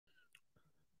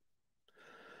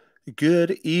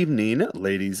Good evening,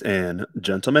 ladies and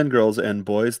gentlemen, girls and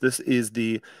boys. This is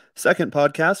the second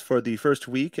podcast for the first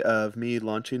week of me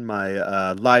launching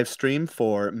my live stream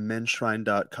for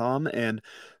Menshrine.com. And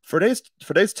for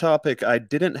today's topic, I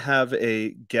didn't have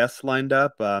a guest lined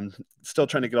up. Still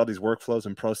trying to get all these workflows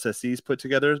and processes put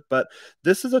together, but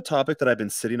this is a topic that I've been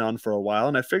sitting on for a while,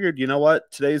 and I figured, you know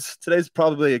what, today's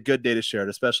probably a good day to share it,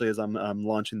 especially as I'm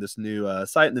launching this new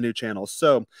site and the new channel.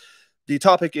 So. The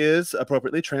topic is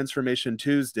appropriately Transformation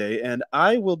Tuesday, and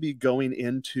I will be going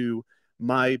into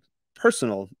my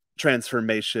personal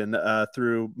transformation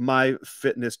through my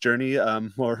fitness journey,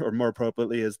 more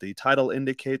appropriately, as the title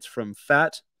indicates, from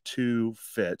fat to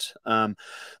fit.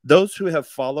 Those who have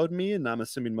followed me, and I'm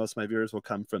assuming most of my viewers will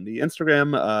come from the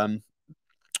Instagram.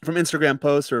 From Instagram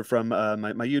posts or from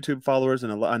my YouTube followers,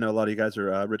 and I know a lot of you guys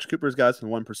are Rich Cooper's guys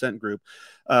from the 1% group.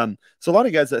 So a lot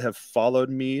of guys that have followed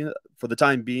me for the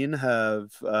time being have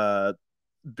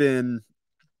been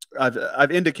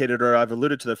I've indicated or I've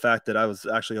alluded to the fact that I was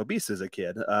actually obese as a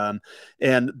kid,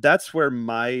 and that's where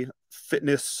my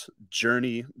fitness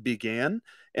journey began.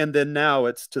 And then now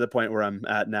it's to the point where I'm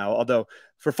at now. Although,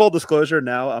 for full disclosure,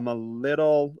 now I'm a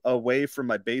little away from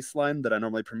my baseline that I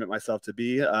normally permit myself to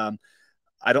be.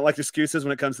 I don't like excuses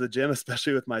when it comes to the gym,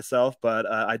 especially with myself.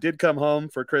 But I did come home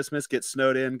for Christmas, get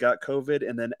snowed in, got COVID.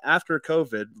 And then after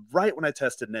COVID, right when I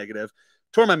tested negative,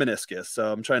 tore my meniscus. So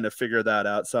I'm trying to figure that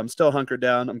out. So I'm still hunkered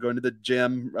down. I'm going to the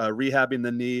gym, rehabbing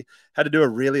the knee. Had to do a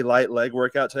really light leg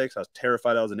workout today because I was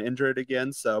terrified I was going to injure it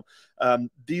again. So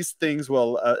these things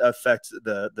will affect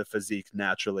the physique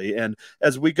naturally. And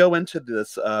as we go into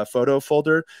this photo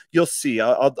folder, you'll see,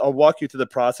 I'll walk you through the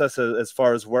process as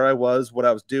far as where I was, what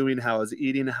I was doing, how I was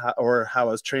eating, or how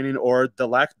I was training, or the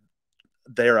lack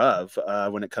thereof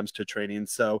when it comes to training.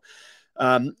 So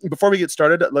before we get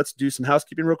started, let's do some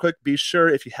housekeeping real quick. Be sure,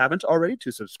 if you haven't already,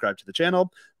 to subscribe to the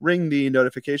channel, ring the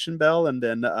notification bell, and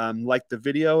then like the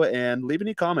video and leave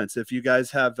any comments. If you guys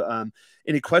have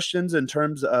any questions in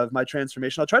terms of my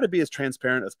transformation, I'll try to be as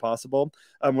transparent as possible.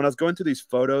 When I was going through these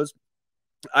photos,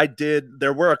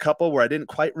 there were a couple where I didn't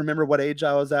quite remember what age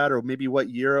I was at or maybe what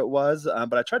year it was,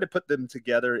 but I tried to put them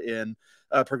together in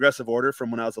progressive order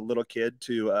from when I was a little kid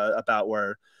to about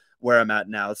where I'm at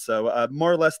now. So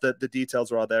more or less the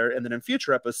details are all there. And then in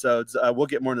future episodes, we'll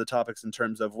get more into the topics in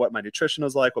terms of what my nutrition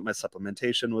was like, what my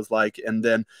supplementation was like. And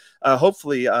then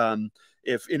hopefully,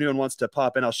 if anyone wants to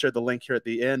pop in, I'll share the link here at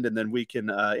the end, and then we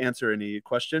can answer any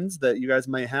questions that you guys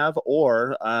might have.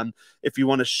 Or if you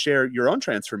want to share your own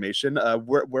transformation,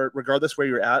 regardless where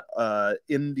you're at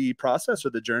in the process or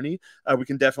the journey, we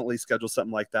can definitely schedule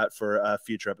something like that for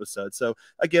future episodes. So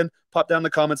again, pop down in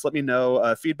the comments, let me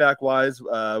know feedback-wise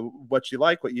what you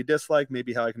like, what you dislike,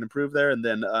 maybe how I can improve there. And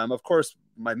then, of course,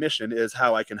 my mission is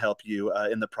how I can help you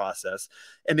in the process.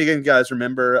 And again, guys,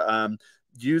 remember,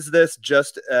 use this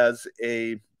just as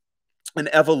an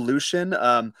evolution.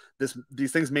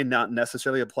 These things may not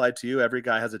necessarily apply to you. Every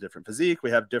guy has a different physique.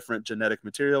 We have different genetic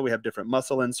material. We have different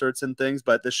muscle inserts and things,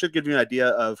 but this should give you an idea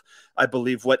of, I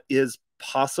believe, what is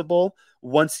possible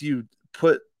once you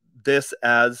put this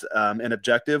as an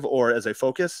objective or as a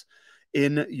focus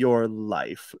in your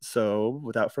life. So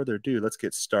without further ado, let's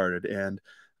get started. And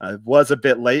I was a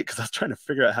bit late because I was trying to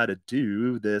figure out how to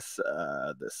do this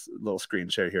this little screen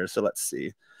share here. So let's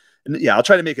see. And yeah, I'll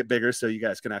try to make it bigger so you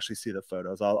guys can actually see the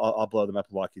photos. I'll blow them up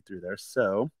and walk you through there.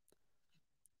 So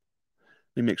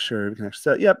let me make sure we can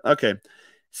actually see. Yep. Okay.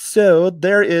 So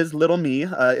there is little me.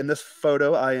 In this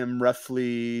photo, I am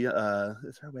roughly, is there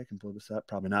a way I can blow this up?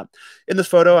 Probably not. In this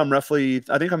photo,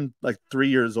 I think I'm like 3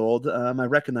 years old. I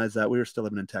recognize that. We were still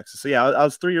living in Texas. So yeah, I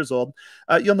was 3 years old.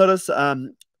 You'll notice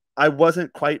I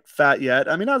wasn't quite fat yet.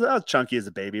 I mean, I was chunky as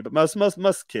a baby, but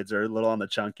most kids are a little on the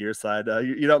chunkier side.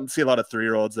 You don't see a lot of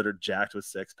 3-year-olds that are jacked with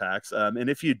six packs. And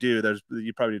if you do,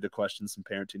 you probably need to question some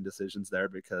parenting decisions there,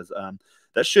 because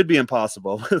that should be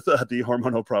impossible with the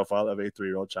hormonal profile of a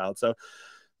 3-year-old child. So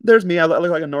there's me. I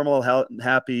look like a normal,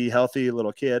 happy, healthy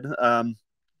little kid.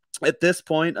 At this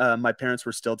point, my parents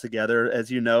were still together,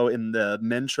 as you know, in the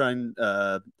Menshrine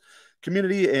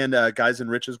community and Guys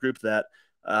and Riches group, that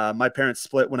my parents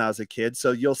split when I was a kid.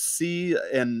 So you'll see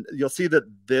that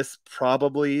this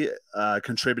probably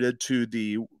contributed to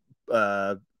the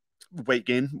weight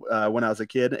gain when I was a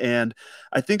kid, and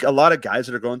I think a lot of guys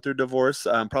that are going through divorce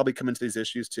probably come into these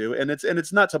issues too. And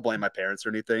it's not to blame my parents or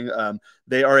anything.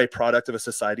 They are a product of a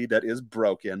society that is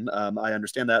broken. I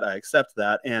understand that. I accept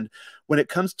that. And when it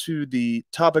comes to the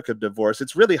topic of divorce,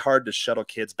 it's really hard to shuttle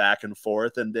kids back and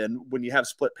forth. And then when you have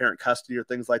split parent custody or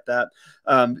things like that,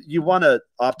 you want to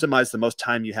optimize the most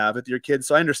time you have with your kids.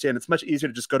 So I understand it's much easier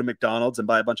to just go to McDonald's and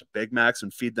buy a bunch of Big Macs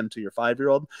and feed them to your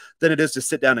 5-year-old than it is to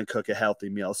sit down and cook a healthy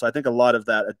meal. So I think a lot of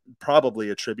that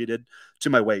probably attributed to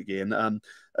my weight gain.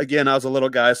 Again, I was a little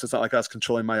guy, so it's not like I was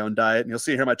controlling my own diet. And you'll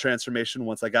see here my transformation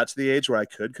once I got to the age where I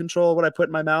could control what I put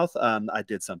in my mouth. I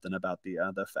did something about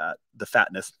the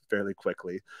fatness fairly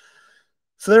quickly.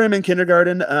 So there I'm in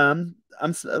kindergarten. I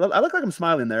look like I'm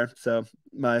smiling there. So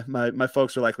my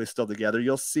folks are likely still together.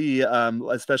 You'll see,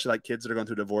 especially like kids that are going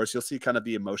through divorce, you'll see kind of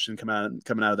the emotion coming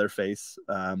out of their face.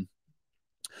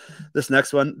 This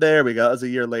next one, there we go. It was a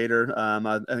year later. I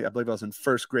believe I was in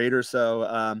first grade or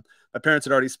so. My parents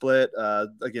had already split.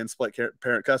 Again, split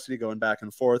parent custody, going back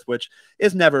and forth, which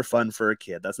is never fun for a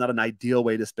kid. That's not an ideal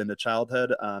way to spend a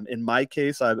childhood. In my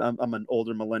case, I'm an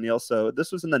older millennial, so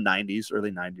this was in the 90s,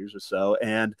 early 90s or so.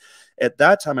 And at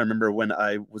that time, I remember when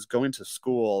I was going to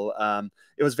school,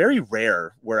 it was very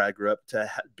rare where I grew up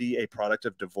to be a product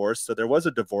of divorce. So there was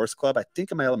a divorce club. I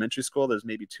think in my elementary school, there's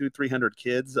maybe 200-300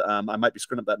 kids. I might be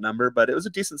screwing up that number, but it was a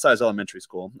decent sized elementary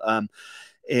school.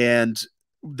 And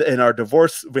in our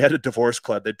divorce, we had a divorce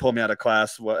club. They'd pull me out of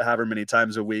class however many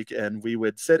times a week, and we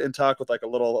would sit and talk with like a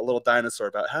little dinosaur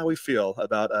about how we feel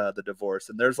about the divorce.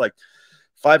 And there's like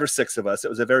 5 or 6 of us. It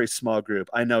was a very small group.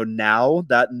 I know now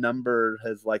that number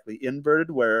has likely inverted,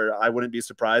 where I wouldn't be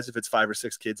surprised if it's 5 or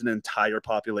 6 kids in an entire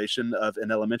population of an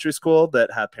elementary school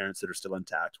that have parents that are still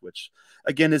intact, which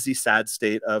again is the sad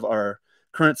state of our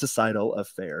current societal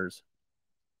affairs.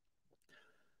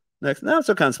 Next, no, I'm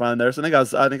still kind of smiling there. So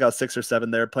I think I was 6 or 7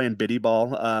 there playing biddy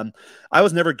ball. I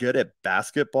was never good at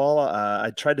basketball.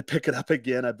 I tried to pick it up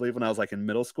again, I believe, when I was like in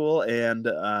middle school, and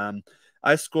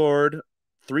I scored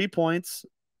 3 points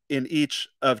in each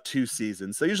of 2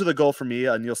 seasons. So usually the goal for me,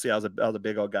 and you'll see I was a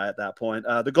big old guy at that point.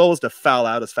 The goal was to foul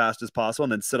out as fast as possible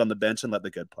and then sit on the bench and let the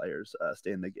good players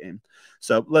stay in the game.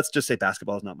 So let's just say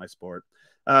basketball is not my sport.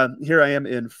 Here I am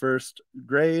in first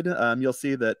grade. You'll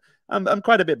see that I'm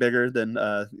quite a bit bigger than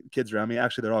kids around me.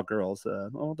 Actually, they're all girls.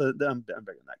 I'm bigger than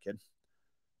that kid,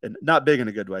 and not big in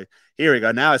a good way. Here we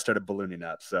go. Now I started ballooning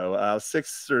up. So I was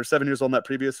 6 or 7 years old in that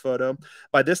previous photo.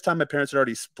 By this time, my parents had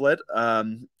already split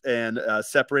and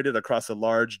separated across a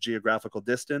large geographical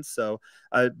distance. So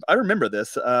I remember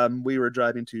this. We were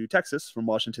driving to Texas from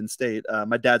Washington State.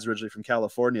 My dad's originally from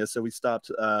California, so we stopped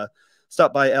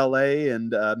by LA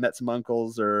and met some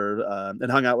uncles and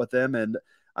hung out with them. And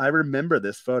I remember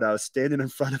this photo. I was standing in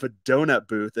front of a donut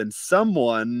booth, and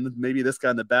someone, maybe this guy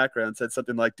in the background, said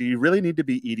something like, "Do you really need to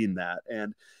be eating that?"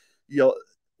 And you'll,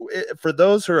 for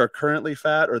those who are currently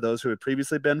fat or those who had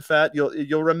previously been fat,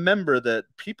 you'll remember that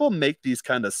people make these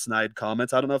kind of snide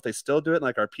comments. I don't know if they still do it in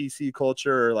like our PC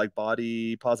culture or like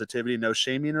body positivity, no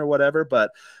shaming or whatever.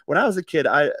 But when I was a kid,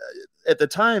 at the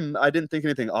time, I didn't think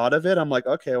anything odd of it. I'm like,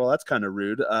 okay, well, that's kind of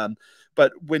rude.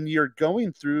 But when you're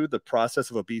going through the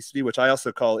process of obesity, which I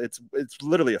also call it's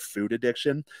literally a food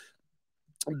addiction,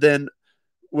 then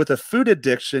with a food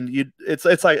addiction, it's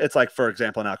like for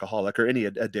example, an alcoholic or any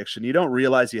addiction, you don't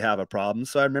realize you have a problem.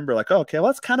 So I remember like, oh, okay, well,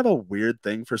 that's kind of a weird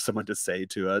thing for someone to say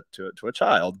to a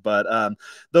child. But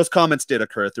those comments did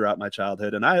occur throughout my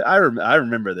childhood, and I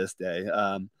remember this day.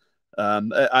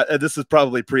 This is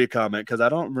probably pre-comment because I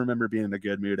don't remember being in a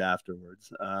good mood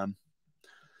afterwards.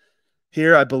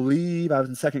 Here, I believe I was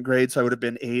in second grade, so I would have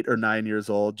been 8 or 9 years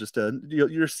old.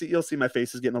 You'll see my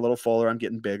face is getting a little fuller. I'm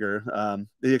getting bigger.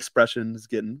 The expression is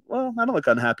getting, well, I don't look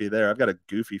unhappy there. I've got a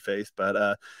goofy face,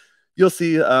 but you'll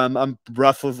see I'm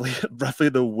roughly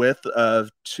the width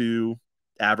of 2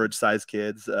 average size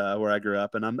kids where I grew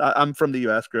up. And I'm from the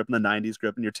US, grew up in the 90s, grew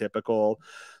up in your typical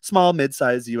small,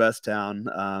 mid-sized US town.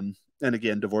 And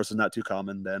again, divorce is not too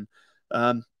common then.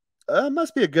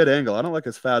 Must be a good angle. I don't look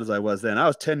as fat as I was then. I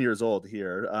was 10 years old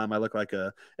here. I look like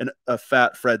a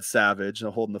fat Fred Savage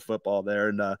holding the football there.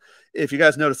 And if you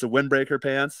guys notice the windbreaker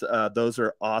pants, those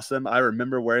are awesome. I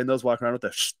remember wearing those, walking around with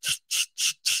the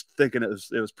thinking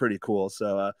it was pretty cool.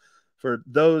 So for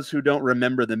those who don't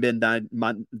remember the mid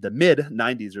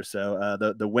 90s or so,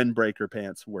 the windbreaker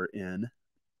pants were in.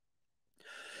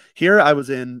 Here I was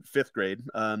in 5th grade.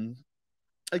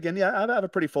 Again, yeah, I have a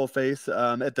pretty full face.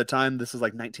 At the time, this is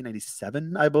like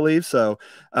 1997, I believe. So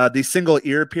the single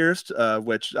ear pierced,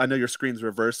 which I know your screen's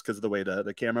reversed because of the way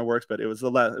the camera works, but it was the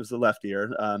left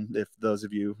ear. If those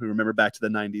of you who remember back to the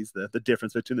 90s, the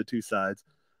difference between the two sides.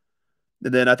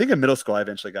 And then I think in middle school I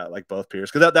eventually got like both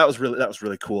pierced because that was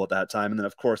really cool at that time. And then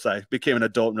of course I became an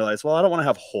adult and realized, well, I don't want to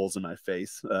have holes in my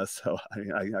face, so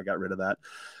I got rid of that.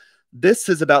 This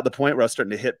is about the point where I was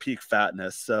starting to hit peak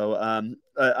fatness. So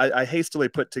I hastily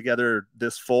put together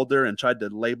this folder and tried to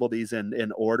label these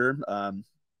in order.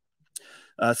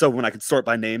 So when I could sort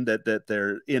by name, that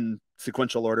they're in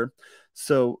sequential order.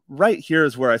 So right here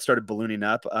is where I started ballooning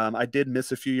up. I did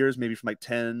miss a few years, maybe from like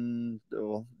 10.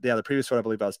 Well, yeah, the previous one I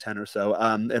believe I was 10 or so.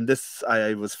 And this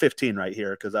I was 15 right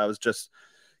here because I was just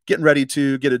getting ready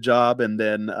to get a job and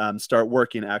then start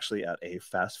working actually at a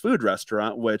fast food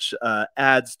restaurant, which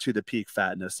adds to the peak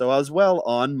fatness. So I was well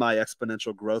on my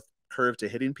exponential growth curve to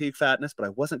hitting peak fatness, but I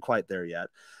wasn't quite there yet.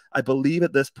 I believe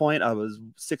at this point I was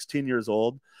 16 years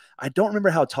old. I don't remember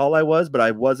how tall I was, but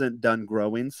I wasn't done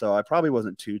growing, so I probably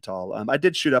wasn't too tall. I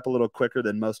did shoot up a little quicker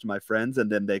than most of my friends,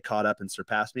 and then they caught up and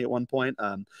surpassed me at one point.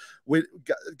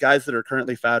 Guys that are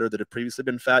currently fat or that have previously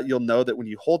been fat, you'll know that when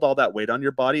you hold all that weight on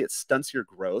your body, it stunts your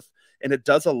growth, and it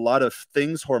does a lot of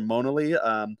things hormonally.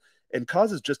 And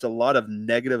causes just a lot of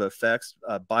negative effects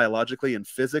biologically and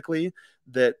physically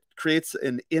that creates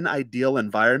an unideal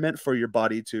environment for your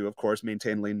body to, of course,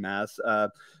 maintain lean mass,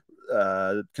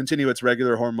 continue its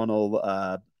regular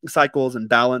hormonal cycles and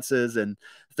balances and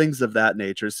things of that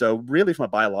nature. So really from a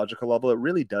biological level, it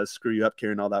really does screw you up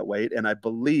carrying all that weight. And I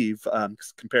believe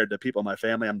compared to people in my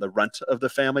family, I'm the runt of the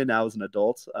family now as an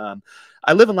adult.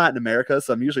 I live in Latin America,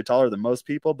 so I'm usually taller than most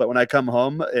people. But when I come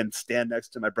home and stand next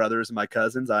to my brothers and my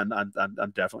cousins, I'm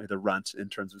definitely the runt in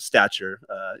terms of stature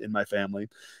in my family.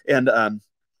 And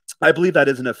I believe that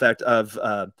is an effect of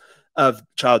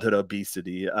childhood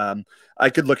obesity. I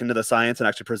could look into the science and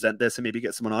actually present this and maybe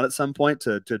get someone on at some point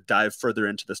to dive further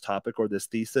into this topic or this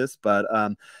thesis. But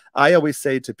I always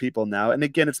say to people now, and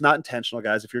again, it's not intentional,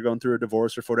 guys. If you're going through a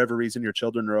divorce or for whatever reason your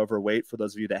children are overweight, for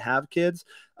those of you that have kids,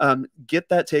 get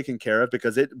that taken care of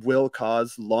because it will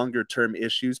cause longer term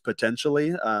issues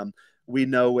potentially. We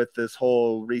know with this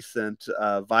whole recent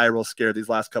viral scare these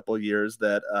last couple of years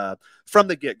that from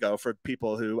the get-go, for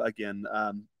people who again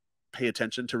pay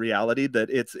attention to reality, that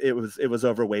it was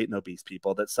overweight and obese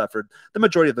people that suffered the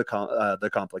majority of the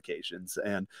complications.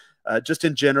 And just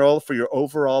in general, for your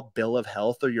overall bill of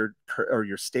health or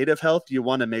your state of health, you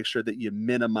want to make sure that you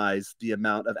minimize the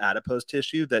amount of adipose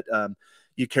tissue that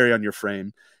you carry on your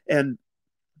frame. And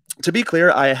to be clear,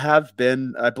 I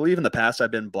believe in the past, I've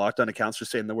been blocked on accounts for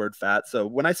saying the word fat. So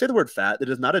when I say the word fat, it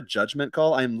is not a judgment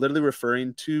call. I'm literally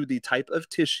referring to the type of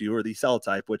tissue or the cell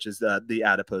type, which is the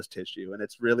adipose tissue. And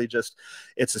it's really just,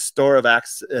 it's a store of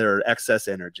excess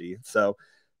energy. So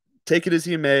take it as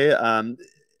you may. And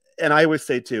I always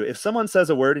say too, if someone says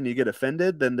a word and you get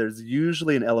offended, then there's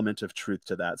usually an element of truth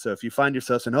to that. So if you find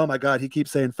yourself saying, oh my God, he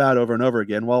keeps saying fat over and over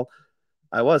again. Well,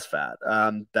 I was fat.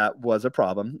 That was a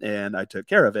problem, and I took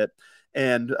care of it.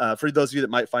 And for those of you that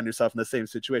might find yourself in the same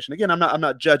situation, again, I'm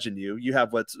not judging you. You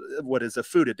have what is a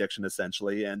food addiction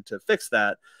essentially, and to fix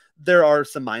that, there are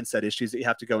some mindset issues that you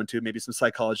have to go into, maybe some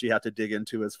psychology you have to dig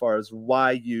into as far as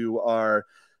why you are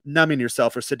numbing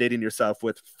yourself or sedating yourself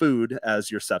with food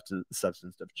as your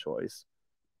substance of choice.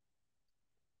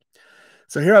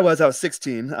 So here I was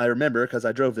 16. I remember because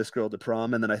I drove this girl to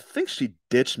prom, and then I think she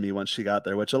ditched me once she got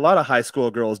there, which a lot of high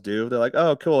school girls do. They're like,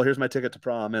 "Oh, cool, here's my ticket to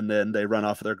prom," and then they run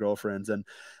off with their girlfriends. And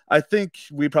I think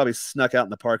we probably snuck out in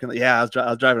the parking lot. Yeah, I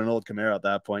was driving an old Camaro at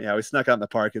that point. Yeah, we snuck out in the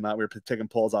parking lot. We were taking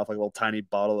pulls off like a little tiny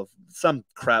bottle of some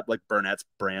crap like Burnett's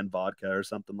brand vodka or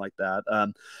something like that.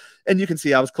 And you can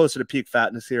see I was closer to peak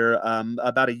fatness here.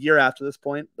 About a year after this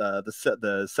point,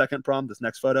 the second prom, this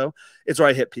next photo, is where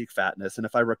I hit peak fatness. And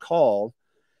if I recall,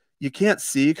 you can't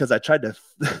see because I tried to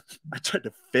I tried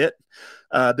to fit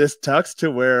this tux to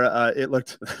where it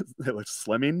looked it looked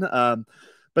slimming.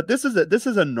 But this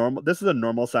is a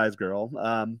normal size girl.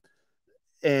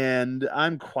 And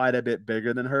I'm quite a bit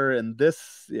bigger than her. And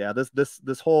this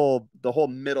whole the whole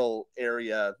middle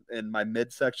area in my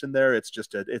midsection there, it's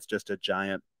just a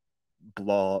giant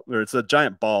blob, or it's a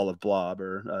giant ball of blob,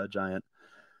 or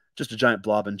just a giant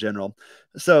blob in general.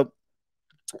 So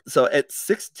at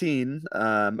 16, or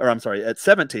I'm sorry, at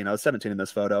 17, I was 17 in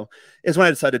this photo, is when I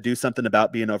decided to do something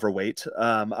about being overweight.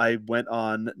 I went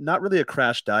on not really a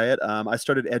crash diet. I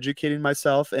started educating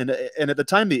myself. And at the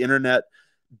time, the internet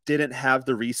didn't have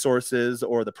the resources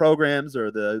or the programs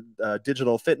or the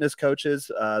digital fitness coaches.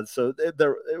 So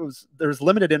there was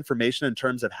limited information in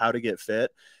terms of how to get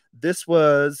fit. This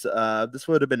would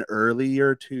have been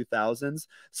earlier 2000s,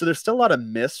 so there's still a lot of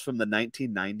myths from the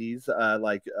 1990s,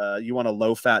 like you want a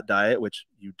low fat diet, which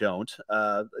you don't.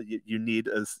 You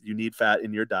need fat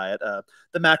in your diet.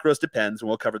 The macros depends, and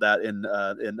we'll cover that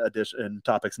in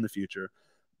topics in the future.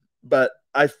 but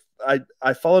I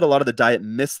followed a lot of the diet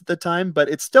myths at the time, but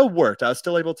it still worked. I was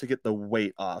still able to get the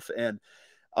weight off. And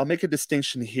I'll make a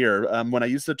distinction here. When I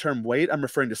use the term weight, I'm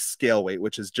referring to scale weight,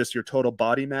 which is just your total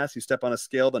body mass. You step on a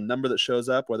scale, the number that shows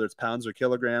up, whether it's pounds or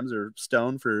kilograms or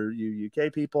stone for you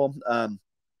UK people.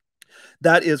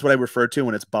 That is what I refer to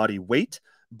when it's body weight.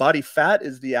 Body fat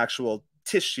is the actual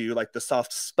tissue, like the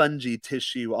soft, spongy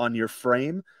tissue on your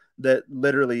frame that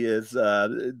literally is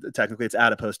technically it's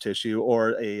adipose tissue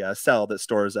or a cell that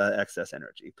stores excess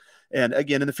energy. And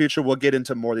again, in the future, we'll get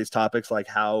into more of these topics like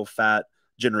how fat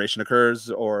generation occurs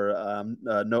or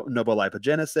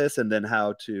lipogenesis, and then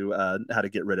how to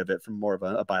get rid of it from more of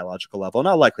a biological level. And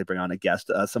I'll likely bring on a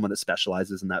guest, someone that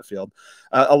specializes in that field.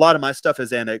 A lot of my stuff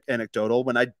is anecdotal.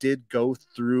 When I did go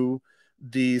through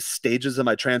the stages of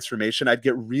my transformation, I'd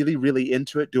get really, really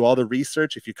into it, do all the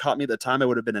research. If you caught me at the time, I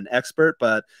would have been an expert,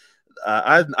 but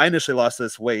I initially lost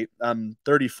this weight. I'm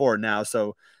 34 now.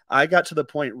 So I got to the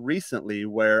point recently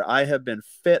where I have been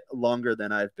fit longer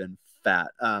than I've been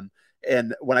fat.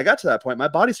 And when I got to that point, my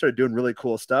body started doing really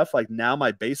cool stuff. Like now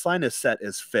my baseline is set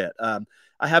as fit.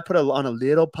 I have put on a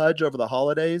little pudge over the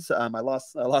holidays. I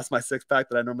lost my six pack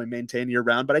that I normally maintain year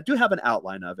round, but I do have an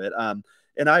outline of it.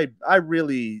 And I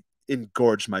really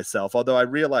engorged myself. Although I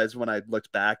realized when I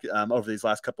looked back over these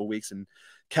last couple of weeks and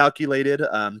calculated,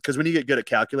 because when you get good at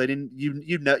calculating,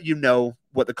 you know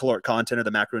what the caloric content or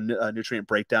the macronutrient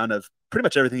breakdown of pretty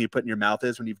much everything you put in your mouth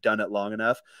is when you've done it long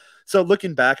enough. So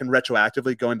looking back and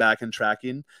retroactively going back and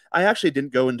tracking, I actually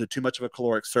didn't go into too much of a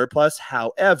caloric surplus.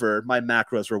 However, my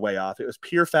macros were way off. It was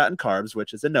pure fat and carbs,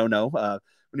 which is a no-no. When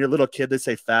you're a little kid, they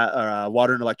say fat or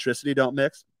water and electricity don't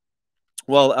mix.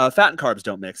 Well, fat and carbs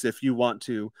don't mix if you want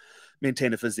to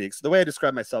maintain a physique. So the way I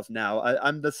describe myself now,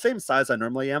 I'm the same size I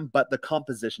normally am, but the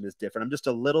composition is different. I'm just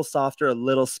a little softer, a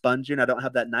little spongier, and I don't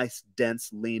have that nice, dense,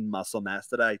 lean muscle mass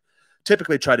that I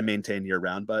typically try to maintain year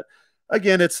round. But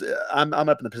again, I'm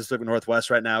up in the Pacific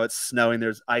Northwest right now. It's snowing.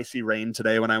 There's icy rain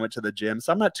today when I went to the gym.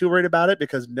 So I'm not too worried about it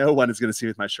because no one is going to see me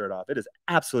with my shirt off. It is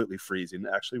absolutely freezing,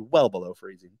 actually well below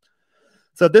freezing.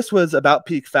 So this was about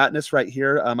peak fatness right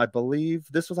here. I believe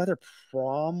this was either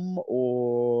prom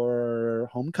or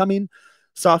homecoming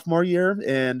sophomore year.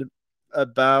 And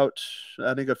about,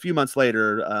 I think a few months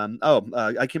later,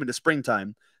 I came into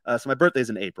springtime. So my birthday's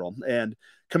in April. And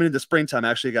coming into springtime,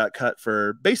 I actually got cut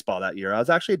for baseball that year. I was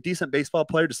actually a decent baseball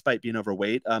player despite being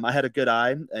overweight. I had a good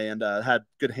eye and had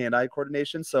good hand-eye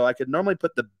coordination. So I could normally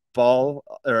put the ball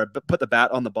or put the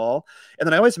bat on the ball, and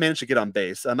then I always managed to get on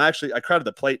base. I crowded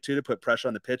the plate too to put pressure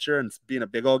on the pitcher, and being a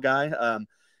big old guy,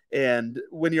 and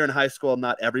when you're in high school,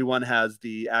 not everyone has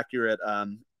the accurate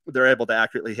they're able to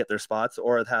accurately hit their spots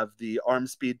or have the arm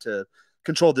speed to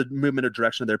control the movement or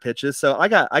direction of their pitches. So I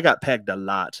got pegged a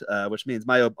lot, which means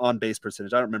my on base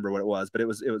percentage, I don't remember what it was, but it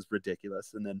was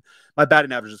ridiculous. And then my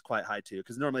batting average is quite high too,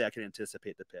 because normally I can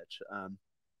anticipate the pitch.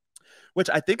 Which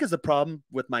I think is a problem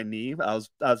with my knee. I was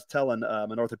telling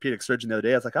an orthopedic surgeon the other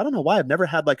day, I was like, I don't know why I've never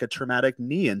had like a traumatic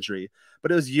knee injury,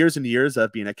 but it was years and years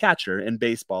of being a catcher in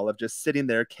baseball, of just sitting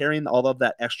there carrying all of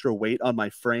that extra weight on my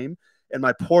frame, and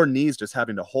my poor knees just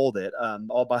having to hold it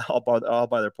all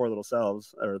by their poor little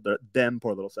selves, or them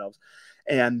poor little selves,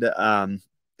 and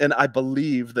I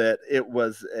believe that it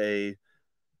was a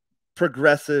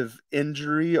progressive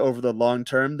injury over the long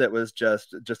term that was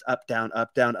just up down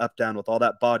up down up down with all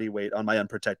that body weight on my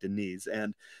unprotected knees.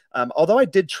 And although I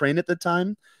did train at the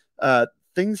time,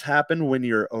 things happen when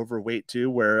you're overweight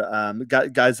too, where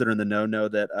guys that are in the know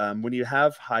that when you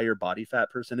have higher body fat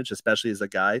percentage, especially as a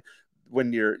guy,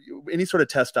 when you're any sort of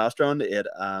testosterone,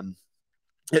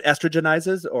 it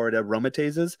estrogenizes or it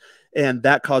aromatases, and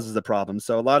that causes a problem.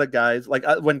 So a lot of guys, like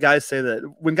when guys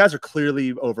are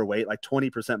clearly overweight, like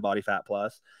 20% body fat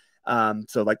plus,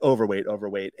 so like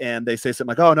overweight, and they say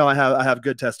something like, "Oh no, I have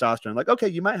good testosterone." Like, okay,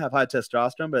 you might have high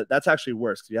testosterone, but that's actually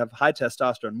worse. You have high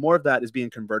testosterone, more of that is being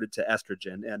converted to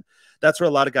estrogen, and that's where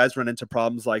a lot of guys run into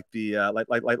problems like the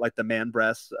like the man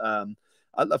breasts.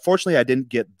 Unfortunately, I didn't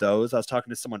get those. I was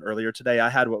talking to someone earlier today. I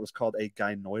had what was called a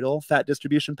gynoidal fat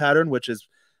distribution pattern, which is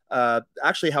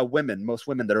actually how most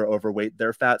women that are overweight,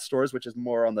 their fat stores, which is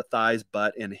more on the thighs,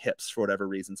 butt, and hips for whatever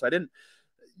reason. So I didn't.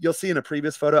 You'll see in a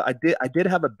previous photo, I did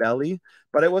have a belly,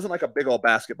 but it wasn't like a big old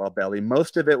basketball belly.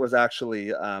 Most of it was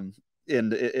actually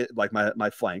like my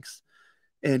flanks.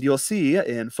 And you'll see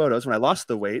in photos when I lost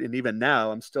the weight, and even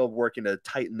now I'm still working to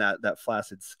tighten that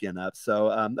flaccid skin up.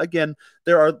 So again,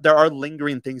 there are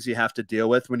lingering things you have to deal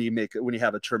with when you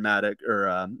have a traumatic,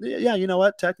 or yeah, you know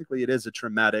what? Technically, it is a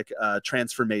traumatic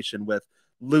transformation with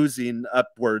losing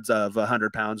upwards of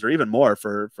 100 pounds or even more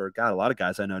for God, a lot of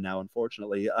guys I know now,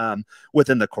 unfortunately,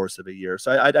 within the course of a year.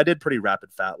 So I did pretty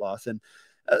rapid fat loss, and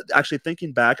Actually,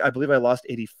 thinking back, I believe I lost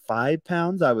 85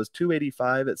 pounds. I was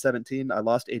 285 at 17. I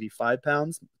lost 85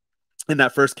 pounds in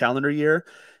that first calendar year.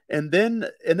 And then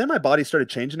my body started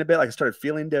changing a bit. Like I started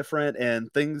feeling different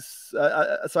and things.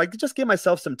 So I just gave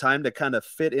myself some time to kind of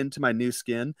fit into my new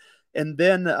skin. And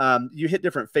then you hit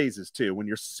different phases too. When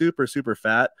you're super, super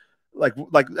fat, like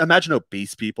imagine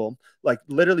obese people. Like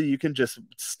literally you can just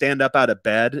stand up out of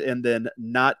bed and then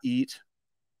not eat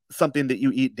something that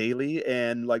you eat daily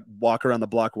and like walk around the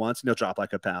block once and you'll drop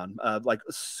like a pound. Like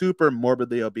super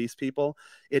morbidly obese people,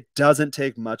 it doesn't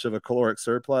take much of a caloric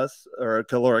surplus or a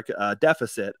caloric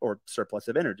deficit or surplus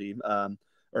of energy,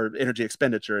 or energy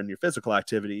expenditure in your physical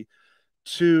activity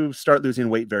to start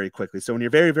losing weight very quickly. So when you're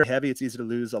very, very heavy, it's easy to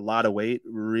lose a lot of weight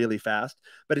really fast.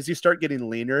 But as you start getting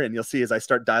leaner, and you'll see as I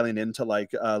start dialing into like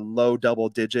low double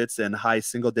digits and high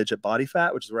single digit body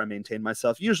fat, which is where I maintain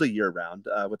myself usually year round,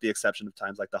 with the exception of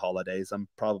times like the holidays, I'm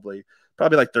probably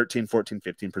like 13, 14,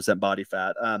 15% body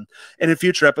fat. And in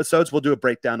future episodes, we'll do a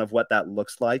breakdown of what that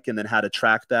looks like and then how to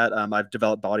track that. I've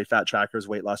developed body fat trackers,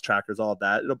 weight loss trackers, all of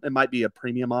that. It might be a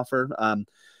premium offer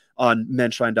on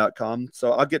Menshrine.com.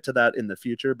 So I'll get to that in the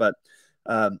future,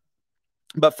 um,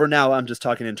 but for now, I'm just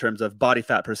talking in terms of body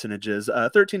fat percentages.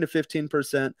 13 to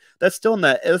 15%. It's still in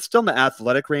the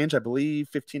athletic range, I believe.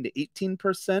 15 to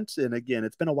 18%. And again,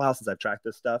 it's been a while since I've tracked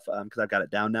this stuff because I've got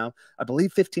it down now. I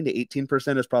believe 15 to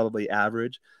 18% is probably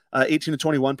average. 18 to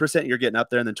 21%, you're getting up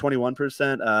there, and then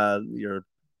 21%,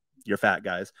 you're fat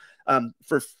guys.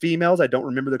 For females, I don't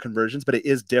remember the conversions, but it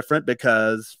is different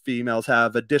because females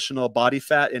have additional body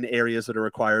fat in areas that are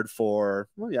required for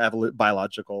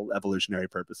biological evolutionary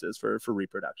purposes for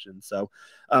reproduction. So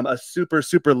a super,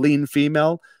 super lean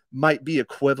female might be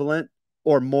equivalent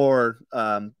or more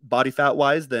body fat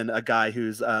wise than a guy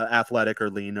who's athletic or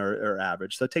lean or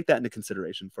average. So take that into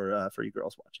consideration for you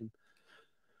girls watching.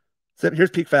 So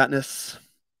here's peak fatness.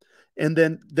 And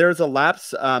then there's a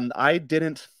lapse.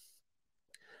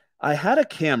 I had a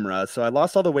camera, so I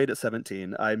lost all the weight at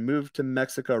 17. I moved to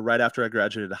Mexico right after I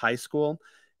graduated high school,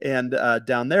 and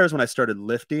down there is when I started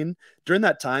lifting. During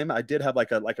that time, I did have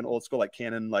like an old school like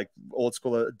Canon like old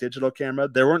school digital camera.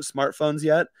 There weren't smartphones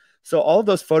yet, so all of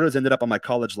those photos ended up on my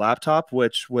college laptop,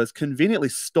 which was conveniently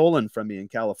stolen from me in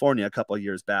California a couple of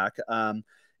years back.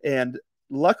 And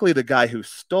luckily, the guy who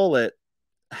stole it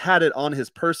had it on his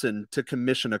person to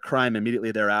commission a crime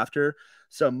immediately thereafter.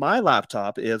 So my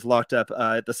laptop is locked up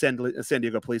at the San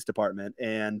Diego Police Department,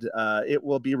 and it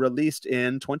will be released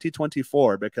in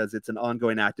 2024 because it's an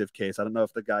ongoing active case. I don't know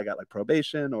if the guy got like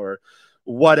probation or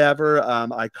whatever.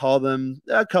 I call them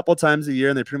a couple times a year,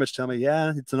 and they pretty much tell me,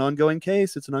 yeah, it's an ongoing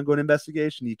case. It's an ongoing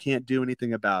investigation. You can't do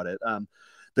anything about it.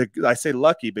 I say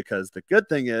lucky because the good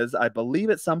thing is I believe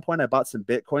at some point I bought some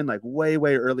Bitcoin like way,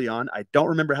 way early on. I don't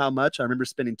remember how much. I remember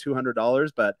spending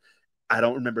 $200, but I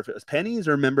don't remember if it was pennies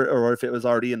or if it was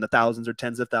already in the thousands or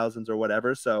tens of thousands or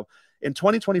whatever. So in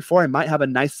 2024, I might have a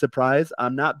nice surprise.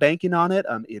 I'm not banking on it.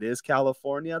 It is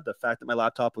California. The fact that my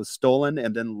laptop was stolen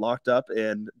and then locked up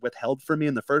and withheld from me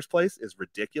in the first place is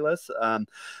ridiculous.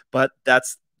 But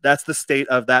that's the state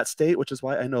of that state, which is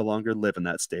why I no longer live in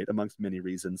that state, amongst many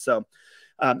reasons. So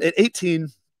at 18,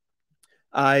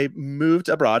 I moved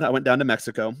abroad. I went down to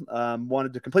Mexico,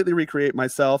 wanted to completely recreate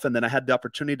myself. And then I had the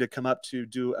opportunity to come up to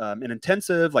do an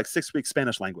intensive, like 6-week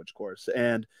Spanish language course.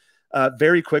 And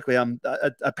very quickly,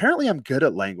 apparently I'm good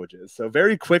at languages. So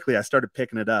very quickly, I started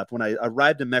picking it up. When I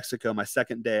arrived in Mexico, my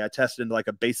second day, I tested into like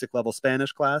a basic level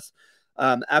Spanish class.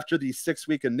 After the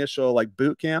 6-week initial like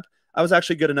boot camp, I was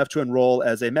actually good enough to enroll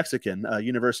as a Mexican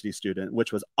university student,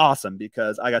 which was awesome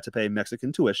because I got to pay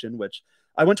Mexican tuition, which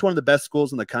I went to one of the best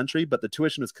schools in the country, but the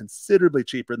tuition was considerably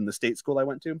cheaper than the state school I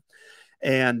went to.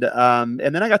 And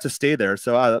then I got to stay there.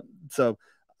 So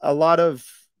a lot of,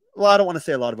 well, I don't want to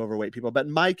say a lot of overweight people, but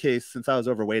in my case, since I was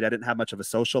overweight, I didn't have much of a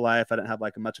social life. I didn't have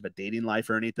like much of a dating life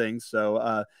or anything.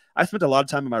 So I spent a lot of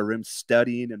time in my room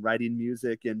studying and writing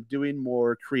music and doing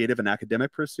more creative and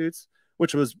academic pursuits,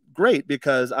 which was great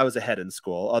because I was ahead in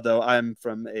school. Although I'm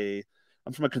from a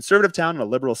conservative town in a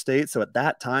liberal state, so at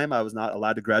that time I was not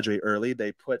allowed to graduate early.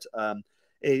 They put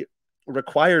a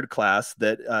required class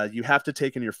that you have to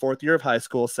take in your 4th year of high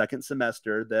school, second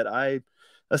semester, that I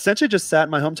essentially just sat in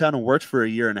my hometown and worked for a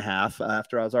year and a half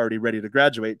after I was already ready to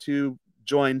graduate to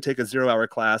take a 0-hour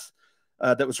class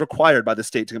that was required by the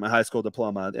state to get my high school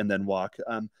diploma and then walk.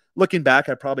 Looking back,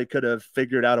 I probably could have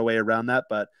figured out a way around that,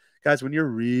 but guys, when you're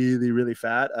really, really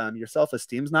fat, your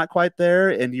self-esteem's not quite there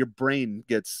and your brain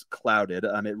gets clouded.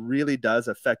 It really does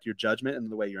affect your judgment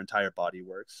and the way your entire body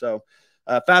works. So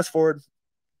fast forward,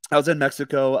 I was in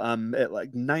Mexico at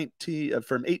like 19,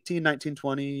 from 18, 19,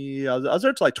 20. I was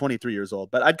there to like 23 years old,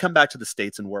 but I'd come back to the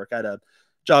States and work. I had a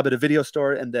job at a video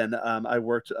store, and then I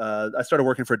worked. I started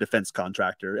working for a defense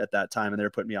contractor at that time, and they were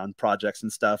putting me on projects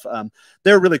and stuff.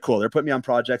 They were really cool. They're putting me on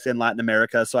projects in Latin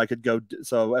America, so I could go.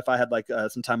 So if I had like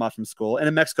some time off from school, and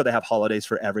in Mexico they have holidays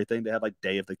for everything. They have like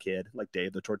Day of the Kid, like Day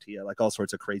of the Tortilla, like all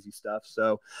sorts of crazy stuff.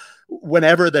 So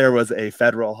whenever there was a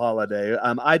federal holiday,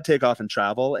 I'd take off and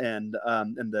travel, and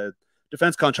the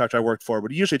defense contractor I worked for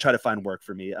would usually try to find work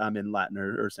for me in Latin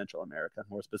or Central America,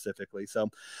 more specifically. So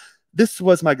this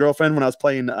was my girlfriend when I was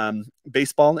playing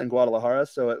baseball in Guadalajara.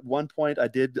 So at one point, I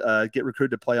did get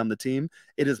recruited to play on the team.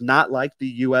 It is not like the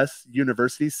U.S.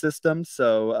 university system.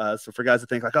 So for guys to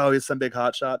think like, oh, he's some big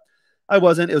hotshot, I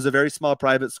wasn't. It was a very small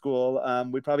private school.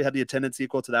 We probably had the attendance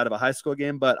equal to that of a high school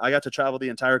game, but I got to travel the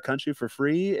entire country for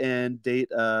free and date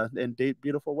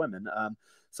beautiful women.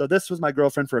 So this was my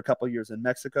girlfriend for a couple of years in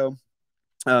Mexico.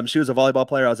 She was a volleyball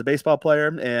player. I was a baseball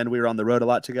player, and we were on the road a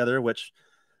lot together, which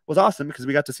was awesome because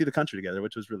we got to see the country together,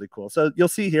 which was really cool. So you'll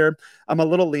see here, I'm a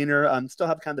little leaner. Still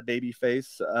have kind of the baby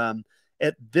face.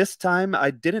 At this time,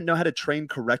 I didn't know how to train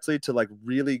correctly to like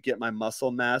really get my muscle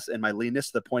mass and my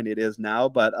leanness to the point it is now.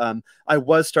 But I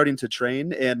was starting to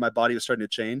train, and my body was starting to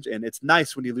change. And it's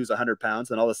nice when you lose 100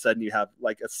 pounds and all of a sudden you have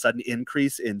like a sudden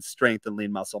increase in strength and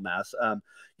lean muscle mass.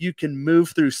 You can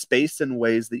move through space in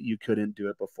ways that you couldn't do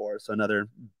it before. So another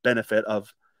benefit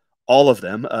of all of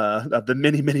them, of the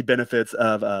many, many benefits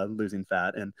of losing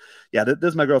fat. And yeah, this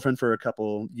is my girlfriend for a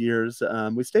couple years.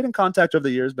 We stayed in contact over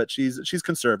the years, but she's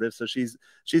conservative. So she's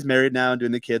married now and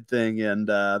doing the kid thing, and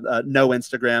no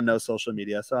Instagram, no social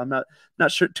media. So I'm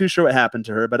not too sure what happened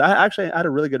to her, but I actually had a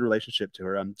really good relationship to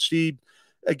her. She,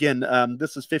 again,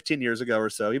 this was 15 years ago or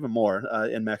so, even more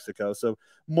in Mexico. So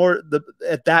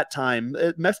at that time,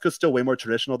 Mexico's still way more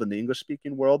traditional than the English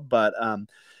speaking world, but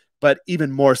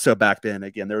even more so back then.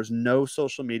 Again, there was no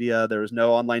social media, there was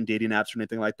no online dating apps or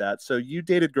anything like that. So you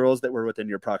dated girls that were within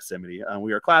your proximity.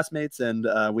 We were classmates, and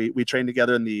we trained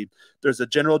together there's a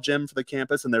general gym for the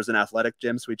campus, and there's an athletic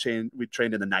gym. So we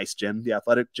trained in the nice gym, the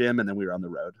athletic gym, and then we were on the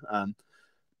road.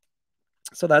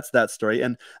 So that's that story.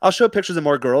 And I'll show pictures of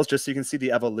more girls just so you can see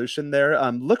the evolution there.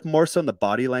 Look more so in the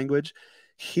body language.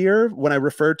 Here, when I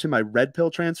refer to my red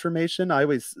pill transformation, I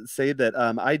always say that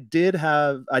I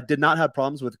did not have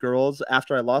problems with girls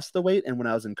after I lost the weight and when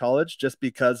I was in college, just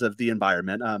because of the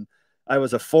environment. I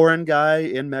was a foreign guy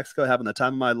in Mexico, having the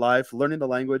time of my life, learning the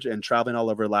language and traveling all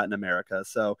over Latin America.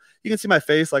 So you can see my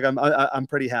face, like I'm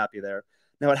pretty happy there.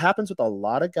 Now, what happens with a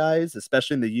lot of guys,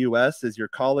 especially in the U.S., is your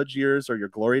college years or your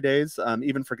glory days.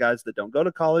 Even for guys that don't go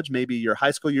to college, maybe your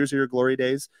high school years or your glory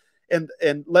days.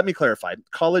 And let me clarify,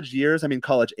 college years, I mean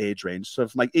college age range. So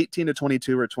from like 18 to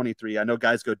 22 or 23, I know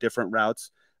guys go different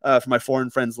routes. For my foreign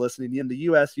friends listening, in the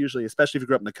U.S., usually, especially if you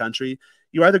grew up in the country,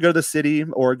 you either go to the city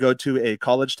or go to a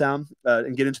college town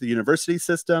and get into the university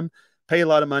system, pay a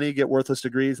lot of money, get worthless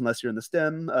degrees unless you're in the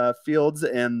STEM fields,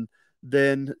 and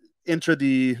then enter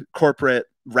the corporate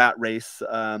rat race,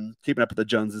 keeping up with the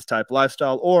Joneses type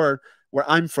lifestyle. Or where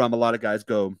I'm from, a lot of guys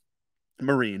go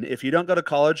Marine. If you don't go to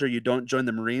college or you don't join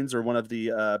the Marines or one of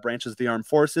the branches of the armed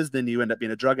forces, then you end up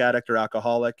being a drug addict or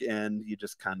alcoholic, and you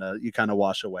just kind of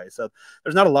wash away. So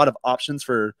there's not a lot of options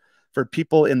for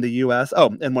people in the U.S.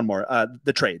 Oh, and one more,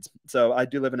 the trades. So I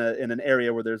do live in an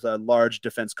area where there's a large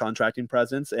defense contracting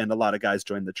presence, and a lot of guys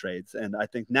join the trades. And I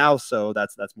think now, so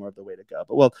that's more of the way to go.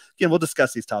 But well, again, we'll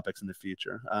discuss these topics in the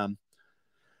future.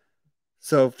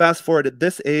 So fast forward at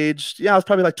this age, yeah, I was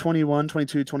probably like 21,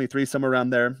 22, 23, somewhere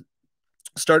around there.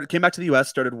 Came back to the US,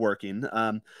 started working.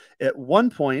 At one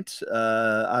point,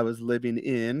 I was living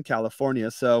in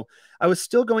California, so I was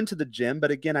still going to the gym,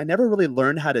 but again, I never really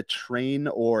learned how to train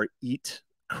or eat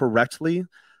correctly.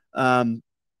 And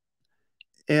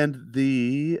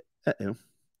I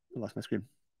lost my screen.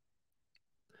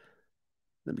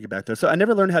 Let me get back there. So I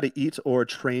never learned how to eat or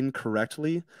train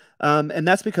correctly. And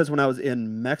that's because when I was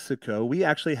in Mexico, we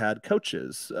actually had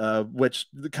coaches, which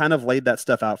kind of laid that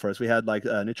stuff out for us. We had like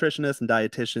nutritionists and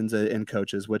dietitians and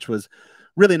coaches, which was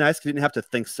really nice because you didn't have to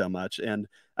think so much. And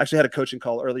I actually had a coaching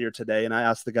call earlier today, and I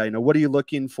asked the guy, what are you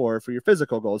looking for your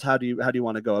physical goals? How do you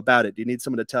want to go about it? Do you need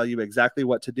someone to tell you exactly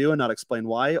what to do and not explain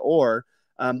why? Or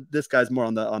this guy's more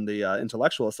on the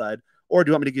intellectual side. Or do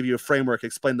you want me to give you a framework,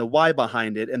 explain the why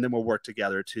behind it, and then we'll work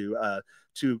together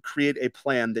to create a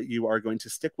plan that you are going to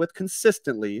stick with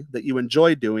consistently, that you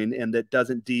enjoy doing, and that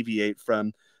doesn't deviate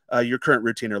from your current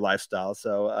routine or lifestyle.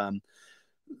 So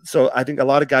I think a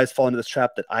lot of guys fall into this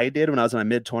trap that I did when I was in my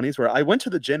mid-20s, where I went to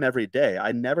the gym every day.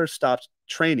 I never stopped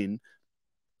training.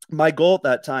 My goal at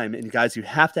that time, and guys, you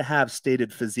have to have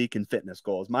stated physique and fitness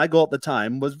goals. My goal at the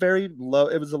time was very low.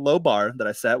 It was a low bar that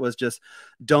I set, was just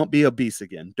don't be obese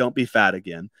again. Don't be fat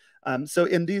again. So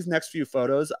in these next few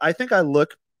photos, I think I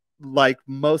look like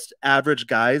most average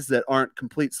guys that aren't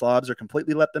complete slobs or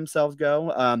completely let themselves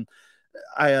go.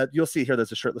 You'll see here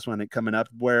there's a shirtless one coming up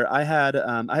where I had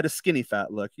a skinny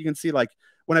fat look. You can see like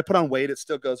when I put on weight, it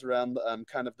still goes around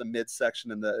kind of the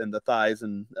midsection and the thighs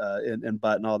and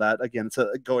butt and all that. Again, it's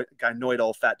a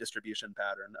gynoidal fat distribution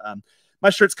pattern. My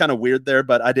shirt's kind of weird there,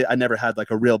 but I never had like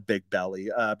a real big belly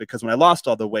because when I lost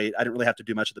all the weight, I didn't really have to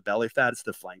do much of the belly fat. It's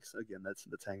the flanks again that's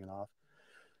hanging off,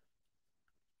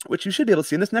 which you should be able to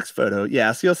see in this next photo.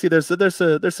 Yeah, so you'll see there's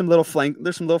some little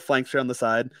flanks here on the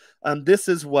side. This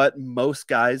is what most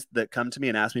guys that come to me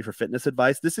and ask me for fitness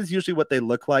advice. This is usually what they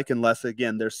look like, unless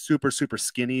again they're super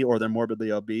skinny or they're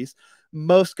morbidly obese.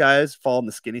 Most guys fall in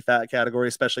the skinny fat category,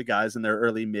 especially guys in their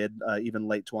early, mid, even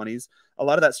late 20s. A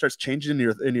lot of that starts changing in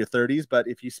your 30s. But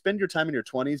if you spend your time in your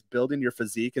 20s building your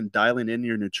physique and dialing in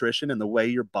your nutrition and the way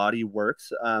your body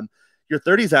works, your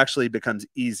 30s actually becomes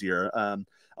easier.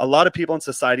 A lot of people in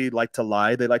society like to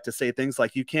lie. They like to say things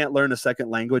like, you can't learn a second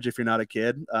language if you're not a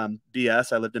kid.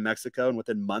 BS. I lived in Mexico, and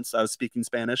within months I was speaking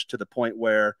Spanish to the point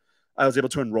where I was able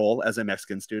to enroll as a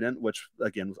Mexican student, which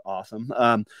again was awesome.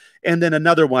 And then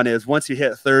another one is once you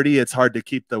hit 30, it's hard to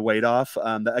keep the weight off.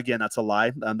 Again, that's a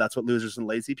lie. That's what losers and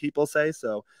lazy people say.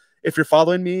 So if you're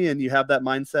following me and you have that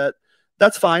mindset,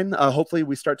 that's fine. Hopefully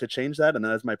we start to change that. And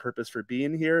that is my purpose for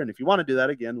being here. And if you want to do that,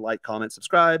 again, like, comment,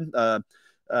 subscribe,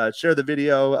 share the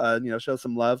video, show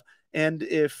some love. And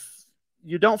if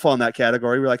you don't fall in that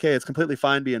category, we're like, hey, it's completely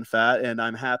fine being fat and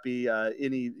I'm happy,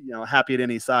 happy at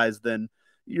any size, then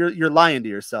you're lying to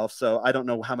yourself. So I don't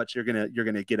know how much you're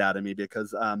gonna get out of me,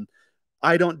 because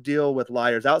I don't deal with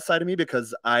liars outside of me,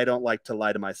 because I don't like to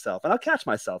lie to myself. And I'll catch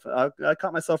myself. I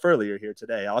caught myself earlier here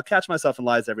today. I'll catch myself in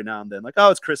lies every now and then. Like, oh,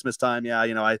 it's Christmas time. Yeah,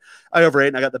 I overate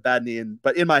and I got the bad knee.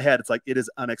 But in my head, it's like, it is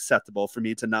unacceptable for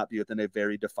me to not be within a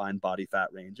very defined body fat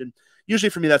range. And usually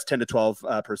for me, that's 10 to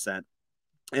 12%.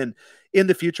 And in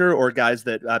the future, or guys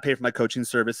that pay for my coaching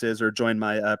services or join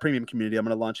my premium community, I'm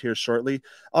going to launch here shortly,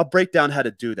 I'll break down how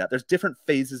to do that. There's different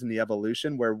phases in the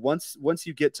evolution where once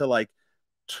you get to like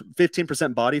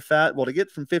 15% body fat, well, to get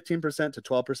from 15% to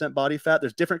 12% body fat,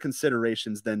 there's different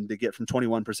considerations than to get from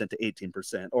 21% to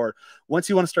 18%. Or once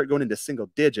you want to start going into single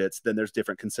digits, then there's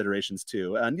different considerations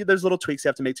too. And there's little tweaks you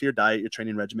have to make to your diet, your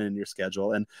training regimen, and your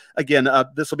schedule. And again,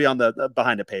 this will be on the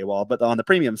behind a paywall, but on the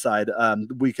premium side,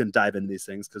 we can dive into these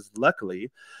things, because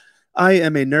luckily I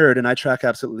am a nerd and I track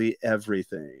absolutely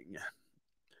everything.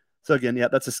 So again, yeah,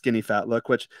 that's a skinny fat look,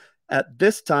 which at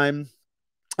this time,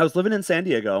 I was living in San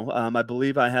Diego. I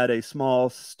believe I had a small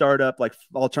startup, like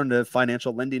alternative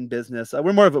financial lending business. We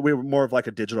were more of like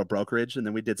a digital brokerage, and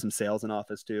then we did some sales in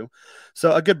office too.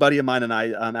 So a good buddy of mine and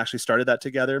I actually started that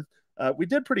together. We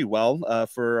did pretty well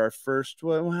for our first.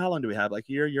 Well, how long do we have? Like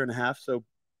year and a half. So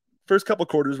first couple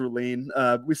quarters were lean.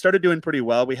 We started doing pretty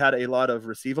well. We had a lot of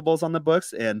receivables on the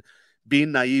books, and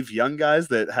being naive young guys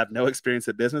that have no experience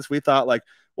at business, we thought like,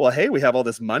 well, hey, we have all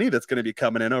this money that's going to be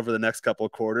coming in over the next couple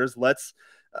of quarters. Let's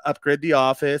upgrade the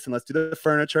office, and let's do the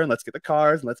furniture, and let's get the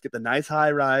cars, and let's get the nice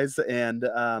high rise. And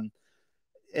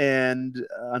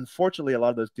unfortunately, a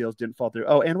lot of those deals didn't fall through.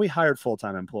 Oh, and we hired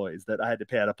full-time employees that I had to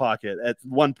pay out of pocket at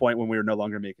one point when we were no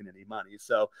longer making any money.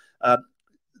 So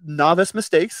novice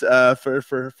mistakes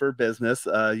for business.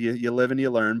 You live and you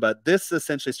learn, but this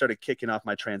essentially started kicking off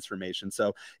my transformation.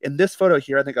 So in this photo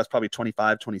here, I think I was probably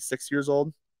 25, 26 years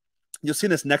old. You'll see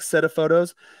in this next set of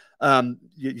photos.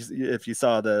 If you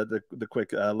saw the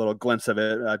quick little glimpse of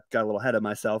it, I got a little ahead of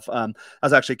myself. I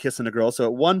was actually kissing a girl. So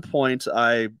at one point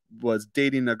I was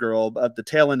dating a girl at the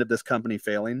tail end of this company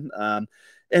failing.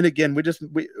 And again,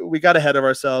 we got ahead of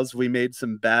ourselves. We made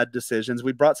some bad decisions.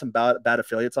 We brought some bad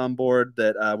affiliates on board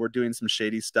that were doing some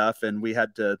shady stuff, and we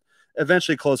had to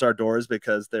eventually close our doors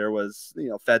because there was,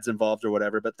 feds involved or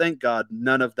whatever. But thank God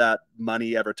none of that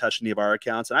money ever touched any of our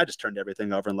accounts, and I just turned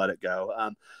everything over and let it go.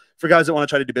 For guys that want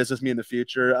to try to do business with me in the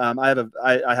future, I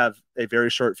have a very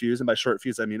short fuse, and by short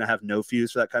fuse I mean I have no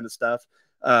fuse for that kind of stuff.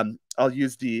 I'll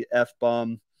use the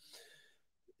F-bomb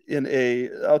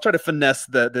I'll try to finesse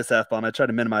this F-bomb. I try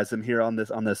to minimize them here on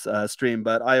this stream,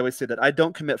 but I always say that I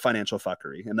don't commit financial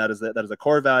fuckery, and that is a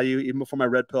core value. Even before my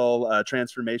red pill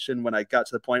transformation, when I got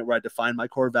to the point where I defined my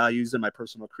core values and my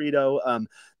personal credo,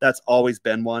 that's always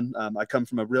been one. I come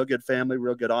from a real good family,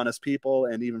 real good honest people,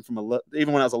 and even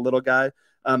when I was a little guy,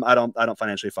 I don't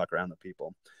financially fuck around with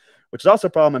people, which is also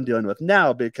a problem I'm dealing with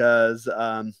now, because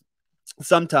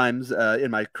sometimes in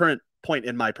my current point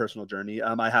in my personal journey,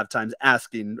 I have times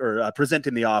asking or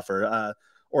presenting the offer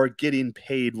or getting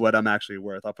paid what I'm actually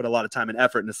worth. I'll put a lot of time and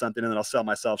effort into something, and then I'll sell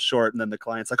myself short, and then the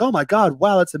client's like, oh my God,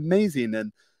 wow, that's amazing.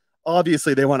 And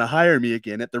obviously they want to hire me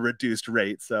again at the reduced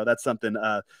rate. So that's something.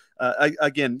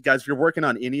 Again, guys, if you're working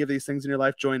on any of these things in your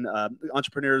life, join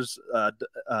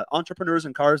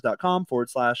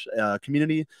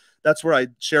entrepreneursandcars.com/community. That's where I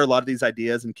share a lot of these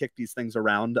ideas and kick these things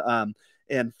around.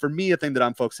 And for me, a thing that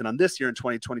I'm focusing on this year in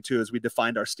 2022, as we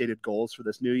defined our stated goals for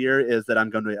this new year, is that I'm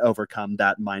going to overcome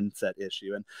that mindset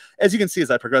issue. And as you can see,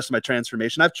 as I progress in my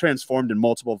transformation, I've transformed in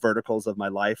multiple verticals of my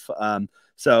life.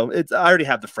 So I already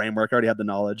have the framework, I already have the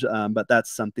knowledge, but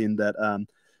that's something that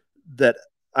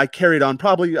I carried on,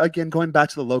 probably again going back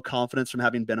to the low confidence from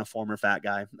having been a former fat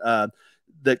guy,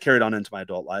 that carried on into my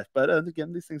adult life. But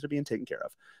again, these things are being taken care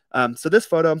of. So this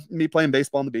photo, me playing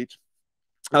baseball on the beach.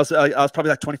 I was probably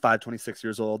like 25, 26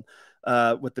 years old.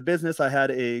 With the business, I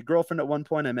had a girlfriend at one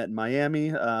point I met in Miami,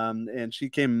 and she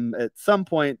came at some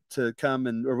point to come,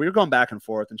 or we were going back and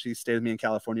forth, and she stayed with me in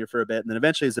California for a bit. And then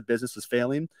eventually, as the business was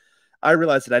failing, I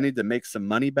realized that I needed to make some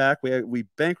money back. We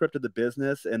bankrupted the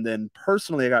business, and then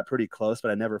personally, I got pretty close,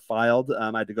 but I never filed.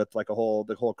 I had to go through like the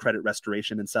whole credit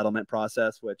restoration and settlement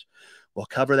process, which we'll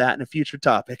cover that in a future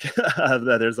topic.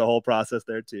 There's a whole process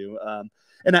there too.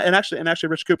 And actually,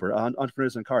 Rich Cooper on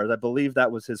Entrepreneurs and Cars, I believe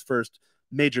that was his first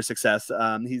major success. He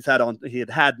had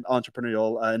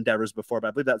entrepreneurial endeavors before, but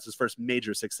I believe that was his first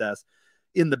major success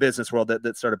in the business world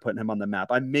that started putting him on the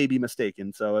map. I may be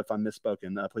mistaken, so if I'm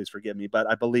misspoken, please forgive me. But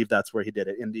I believe that's where he did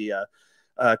it, in the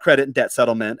credit and debt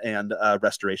settlement and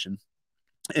restoration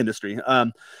industry.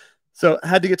 So I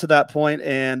had to get to that point,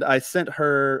 and I sent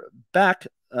her back.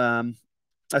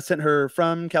 I sent her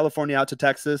from California out to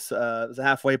Texas. It was a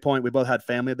halfway point. We both had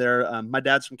family there. My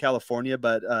dad's from California,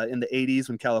 but in the 80s,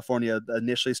 when California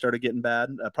initially started getting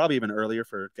bad, probably even earlier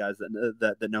for guys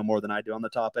that know more than I do on the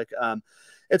topic.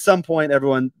 At some point,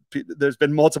 there's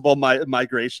been multiple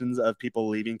migrations of people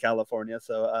leaving California.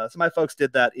 So my folks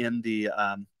did that in the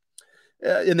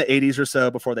 80s or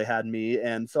so, before they had me.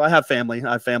 And so I have family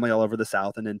all over the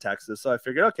South and in Texas. So I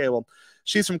figured, okay, well,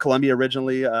 she's from Colombia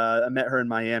originally. I met her in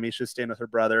Miami. She was staying with her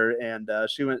brother, and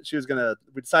we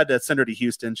decided to send her to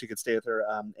Houston. She could stay with her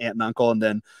aunt and uncle. And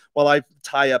then while I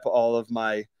tie up all of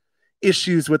my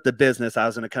issues with the business, I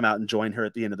was going to come out and join her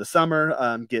at the end of the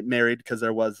summer, get married, because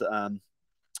there was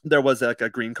like a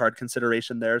green card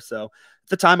consideration there. So at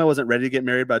the time I wasn't ready to get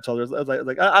married, but I told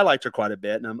her, I liked her quite a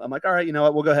bit. And I'm like, all right, you know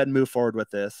what, we'll go ahead and move forward with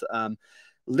this.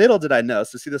 Little did I know.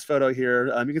 So see this photo here.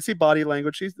 You can see body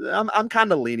language. I'm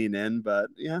kind of leaning in, but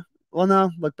yeah. Well,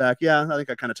 no, look back. Yeah, I think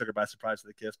I kind of took her by surprise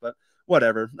with the kiss, but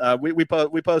whatever. We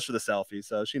posed for the selfie,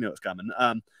 so she knew it was coming.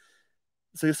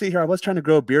 So you see here, I was trying to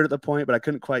grow a beard at the point, but I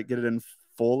couldn't quite get it in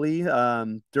fully.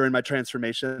 During my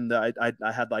transformation, I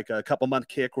had like a couple month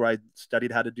kick where I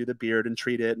studied how to do the beard and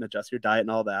treat it and adjust your diet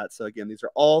and all that. So again, these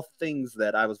are all things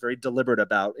that I was very deliberate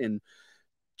about in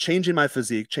changing my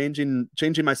physique, changing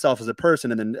myself as a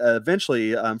person. And then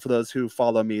eventually, for those who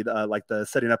follow me, like the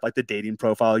setting up like the dating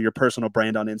profile, your personal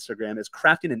brand on Instagram, is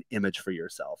crafting an image for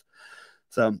yourself.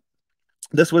 So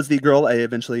this was the girl I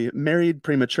eventually married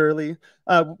prematurely,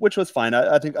 which was fine.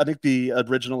 I think the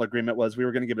original agreement was we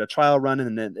were going to give it a trial run,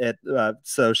 and then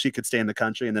so she could stay in the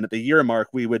country, and then at the year mark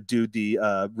we would do the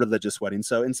religious wedding.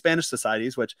 So in Spanish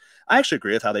societies, which I actually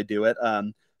agree with how they do it.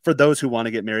 For those who want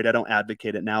to get married, I don't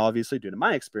advocate it now, obviously, due to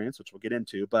my experience, which we'll get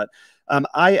into. But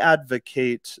I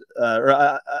advocate,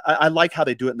 or I like how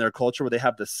they do it in their culture, where they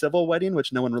have the civil wedding,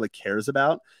 which no one really cares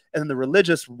about. And then the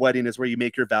religious wedding is where you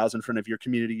make your vows in front of your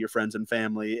community, your friends and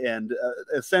family. And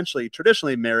essentially,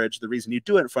 traditionally, marriage, the reason you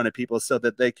do it in front of people is so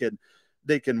that they can,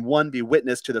 one, be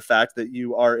witness to the fact that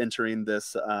you are entering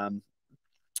this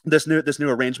this new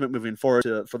arrangement moving forward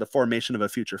for the formation of a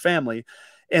future family,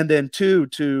 and then two,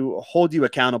 to hold you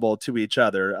accountable to each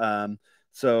other.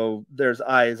 So there's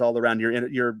eyes all around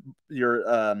your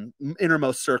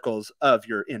innermost circles of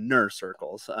your inner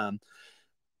circles.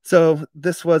 So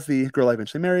this was the girl I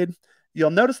eventually married. You'll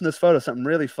notice in this photo something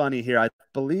really funny here. I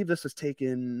believe this was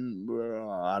taken,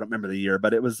 I don't remember the year,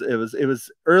 but it was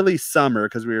early summer,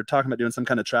 because we were talking about doing some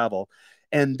kind of travel.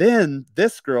 And then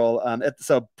this girl,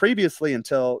 so previously,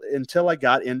 until I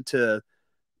tried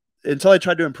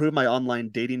to improve my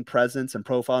online dating presence and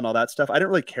profile and all that stuff, I didn't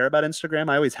really care about Instagram.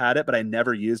 I always had it, but I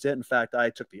never used it. In fact, I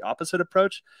took the opposite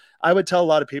approach. I would tell a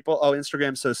lot of people, oh,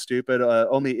 Instagram's so stupid.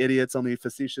 Only idiots, only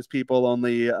facetious people,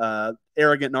 only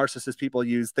arrogant narcissist people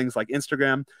use things like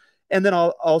Instagram. And then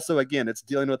also, again, it's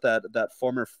dealing with that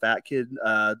former fat kid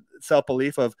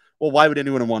self-belief of, well, why would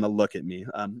anyone want to look at me?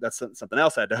 That's something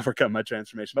else I had to overcome my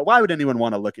transformation. But why would anyone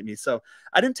want to look at me? So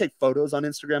I didn't take photos on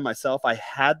Instagram myself. I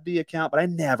had the account, but I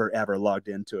never, ever logged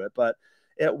into it. But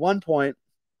at one point,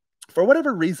 for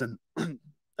whatever reason,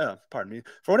 oh, pardon me,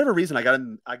 for whatever reason, I got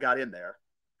in there.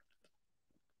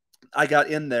 I got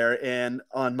in there and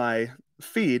on my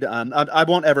feed, I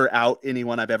won't ever out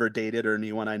anyone I've ever dated or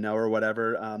anyone I know or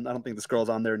whatever. I don't think this girl's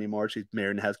on there anymore. She's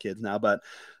married and has kids now, but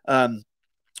um,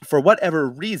 for whatever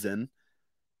reason,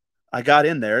 I got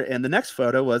in there, and the next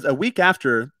photo was a week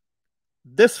after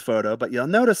this photo, but you'll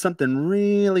notice something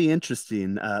really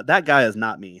interesting. That guy is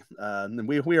not me.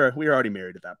 We were already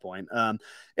married at that point.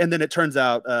 And then it turns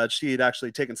out she had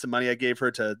actually taken some money I gave her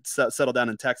to settle down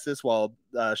in Texas while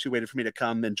she waited for me to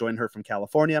come and join her from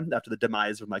California after the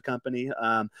demise of my company.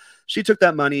 She took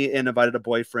that money and invited a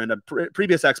boyfriend, a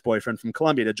previous ex-boyfriend from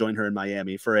Colombia, to join her in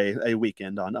Miami for a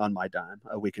weekend on my dime,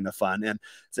 a weekend of fun. And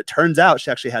as it turns out,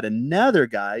 she actually had another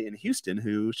guy in Houston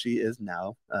who she is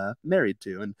now married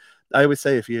to. And I always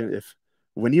say, if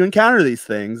when you encounter these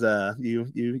things,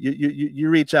 you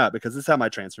reach out, because this is how my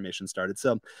transformation started.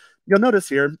 So you'll notice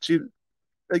here, she,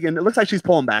 again, it looks like she's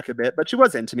pulling back a bit, but she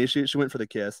was into me. She went for the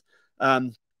kiss.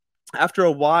 After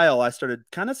a while, I started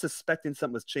kind of suspecting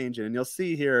something was changing, and you'll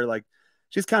see here, like,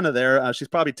 she's kind of there. She's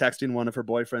probably texting one of her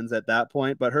boyfriends at that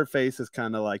point, but her face is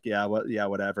kind of like, yeah, what, yeah,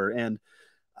 whatever. And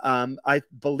I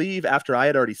believe after I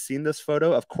had already seen this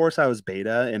photo, of course I was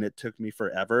beta and it took me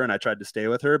forever and I tried to stay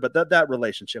with her, but that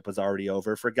relationship was already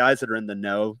over. For guys that are in the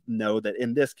know that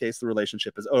in this case, the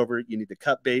relationship is over. You need to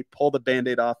cut bait, pull the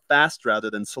Band-Aid off fast rather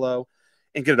than slow,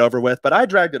 and get it over with. But I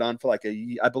dragged it on for like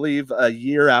I believe a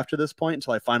year after this point,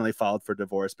 until I finally filed for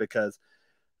divorce, because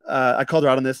I called her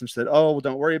out on this and she said, "Oh, well,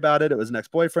 don't worry about it. It was an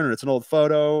ex-boyfriend, or it's an old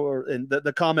photo." And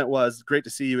the comment was, "Great to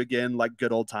see you again, like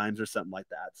good old times," or something like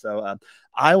that. So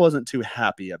I wasn't too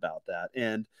happy about that.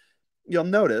 And you'll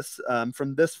notice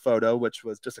from this photo, which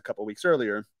was just a couple weeks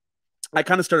earlier, I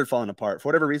kind of started falling apart. For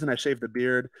whatever reason, I shaved the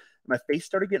beard. My face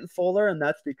started getting fuller, and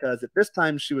that's because at this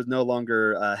time she was no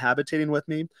longer habitating with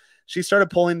me. She started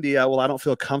pulling the "well, I don't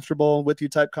feel comfortable with you"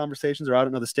 type conversations, or "I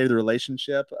don't know the state of the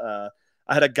relationship."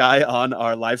 I had a guy on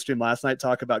our live stream last night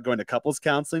talk about going to couples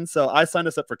counseling. So I signed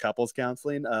us up for couples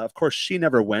counseling. Of course, she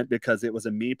never went because it was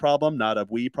a me problem, not a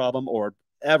we problem, or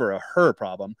ever a her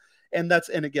problem. And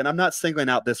again, I'm not singling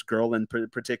out this girl in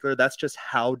particular. That's just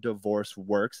how divorce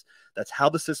works. That's how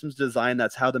the system's designed.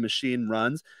 That's how the machine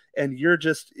runs. And you're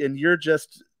just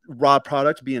raw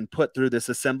product being put through this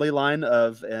assembly line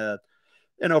of an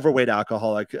overweight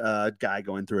alcoholic guy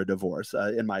going through a divorce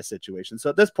in my situation. So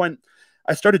at this point,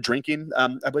 I started drinking.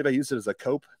 I believe I used it as a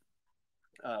cope.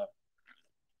 Uh,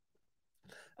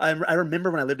 I remember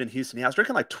when I lived in Houston, yeah, I was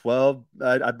drinking like 12.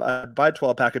 I'd buy a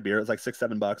 12 pack of beer. It was like $6,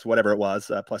 $7, whatever it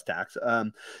was, plus tax.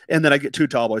 And then I get two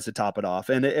tall boys to top it off.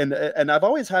 And I've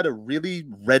always had a really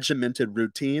regimented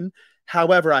routine.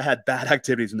 However, I had bad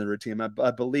activities in the routine. I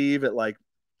believe at like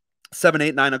 7,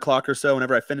 8, 9 o'clock or so,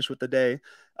 whenever I finished with the day,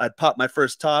 I'd pop my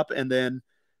first top, and then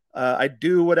I'd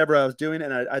do whatever I was doing,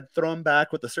 and I'd throw them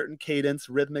back with a certain cadence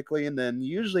rhythmically. And then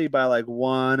usually by like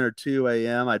 1 or 2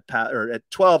 a.m., or at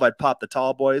 12, I'd pop the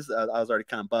tall boys. I was already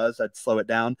kind of buzzed. I'd slow it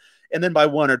down. And then by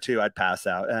 1 or 2, I'd pass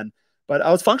out. But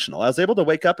I was functional. I was able to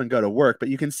wake up and go to work, but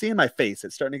you can see in my face,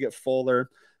 it's starting to get fuller.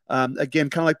 Again,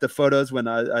 kind of like the photos when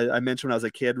I mentioned when I was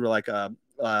a kid, were like,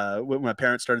 when my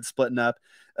parents started splitting up.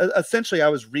 Essentially, I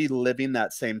was reliving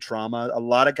that same trauma. A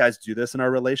lot of guys do this in our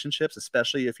relationships,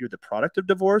 especially if you're the product of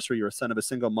divorce or you're a son of a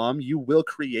single mom. You will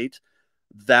create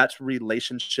that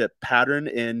relationship pattern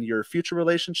in your future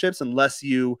relationships unless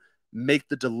you make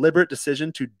the deliberate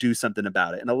decision to do something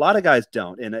about it. And a lot of guys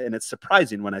don't. And it's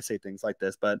surprising when I say things like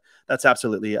this, but that's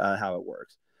absolutely how it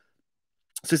works.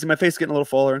 So you see my face getting a little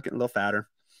fuller, getting a little fatter.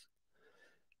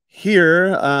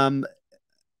 Here,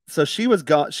 so she was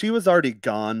gone. She was already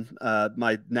gone.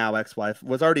 My now ex-wife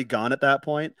was already gone at that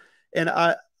point. And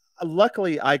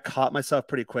luckily I caught myself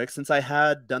pretty quick, since I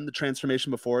had done the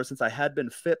transformation before, since I had been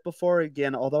fit before.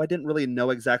 Again, although I didn't really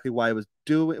know exactly why I was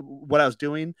doing what I was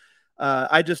doing.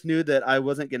 I just knew that I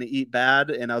wasn't going to eat bad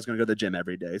and I was going to go to the gym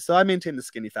every day. So I maintained the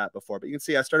skinny fat before, but you can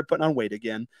see I started putting on weight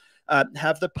again.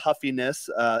 Have the puffiness.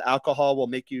 Alcohol will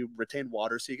make you retain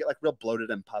water, so you get like real bloated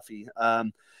and puffy.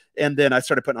 And then I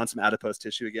started putting on some adipose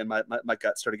tissue again. My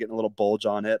gut started getting a little bulge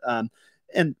on it.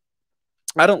 And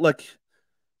I don't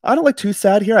look too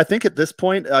sad here. I think at this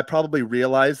point, I probably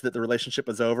realized that the relationship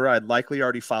was over. I'd likely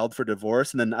already filed for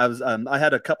divorce. And then I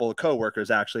had a couple of coworkers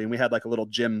actually, and we had like a little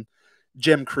gym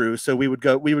crew. So we would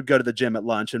go to the gym at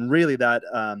lunch, and really that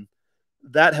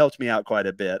helped me out quite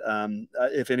a bit.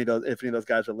 If any of those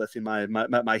guys are listening,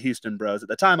 my Houston bros, at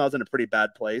the time I was in a pretty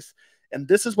bad place. And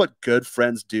this is what good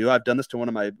friends do. I've done this to one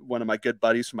of my good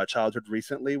buddies from my childhood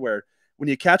recently, where when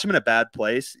you catch them in a bad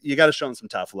place, you got to show them some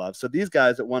tough love. So these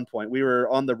guys, at one point, we were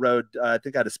on the road. I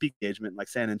think I had a speaking engagement in like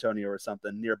San Antonio or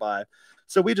something nearby.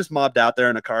 So we just mobbed out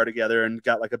there in a car together and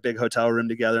got like a big hotel room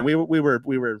together. And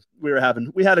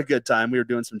we had a good time. We were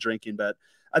doing some drinking, but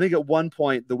I think at one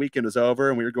point the weekend was over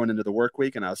and we were going into the work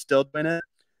week and I was still doing it.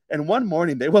 And one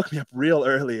morning they woke me up real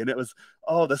early and it was,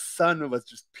 oh, the sun was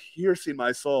just piercing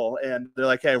my soul. And they're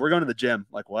like, hey, we're going to the gym.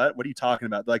 Like, what? What are you talking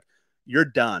about? They're like, you're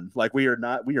done. Like, we are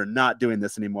not doing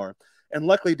this anymore. And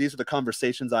luckily, these are the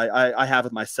conversations I have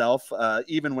with myself.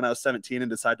 Even when I was 17 and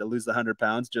decided to lose the 100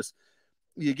 pounds, just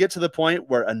you get to the point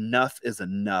where enough is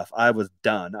enough. I was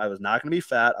done. I was not going to be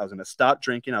fat. I was going to stop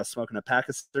drinking. I was smoking a pack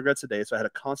of cigarettes a day. So I had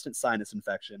a constant sinus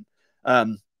infection.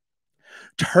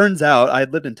 Turns out I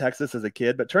had lived in Texas as a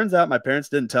kid, but turns out my parents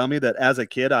didn't tell me that as a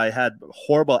kid I had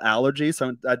horrible allergies.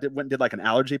 So I went and did like an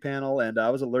allergy panel, and I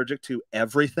was allergic to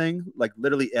everything, like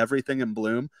literally everything in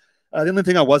bloom. The only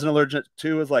thing I wasn't allergic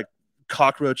to was like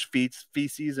cockroach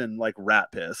feces and like rat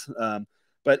piss.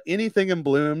 But anything in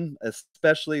bloom,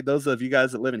 especially those of you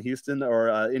guys that live in Houston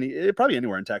or probably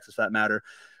anywhere in Texas for that matter,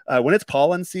 when it's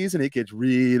pollen season, it gets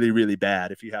really, really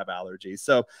bad if you have allergies.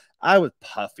 So I was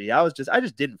puffy. I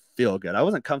just didn't feel good. I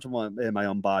wasn't comfortable in my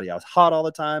own body. I was hot all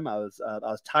the time. I was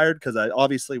tired because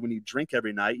obviously when you drink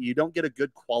every night, you don't get a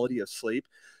good quality of sleep.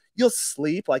 You'll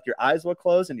sleep, like your eyes will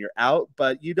close and you're out,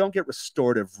 but you don't get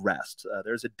restorative rest.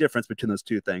 There's a difference between those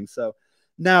two things. So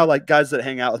now, like guys that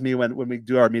hang out with me when we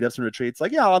do our meetups and retreats,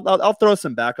 like, yeah, I'll throw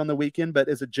some back on the weekend, but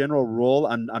as a general rule,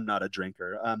 I'm not a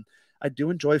drinker. I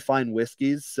do enjoy fine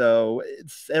whiskeys, so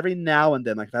it's every now and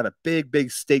then, like if I have a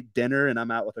big steak dinner and I'm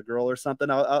out with a girl or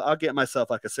something, I'll get myself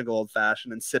like a single old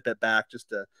fashioned and sip it back just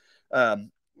to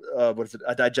what is it,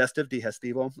 a digestive,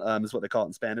 digestivo, is what they call it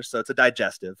in Spanish. So it's a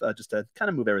digestive, just to kind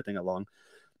of move everything along.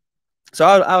 So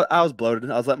I was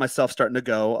bloated. I was letting myself starting to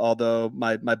go. Although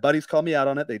my buddies called me out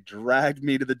on it, they dragged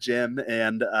me to the gym,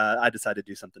 and I decided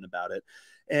to do something about it.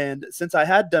 And since I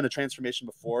had done a transformation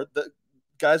before,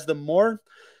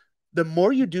 the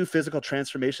more you do physical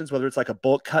transformations, whether it's like a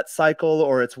bulk cut cycle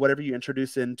or it's whatever you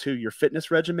introduce into your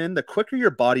fitness regimen, the quicker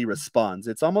your body responds.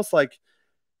 It's almost like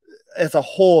as a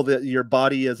whole that your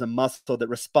body is a muscle that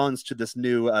responds to this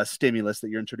new stimulus that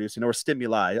you're introducing, or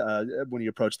stimuli, when you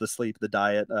approach the sleep, the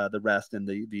diet, the rest, and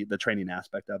the training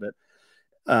aspect of it.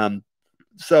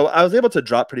 So I was able to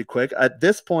drop pretty quick. At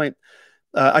this point,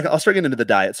 I'll start getting into the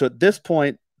diet. So at this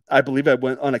point, I believe I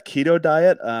went on a keto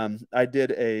diet. I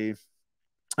did a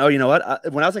Oh, you know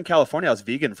what? When I was in California, I was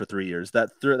vegan for 3 years. That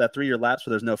 3 year lapse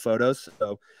where there's no photos,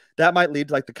 so that might lead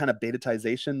to like the kind of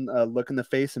betatization look in the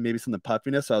face and maybe some of the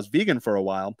puffiness. So I was vegan for a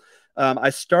while. I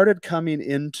started coming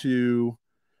into,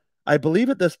 I believe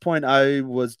at this point I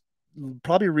was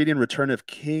probably reading Return of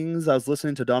Kings. I was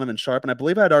listening to Donovan Sharp, and I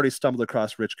believe I had already stumbled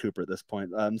across Rich Cooper at this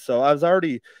point. So I was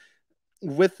already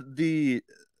with the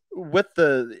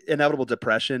inevitable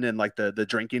depression and like the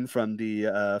drinking from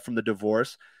the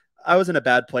divorce. I was in a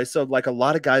bad place. So like a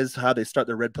lot of guys, how they start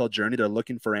their red pill journey, they're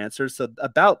looking for answers. So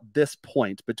about this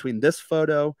point, between this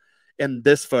photo and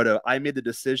this photo, I made the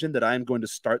decision that I'm going to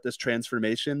start this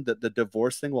transformation, that the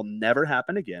divorce thing will never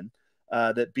happen again.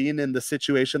 That being in the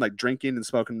situation, like drinking and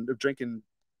smoking, drinking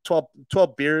 12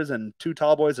 beers and two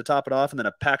tall boys to top it off, and then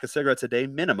a pack of cigarettes a day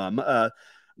minimum.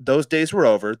 Those days were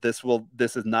over. This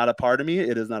is not a part of me.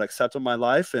 It is not acceptable in my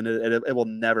life, and it will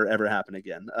never, ever happen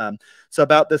again. So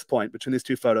about this point, between these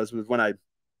two photos, was when I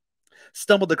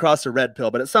stumbled across a red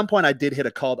pill. But at some point I did hit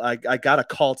a call. I got a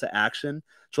call to action.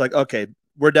 So like, okay,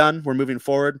 we're done. We're moving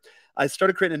forward. I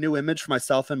started creating a new image for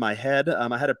myself in my head.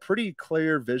 I had a pretty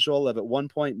clear visual of at one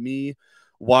point me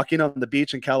walking on the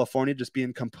beach in California, just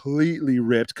being completely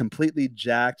ripped, completely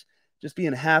jacked, just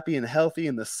being happy and healthy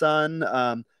in the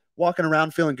sun. Walking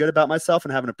around feeling good about myself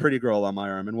and having a pretty girl on my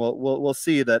arm. And we'll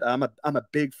see that I'm a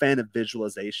big fan of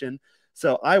visualization.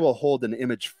 So I will hold an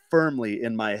image firmly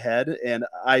in my head, and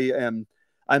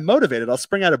I'm motivated. I'll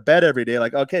spring out of bed every day,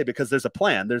 like, okay, because there's a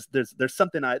plan. There's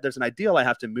something there's an ideal I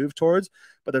have to move towards,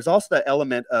 but there's also that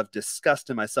element of disgust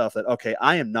in myself that, okay,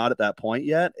 I am not at that point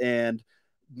yet. And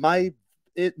my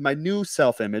new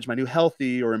self-image, my new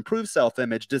healthy or improved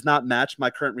self-image does not match my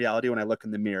current reality when I look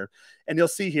in the mirror. And you'll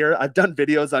see here, I've done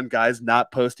videos on guys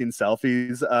not posting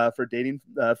selfies for dating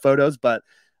photos, but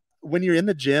when you're in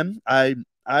the gym, I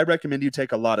recommend you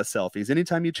take a lot of selfies.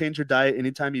 Anytime you change your diet,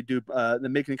 anytime you do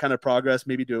make any kind of progress,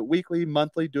 maybe do it weekly,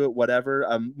 monthly, do it whatever.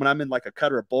 When I'm in like a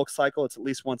cut or a bulk cycle, it's at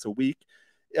least once a week.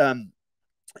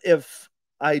 If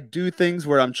I do things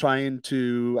where I'm trying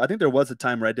to. I think there was a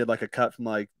time where I did like a cut from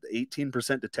like 18%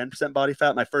 to 10% body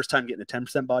fat. My first time getting to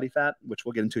 10% body fat, which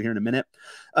we'll get into here in a minute,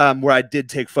 where I did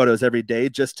take photos every day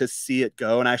just to see it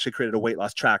go. And I actually created a weight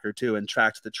loss tracker too and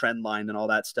tracked the trend line and all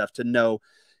that stuff to know,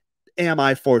 am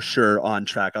I for sure on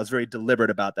track? I was very deliberate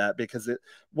about that because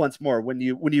once more, when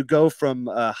you go from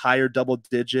higher double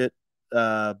digit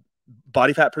uh,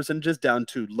 body fat percentages down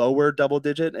to lower double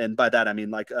digit, and by that I mean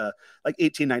like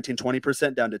 18, 19,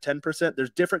 20% down to 10%, there's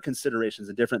different considerations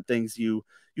and different things you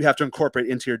have to incorporate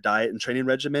into your diet and training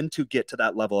regimen to get to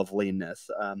that level of leanness.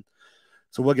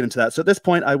 So we'll get into that. So at this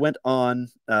point, I went on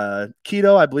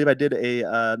keto. I believe I did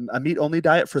a meat only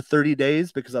diet for 30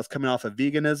 days because I was coming off of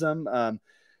veganism.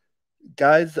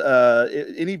 Guys,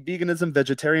 any veganism,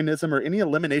 vegetarianism, or any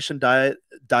elimination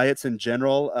diets in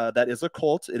general, that is a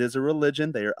cult. It is a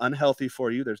religion. They are unhealthy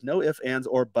for you. There's no ifs, ands,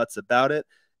 or buts about it.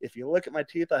 If you look at my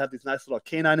teeth, I have these nice little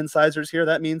canine incisors here.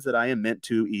 That means that I am meant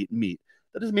to eat meat.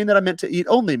 That doesn't mean that I'm meant to eat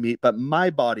only meat, but my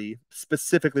body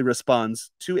specifically responds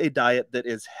to a diet that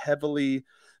is heavily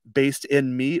based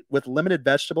in meat with limited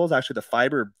vegetables. Actually, the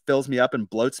fiber fills me up and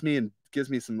bloats me and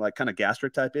gives me some like kind of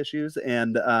gastric type issues.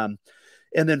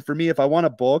 And then for me, if I want to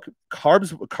bulk,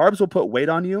 carbs will put weight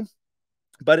on you,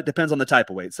 but it depends on the type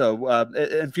of weight. So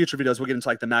in future videos, we'll get into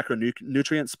like the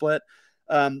macronutrient split.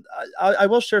 I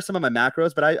will share some of my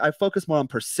macros, but I focus more on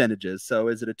percentages. So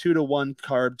is it a 2-to-1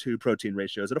 carb to protein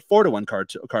ratio? Is it a 4-to-1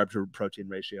 carb to protein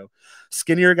ratio?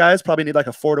 Skinnier guys probably need like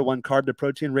a 4-to-1 carb to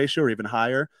protein ratio or even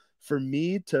higher. For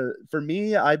me,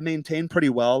 I maintain pretty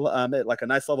well at like a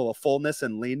nice level of fullness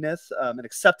and leanness, an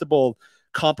acceptable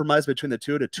compromise between the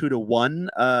two to 2-to-1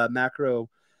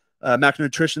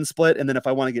 macronutrition split. And then if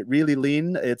I want to get really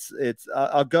lean,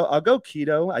 I'll go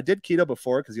keto. I did keto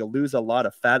before because you'll lose a lot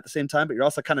of fat at the same time, but you're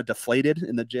also kind of deflated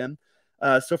in the gym.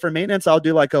 So for maintenance, I'll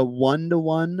do like a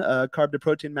 1-to-1 carb to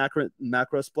protein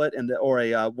macro split or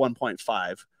a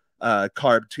 1.5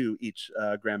 carb to each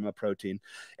gram of protein.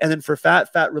 And then for fat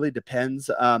really depends.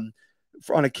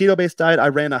 On a keto-based diet, I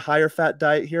ran a higher fat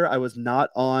diet here. I was not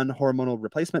on hormonal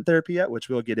replacement therapy yet, which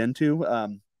we'll get into.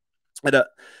 At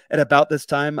about this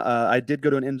time, I did go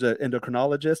to an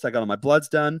endocrinologist. I got all my bloods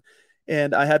done,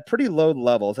 and I had pretty low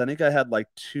levels. I think I had like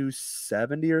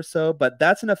 270 or so, but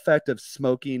that's an effect of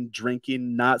smoking,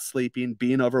 drinking, not sleeping,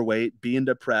 being overweight, being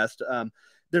depressed.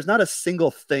 There's not a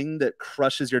single thing that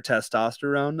crushes your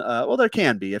testosterone. Well, there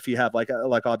can be if you have like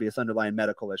obvious underlying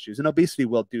medical issues, and obesity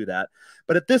will do that.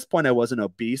 But at this point, I wasn't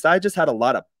obese. I just had a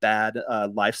lot of bad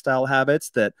lifestyle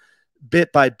habits that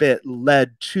bit by bit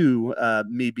led to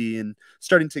me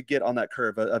starting to get on that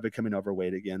curve of becoming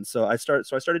overweight again. So I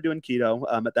started doing keto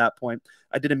at that point.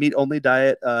 I did a meat only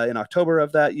diet in October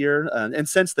of that year. And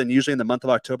since then, usually in the month of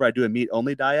October, I do a meat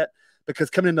only diet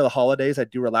because coming into the holidays, I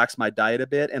do relax my diet a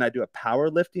bit and I do a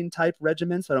powerlifting type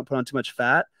regimen. So I don't put on too much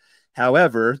fat.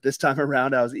 However, this time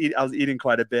around, I was eating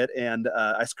quite a bit and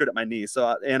I screwed up my knee.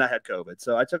 And I had COVID.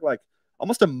 So I took like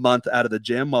almost a month out of the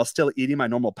gym while still eating my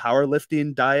normal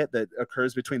powerlifting diet that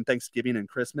occurs between Thanksgiving and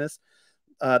Christmas.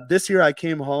 This year, I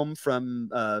came home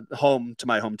from home to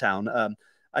my hometown.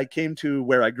 I came to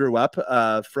where I grew up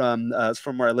from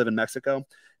where I live in Mexico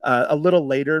a little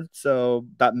later, so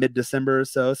about mid-December or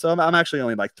so. So I'm actually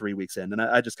only like 3 weeks in, and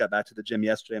I just got back to the gym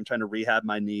yesterday. I'm trying to rehab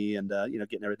my knee and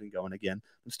getting everything going again.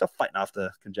 I'm still fighting off the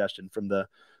congestion from the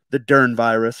Dern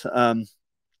virus.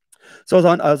 So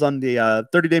I was on the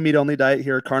 30-day meat only diet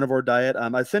here, carnivore diet.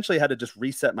 I essentially had to just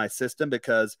reset my system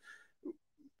because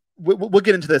we'll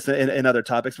get into this in other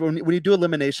topics. When you do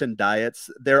elimination diets,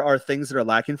 there are things that are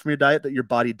lacking from your diet that your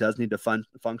body does need to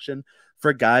function.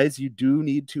 For guys, you do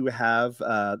need to have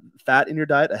fat in your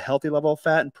diet, a healthy level of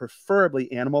fat, and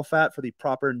preferably animal fat for the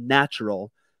proper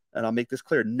natural, and I'll make this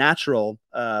clear, natural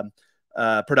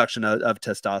production of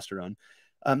testosterone.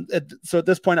 So at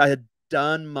this point, I had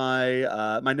done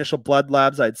my my initial blood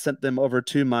labs. I'd sent them over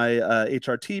to my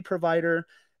HRT provider.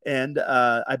 And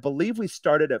I believe we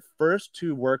started at first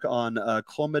to work on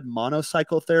Clomid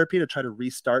monocycle therapy to try to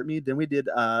restart me. Then we did,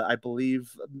 I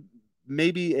believe,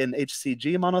 maybe an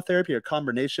HCG monotherapy or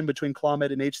combination between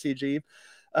Clomid and HCG.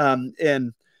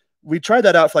 And we tried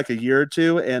that out for like a year or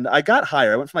two, and I got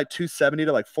higher. I went from like 270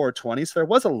 to like 420. So there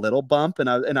was a little bump, and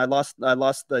I lost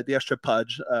the extra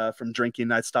pudge from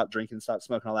drinking. I stopped drinking, stopped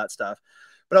smoking, all that stuff,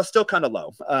 but I was still kind of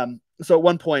low. So at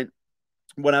one point,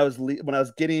 when I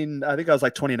was getting, I think I was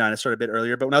like 29. I started a bit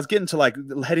earlier, but when I was getting to like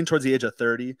heading towards the age of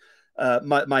 30,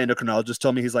 my endocrinologist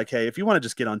told me, he's like, hey, if you want to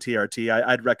just get on TRT,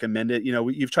 I'd recommend it.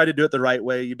 You've tried to do it the right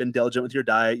way. You've been diligent with your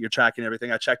diet. You're tracking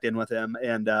everything. I checked in with him,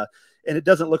 and it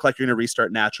doesn't look like you're going to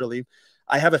restart naturally.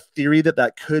 I have a theory that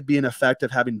that could be an effect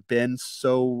of having been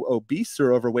so obese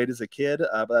or overweight as a kid,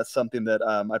 but that's something that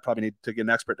I probably need to get an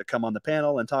expert to come on the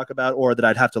panel and talk about, or that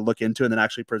I'd have to look into and then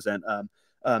actually present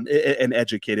an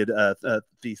educated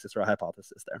thesis or a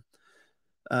hypothesis there.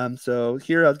 So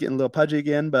here I was getting a little pudgy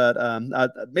again, but I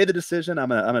made the decision. I'm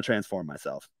gonna transform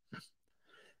myself.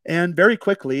 And very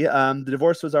quickly, the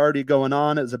divorce was already going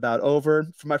on. It was about over.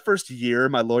 For my first year,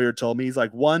 my lawyer told me, he's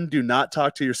like, one, do not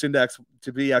talk to your soon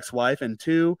to be ex-wife, and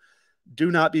two, do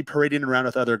not be parading around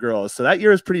with other girls. So that year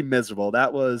was pretty miserable.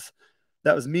 That was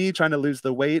me trying to lose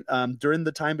the weight. During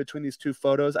the time between these two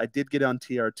photos, I did get on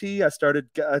TRT. I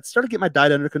started getting my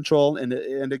diet under control, and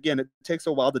again, it takes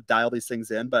a while to dial these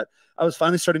things in. But I was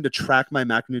finally starting to track my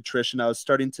macronutrition. I was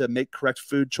starting to make correct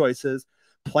food choices,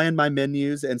 plan my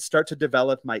menus, and start to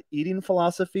develop my eating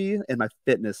philosophy and my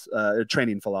fitness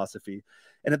training philosophy.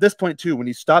 And at this point, too, when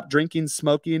you stop drinking,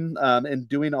 smoking, and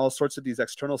doing all sorts of these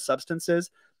external substances,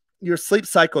 your sleep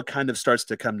cycle kind of starts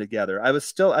to come together. I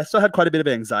still had quite a bit of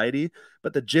anxiety,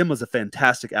 but the gym was a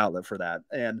fantastic outlet for that.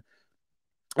 And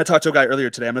I talked to a guy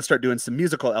earlier today. I'm going to start doing some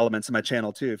musical elements in my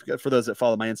channel too. For those that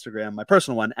follow my Instagram, my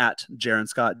personal one at Jaron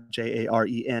Scott,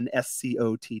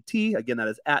 JarenScott. Again, that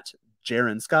is at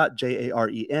Jaron Scott,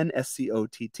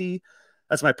 JarenScott.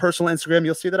 That's my personal Instagram.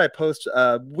 You'll see that I post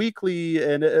weekly,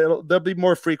 and there'll be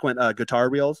more frequent guitar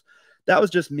reels. That was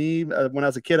just me. When I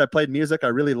was a kid, I played music. I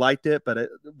really liked it, but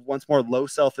once more, low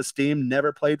self-esteem.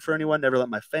 Never played for anyone. Never let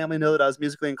my family know that I was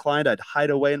musically inclined. I'd hide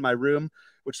away in my room,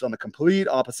 which is on the complete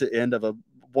opposite end of a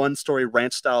one-story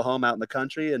ranch-style home out in the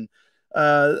country. And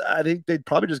I think they'd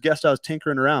probably just guessed I was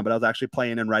tinkering around, but I was actually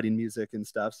playing and writing music and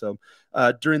stuff. So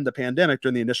during the pandemic,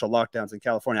 during the initial lockdowns in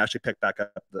California, I actually picked back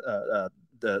up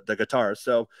the guitar.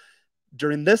 So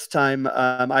during this time,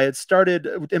 I had started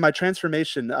in my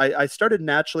transformation. I started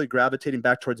naturally gravitating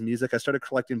back towards music. I started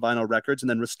collecting vinyl records and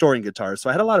then restoring guitars. So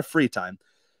I had a lot of free time.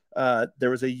 There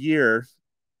was a year,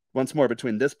 once more,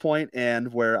 between this point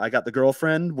and where I got the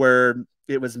girlfriend, where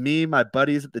it was me, my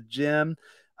buddies at the gym.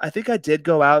 I think I did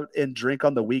go out and drink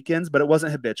on the weekends, but it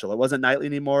wasn't habitual. It wasn't nightly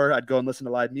anymore. I'd go and listen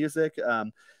to live music.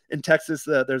 In Texas,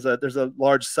 there's a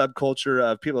large subculture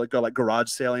of people that go like garage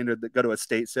sailing or that go to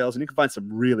estate sales, and you can find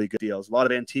some really good deals. A lot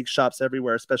of antique shops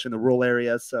everywhere, especially in the rural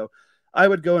areas. So I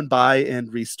would go and buy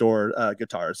and restore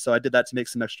guitars. So I did that to make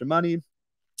some extra money,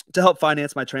 to help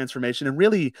finance my transformation and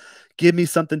really give me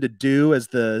something to do as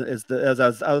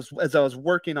I was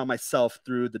working on myself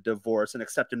through the divorce and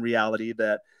accepting reality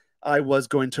that I was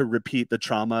going to repeat the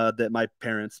trauma that my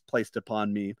parents placed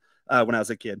upon me when I was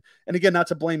a kid. And again, not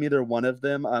to blame either one of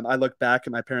them. I look back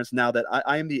at my parents now that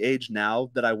I am the age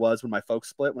now that I was when my folks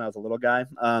split when I was a little guy.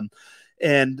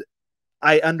 And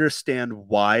I understand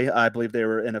why. I believe they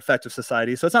were an effective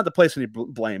society. So it's not the place for any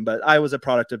blame, but I was a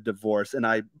product of divorce, and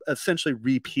I essentially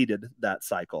repeated that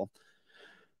cycle.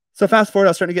 So fast forward,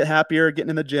 I was starting to get happier, getting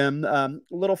in the gym, a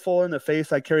little fuller in the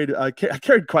face. I carried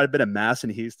quite a bit of mass in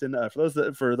Houston.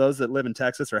 For those that live in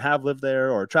Texas or have lived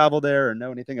there or travel there or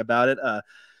know anything about it,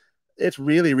 it's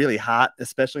really, really hot,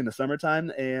 especially in the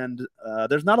summertime. And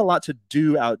there's not a lot to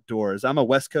do outdoors. I'm a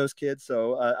West Coast kid,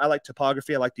 so I like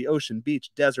topography. I like the ocean,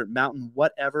 beach, desert, mountain,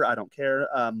 whatever. I don't care.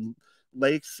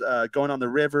 Lakes, going on the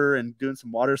river and doing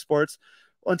some water sports.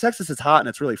 Well, in Texas, it's hot and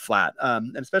it's really flat.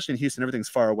 And especially in Houston, everything's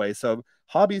far away. So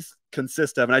hobbies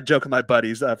consist of, and I joke with my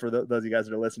buddies, for those of you guys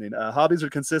that are listening, hobbies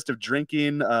would consist of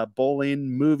drinking,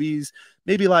 bowling, movies,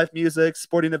 maybe live music,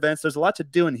 sporting events. There's a lot to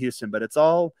do in Houston, but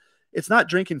it's not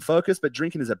drinking focused, but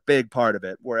drinking is a big part of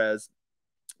it. Whereas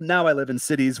now I live in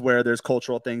cities where there's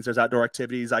cultural things, there's outdoor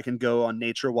activities. I can go on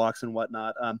nature walks and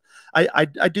whatnot. I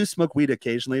do smoke weed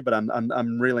occasionally, but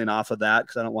I'm reeling off of that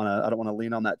because I don't want to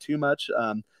lean on that too much.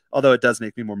 Although it does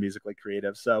make me more musically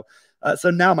creative. So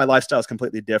now my lifestyle is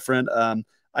completely different.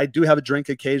 I do have a drink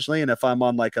occasionally, and if I'm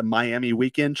on like a Miami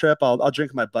weekend trip, I'll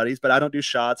drink with my buddies, but I don't do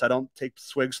shots. I don't take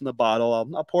swigs from the bottle.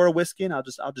 I'll pour a whiskey and I'll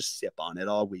just sip on it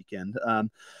all weekend.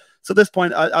 So at this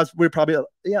point, we're probably,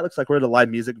 yeah, it looks like we're at a live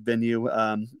music venue.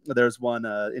 There's one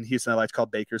in Houston I like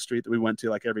called Baker Street that we went to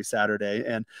like every Saturday.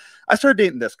 And I started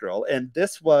dating this girl. And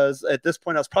this was, at this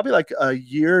point, I was probably like a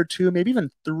year or two, maybe even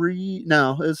three.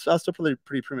 No, I was still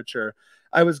pretty premature.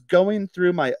 I was going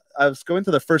through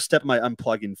the first step of my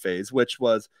unplugging phase, which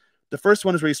was, the first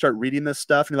one is where you start reading this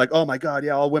stuff and you're like, oh my God,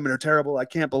 yeah, all women are terrible. I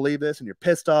can't believe this. And you're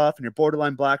pissed off and you're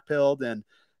borderline black-pilled. And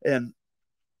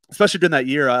especially during that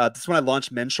year, this is when I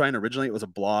launched Menshrine. Originally, it was a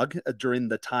blog during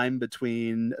the time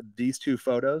between these two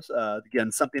photos.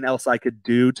 Again, something else I could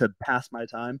do to pass my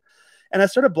time. And I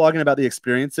started blogging about the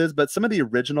experiences, but some of the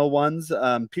original ones,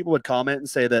 people would comment and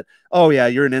say that, oh yeah,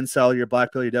 you're an incel, you're a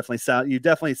black pill, you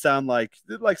definitely sound like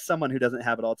someone who doesn't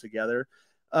have it all together.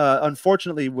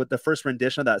 Unfortunately, with the first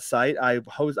rendition of that site, I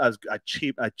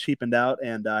cheapened out,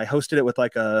 and I hosted it with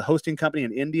like a hosting company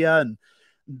in India, and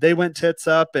they went tits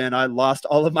up, and I lost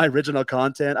all of my original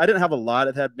content. I didn't have a lot.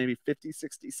 It had maybe 50,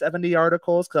 60, 70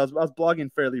 articles because I was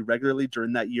blogging fairly regularly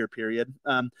during that year period.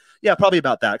 Yeah, probably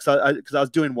about that because I was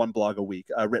doing one blog a week,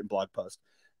 a written blog post.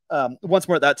 Once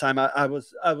more at that time, I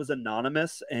was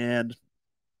anonymous, and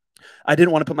I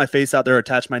didn't want to put my face out there or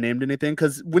attach my name to anything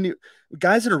because when you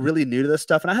guys that are really new to this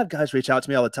stuff, and I have guys reach out to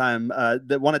me all the time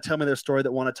that want to tell me their story,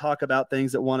 that want to talk about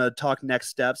things, that want to talk next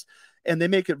steps, and they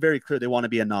make it very clear they want to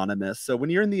be anonymous. So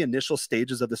when you're in the initial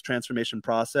stages of this transformation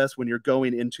process, when you're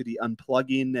going into the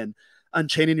unplugging and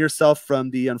unchaining yourself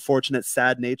from the unfortunate,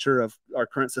 sad nature of our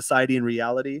current society and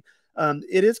reality,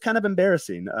 it is kind of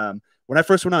embarrassing. When I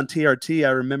first went on TRT,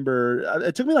 I remember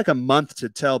it took me like a month to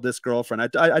tell this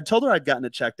girlfriend. I told her I'd gotten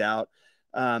it checked out,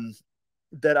 um,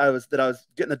 that I was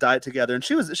getting a diet together, and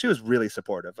she was really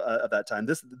supportive of that time.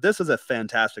 This was a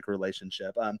fantastic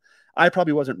relationship. I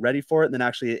probably wasn't ready for it, and then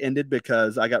actually it ended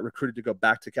because I got recruited to go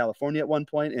back to California at one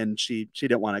point, and she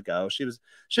didn't want to go. She's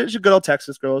a good old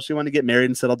Texas girl. She wanted to get married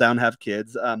and settle down, and have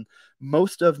kids.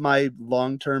 Most of my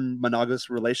long-term monogamous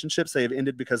relationships, they have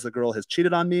ended because the girl has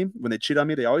cheated on me. When they cheat on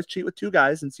me, they always cheat with two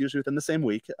guys, and it's usually within the same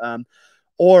week.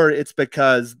 Or it's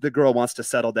because the girl wants to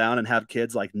settle down and have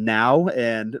kids like now,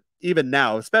 and even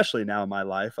now, especially now in my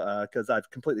life, because I've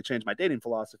completely changed my dating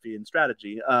philosophy and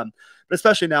strategy. But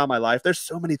especially now in my life, there's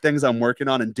so many things I'm working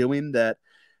on and doing that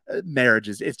marriage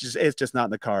is it's just not in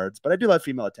the cards. But I do love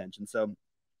female attention, so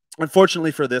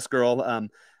unfortunately for this girl,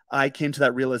 I came to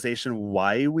that realization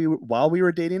while we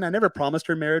were dating. I never promised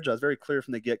her marriage. I was very clear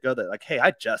from the get go that like, hey,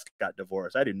 I just got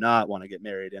divorced. I do not want to get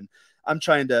married, and I'm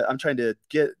trying to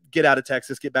get out of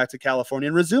Texas, get back to California,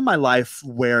 and resume my life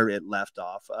where it left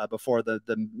off before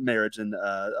the marriage and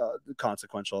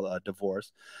consequential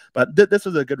divorce. But this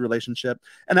was a good relationship,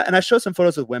 and I show some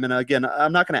photos with women. Again,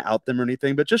 I'm not going to out them or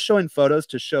anything, but just showing photos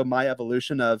to show my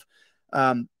evolution of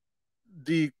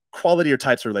the quality or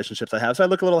types of relationships I have. So I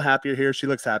look a little happier here. She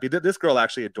looks happy. This girl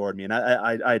actually adored me, and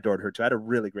I adored her too. I had a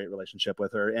really great relationship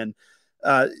with her, and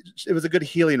it was a good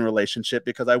healing relationship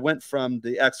because I went from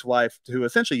the ex-wife who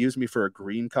essentially used me for a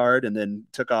green card and then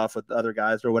took off with other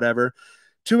guys or whatever,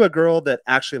 to a girl that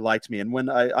actually liked me. And when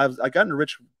I got into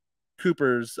Rich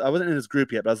Cooper's, I wasn't in his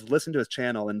group yet, but I was listening to his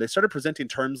channel, and they started presenting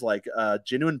terms like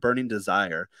genuine burning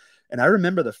desire. And I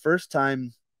remember the first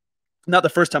time, not the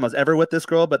first time I was ever with this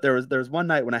girl, but there was one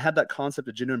night when I had that concept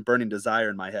of genuine burning desire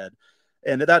in my head.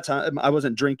 And at that time, I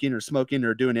wasn't drinking or smoking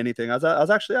or doing anything. I was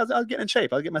getting in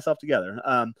shape. I was getting myself together.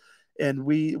 And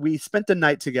we spent the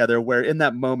night together where in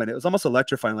that moment, it was almost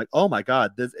electrifying. Like, oh my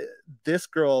God, this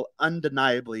girl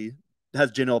undeniably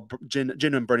has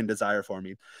genuine burning desire for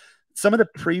me. Some of the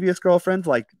previous girlfriends,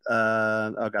 like,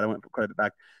 oh God, I went quite a bit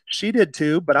back. She did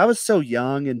too, but I was so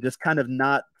young and just kind of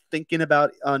not thinking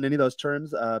about on any of those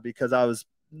terms because I was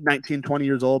 19, 20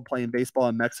 years old playing baseball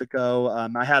in Mexico.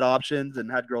 I had options and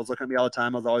had girls looking at me all the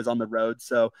time. I was always on the road.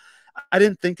 So I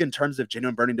didn't think in terms of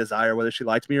genuine burning desire, whether she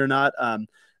liked me or not.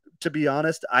 To be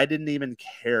honest, I didn't even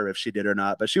care if she did or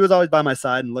not, but she was always by my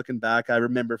side. And looking back, I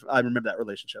remember that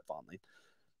relationship fondly.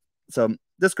 So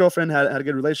this girlfriend had a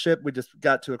good relationship. We just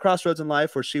got to a crossroads in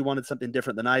life where she wanted something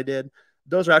different than I did.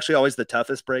 Those are actually always the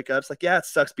toughest breakups. Like, yeah, it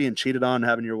sucks being cheated on,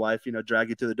 having your wife, drag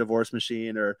you through the divorce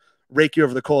machine or rake you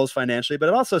over the coals financially. But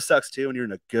it also sucks too when you're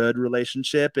in a good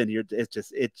relationship and you're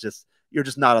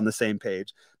just not on the same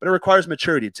page. But it requires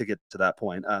maturity to get to that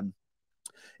point.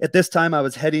 At this time, I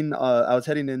was heading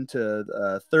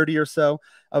into 30 or so.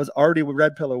 I was already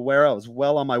red pill aware. I was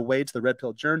well on my way to the red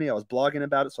pill journey. I was blogging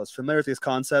about it, so I was familiar with these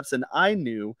concepts, and I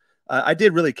knew I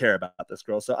did really care about this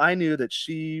girl. So I knew that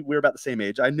we were about the same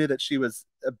age. I knew that she was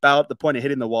about the point of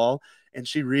hitting the wall, and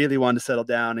she really wanted to settle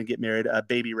down and get married.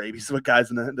 Baby rabies is what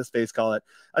guys in the space call it.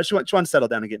 She wanted to settle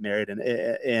down and get married,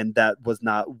 and that was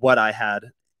not what I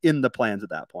had in the plans at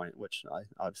that point, which I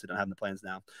obviously don't have in the plans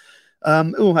now.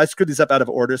 I screwed these up out of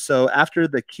order. So after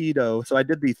the keto, so I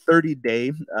did the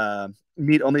 30-day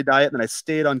meat only diet, and then I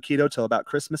stayed on keto till about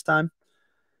Christmas time.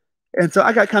 And so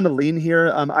I got kind of lean here.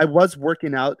 I was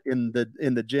working out in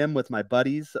the gym with my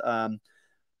buddies.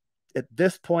 At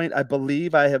this point, I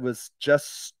believe was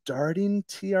just starting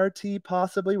TRT,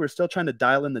 possibly. We're still trying to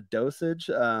dial in the dosage,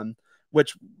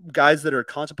 which guys that are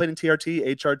contemplating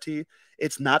TRT, HRT,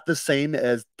 it's not the same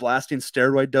as blasting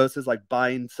steroid doses, like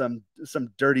buying some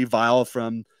dirty vial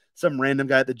from some random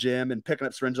guy at the gym and picking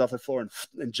up syringes off the floor and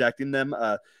injecting them.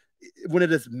 when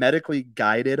it is medically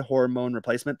guided hormone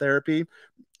replacement therapy,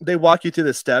 they walk you through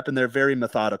the step and they're very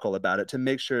methodical about it to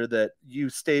make sure that you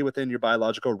stay within your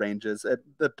biological ranges.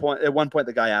 At one point,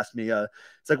 the guy asked me,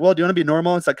 it's like, well, do you want to be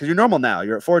normal? It's like, because you're normal now.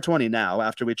 You're at 420 now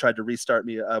after we tried to restart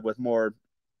me with more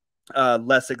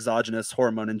less exogenous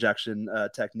hormone injection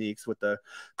techniques with the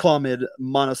Clomid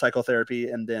monocycle therapy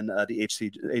and then the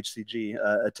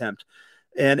HCG attempt.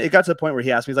 And it got to the point where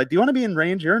he asked me, he's like, do you want to be in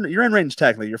range? You're in range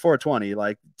technically. You're 420.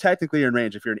 Like, technically, you're in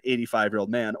range if you're an 85-year-old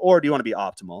man, or do you want to be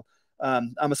optimal?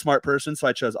 I'm a smart person, so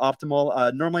I chose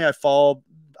optimal. Normally,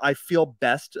 I feel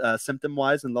best symptom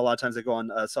wise, and a lot of times I go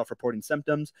on self-reporting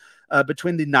symptoms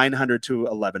between the 900 to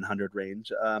 1100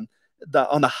 range.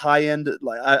 On the high end,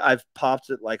 like I've popped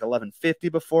at like 1150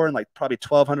 before, and like probably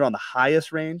 1200 on the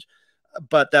highest range.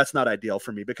 But that's not ideal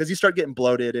for me because you start getting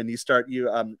bloated and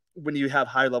when you have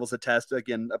high levels of test,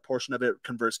 again, a portion of it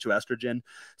converts to estrogen.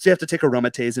 So you have to take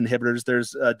aromatase inhibitors.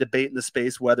 There's a debate in the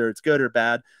space whether it's good or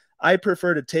bad. I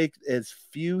prefer to take as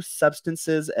few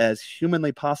substances as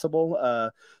humanly possible.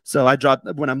 So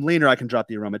when I'm leaner, I can drop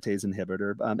the aromatase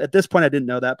inhibitor. At this point, I didn't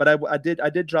know that, but I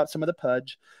did drop some of the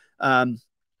pudge.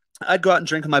 I'd go out and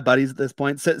drink with my buddies at this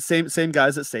point. Same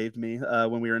guys that saved me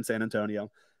when we were in San Antonio.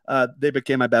 They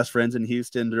became my best friends in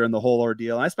Houston during the whole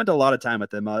ordeal. And I spent a lot of time with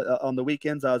them. On the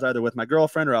weekends, I was either with my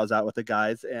girlfriend or I was out with the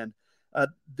guys. And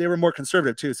they were more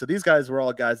conservative too. So these guys were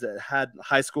all guys that had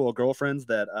high school girlfriends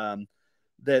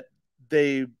that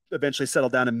they eventually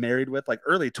settled down and married with, like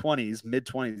early 20s, mid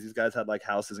 20s. These guys had like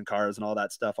houses and cars and all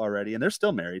that stuff already, and they're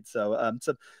still married. So it's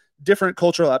a different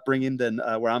cultural upbringing than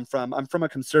where I'm from. I'm from a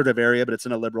conservative area, but it's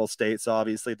in a liberal state. So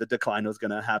obviously the decline was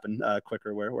going to happen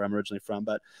quicker where I'm originally from.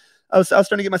 But I was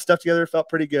starting to get my stuff together. Felt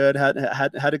pretty good.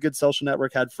 Had a good social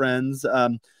network. Had friends.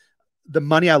 The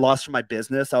money I lost from my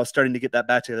business, I was starting to get that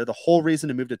back together. The whole reason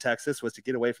to move to Texas was to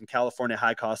get away from California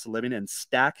high cost of living and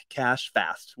stack cash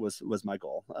fast was my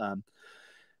goal.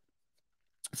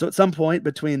 So at some point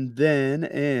between then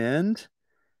and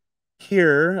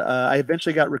here, I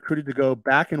eventually got recruited to go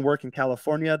back and work in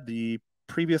California. The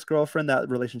previous girlfriend, that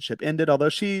relationship ended, although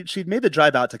she'd made the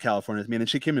drive out to California with me, and then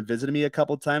she came and visited me a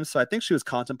couple of times. So I think she was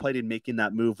contemplating making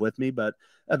that move with me, but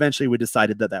eventually we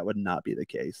decided that would not be the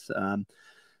case.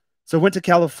 So I went to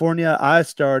California. I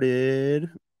started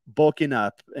bulking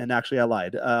up, and actually I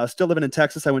lied. I was still living in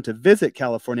Texas. I went to visit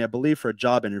California, I believe, for a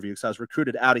job interview. So I was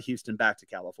recruited out of Houston back to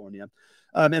California,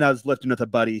 and I was lifting with a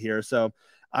buddy here. So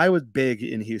I was big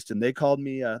in Houston. They called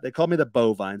me the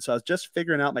bovine. So I was just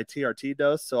figuring out my TRT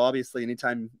dose. So obviously,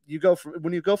 anytime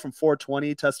when you go from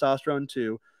 420 testosterone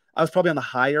to, I was probably on the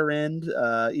higher end,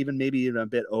 even maybe even a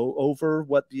bit over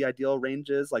what the ideal range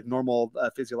is, like normal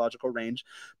physiological range,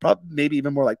 probably maybe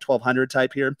even more like 1200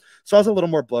 type here. So I was a little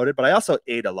more bloated, but I also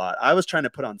ate a lot. I was trying to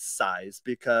put on size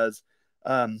because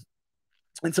in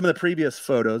some of the previous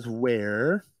photos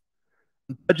where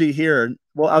pudgy here,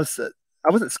 well, I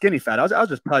wasn't skinny fat. I was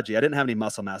just pudgy. I didn't have any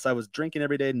muscle mass. I was drinking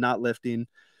every day, not lifting,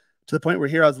 to the point where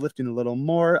here I was lifting a little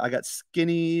more. I got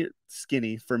skinny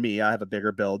for me. I have a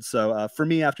bigger build. So for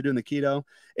me, after doing the keto,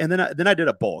 and then I did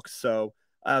a bulk. So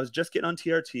I was just getting on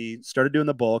TRT, started doing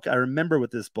the bulk. I remember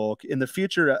with this bulk in the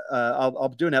future, I'll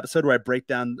do an episode where I break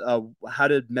down how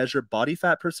to measure body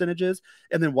fat percentages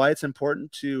and then why it's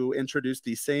important to introduce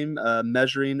the same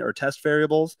measuring or test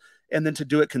variables and then to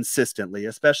do it consistently,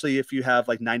 especially if you have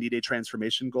like 90-day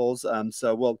transformation goals.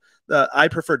 I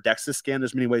prefer DEXA scan.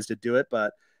 There's many ways to do it,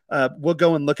 but we'll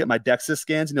go and look at my DEXA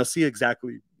scans and you'll see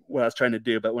exactly what I was trying to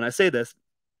do. But when I say this,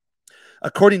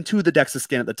 according to the DEXA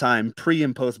scan at the time, pre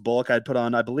and post bulk, I'd put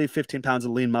on, I believe, 15 pounds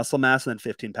of lean muscle mass and then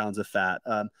 15 pounds of fat.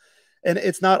 And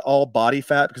it's not all body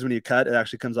fat because when you cut, it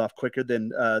actually comes off quicker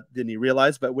than you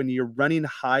realize. But when you're running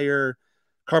higher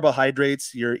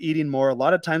carbohydrates, you're eating more. A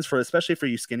lot of times, especially for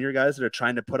you skinnier guys that are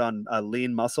trying to put on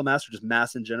lean muscle mass or just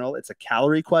mass in general, it's a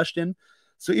calorie question.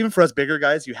 So even for us bigger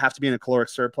guys, you have to be in a caloric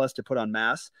surplus to put on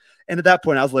mass. And at that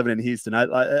point, I was living in Houston.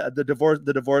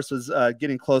 The divorce was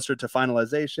getting closer to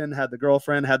finalization. Had the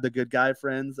girlfriend, had the good guy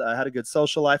friends, had a good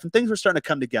social life, and things were starting to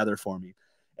come together for me.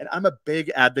 And I'm a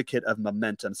big advocate of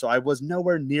momentum. So I was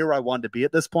nowhere near where I wanted to be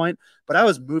at this point, but I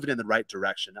was moving in the right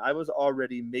direction. I was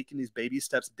already making these baby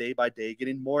steps day by day,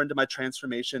 getting more into my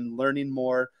transformation, learning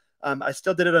more. I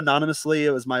still did it anonymously.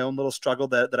 It was my own little struggle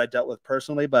that I dealt with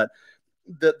personally, but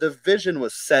the vision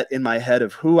was set in my head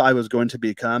of who I was going to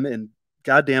become, and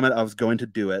God damn it, I was going to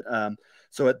do it.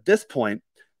 So at this point,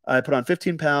 I put on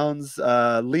 15 pounds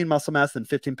lean muscle mass and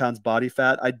 15 pounds body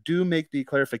fat. I do make the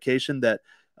clarification that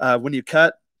when you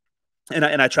cut, and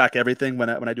I track everything when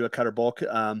I do a cut or bulk.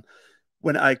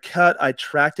 When I cut, I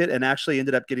tracked it and actually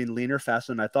ended up getting leaner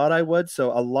faster than I thought I would.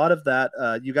 So a lot of that,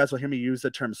 you guys will hear me use the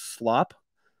term slop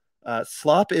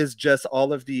Slop is just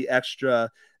all of the extra,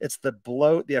 it's the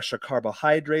bloat, the extra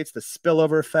carbohydrates, the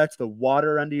spillover effect, the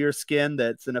water under your skin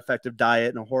that's an effective diet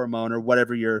and a hormone or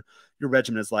whatever your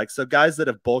regimen is like. So guys that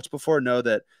have bulked before know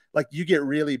that like you get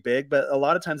really big, but a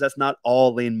lot of times that's not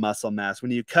all lean muscle mass.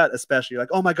 When you cut, especially, you're like,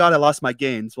 oh my God, I lost my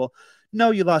gains. Well,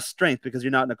 no, you lost strength because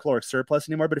you're not in a caloric surplus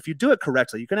anymore. But if you do it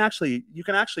correctly, you can actually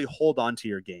hold on to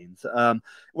your gains.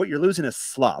 What you're losing is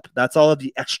slop. That's all of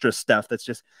the extra stuff that's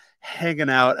just hanging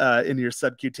out in your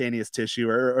subcutaneous tissue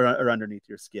or underneath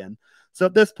your skin. So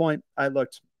at this point, I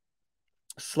looked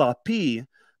sloppy,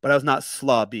 but I was not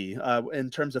slobby. In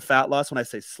terms of fat loss, when I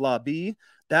say slobby,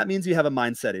 that means you have a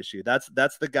mindset issue.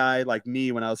 That's the guy like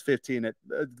me when I was 15 at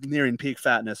nearing peak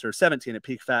fatness or 17 at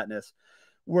peak fatness,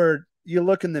 where you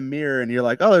look in the mirror and you're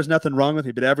like, oh, there's nothing wrong with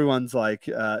me, but everyone's like,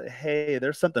 hey,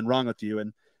 there's something wrong with you.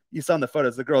 And you saw in the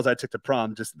photos, the girls I took to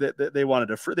prom, just they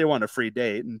wanted a free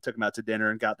date and took them out to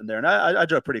dinner and got them there. And I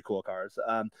drove pretty cool cars.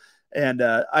 And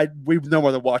we no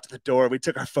more than walked to the door. We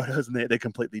took our photos and they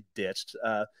completely ditched.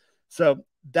 So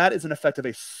that is an effect of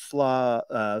a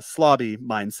slobby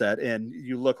mindset, and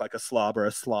you look like a slob or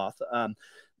a sloth.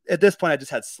 At this point, I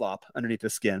just had slop underneath the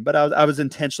skin, but I was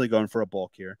intentionally going for a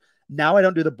bulk here. Now I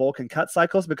don't do the bulk and cut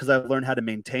cycles because I've learned how to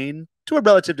maintain to a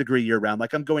relative degree year round.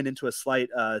 Like I'm going into a slight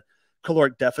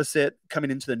caloric deficit coming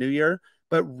into the new year,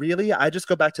 but really I just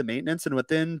go back to maintenance, and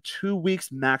within 2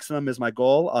 weeks maximum is my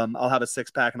goal. I'll have a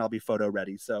six pack and I'll be photo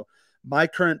ready. So my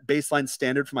current baseline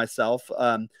standard for myself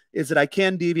is that I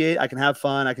can deviate, I can have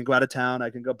fun, I can go out of town, I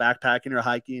can go backpacking or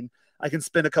hiking, I can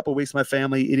spend a couple of weeks with my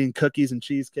family eating cookies and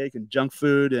cheesecake and junk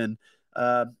food and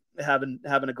having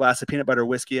a glass of peanut butter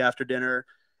whiskey after dinner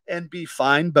and be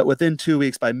fine. But within 2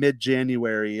 weeks, by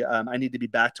mid-January, I need to be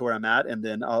back to where I'm at. And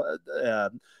then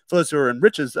for those who are in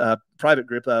Rich's private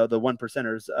group, the one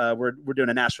percenters, we're doing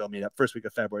a Nashville meetup first week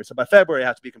of February. So by February, I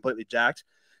have to be completely jacked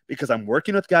because I'm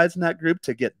working with guys in that group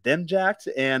to get them jacked.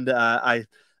 And I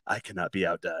cannot be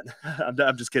outdone.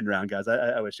 I'm just kidding around, guys.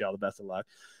 I wish you all the best of luck.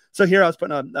 So here I was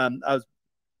putting on, I was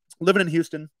living in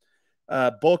Houston,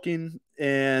 bulking,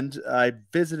 and I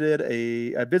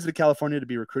visited California to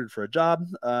be recruited for a job.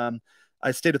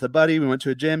 I stayed with a buddy. We went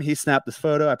to a gym. He snapped this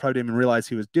photo. I probably didn't even realize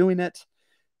he was doing it.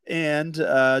 And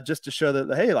just to show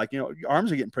that, hey, like, your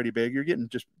arms are getting pretty big. You're getting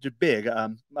just big.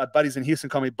 My buddies in Houston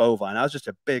call me bovine. I was just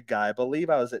a big guy. I believe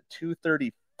I was at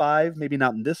 235, maybe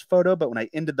not in this photo, but when I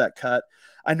ended that cut,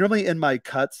 I normally end my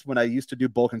cuts when I used to do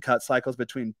bulk and cut cycles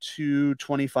between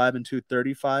 225 and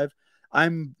 235.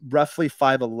 I'm roughly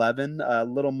 5'11", a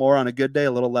little more on a good day,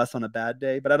 a little less on a bad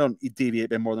day, but I don't deviate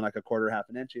by more than like a quarter, half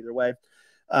an inch either way.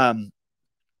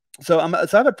 So I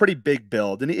have a pretty big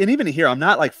build, and even here, I'm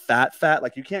not like fat.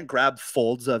 Like you can't grab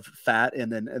folds of fat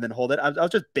and then hold it. I was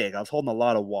just big. I was holding a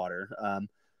lot of water.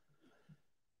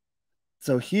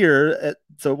 So at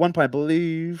one point, I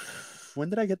believe, when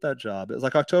did I get that job? It was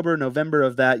like October, November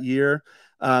of that year.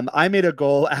 I made a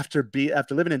goal after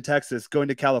living in Texas, going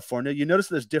to California. You notice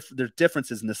there's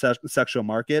differences in the sexual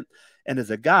market, and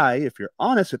as a guy, if you're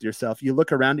honest with yourself, you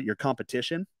look around at your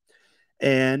competition,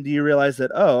 and you realize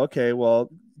that, oh, okay, well,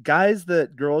 guys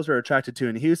that girls are attracted to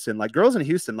in Houston, like girls in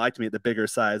Houston liked me at the bigger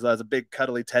size. I was a big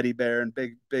cuddly teddy bear and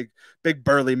big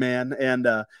burly man, and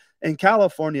in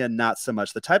California, not so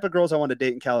much. The type of girls I want to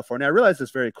date in California, I realized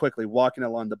this very quickly walking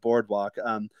along the boardwalk.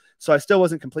 So I still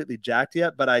wasn't completely jacked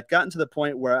yet, but I'd gotten to the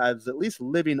point where I was at least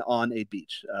living on a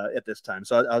beach at this time.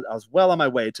 So I was well on my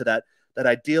way to that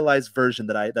idealized version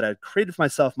that I created for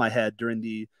myself in my head during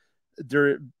the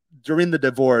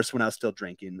divorce when I was still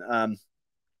drinking.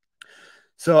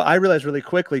 So I realized really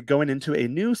quickly going into a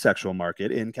new sexual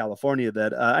market in California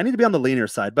that I need to be on the leaner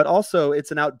side, but also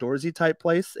it's an outdoorsy type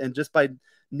place. And just by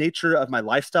nature of my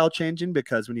lifestyle changing,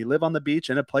 because when you live on the beach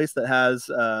in a place that has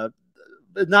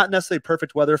not necessarily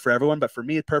perfect weather for everyone, but for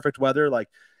me, perfect weather, like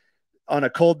on a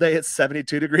cold day, it's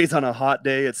 72 degrees. On a hot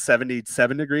day, it's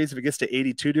 77 degrees. If it gets to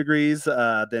 82 degrees,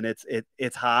 then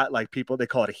it's hot. Like they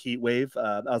call it a heat wave.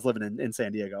 I was living in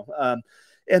San Diego.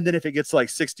 And then if it gets like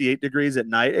 68 degrees at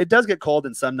night, it does get cold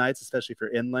in some nights, especially if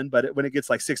you're inland. But when it gets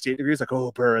like 68 degrees, like,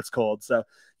 oh, burr, it's cold. So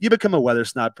you become a weather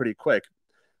snob pretty quick.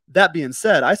 That being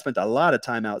said, I spent a lot of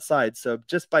time outside. So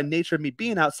just by nature of me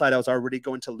being outside, I was already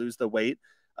going to lose the weight.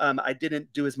 I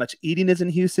didn't do as much eating as in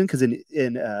Houston because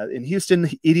in Houston,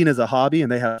 eating is a hobby,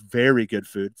 and they have very good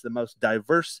food. It's the most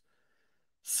diverse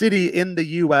city in the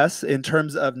U.S. in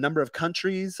terms of number of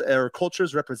countries or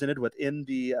cultures represented within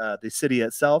the city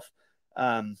itself.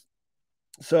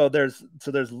 So there's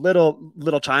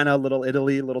little China, little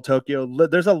Italy, little Tokyo.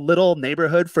 There's a little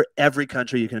neighborhood for every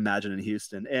country you can imagine in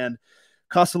Houston. And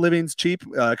cost of living's cheap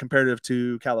comparative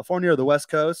to California or the West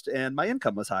Coast, and my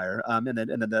income was higher. And then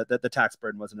the tax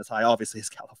burden wasn't as high, obviously, as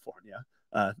California.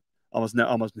 Almost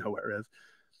nowhere is.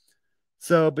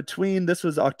 So between this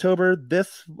was October,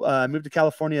 this I moved to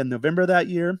California in November that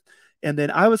year, and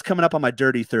then I was coming up on my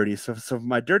dirty 30. So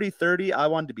my dirty 30, I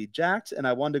wanted to be jacked, and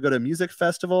I wanted to go to a music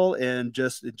festival and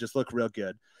just look real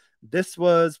good. This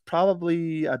was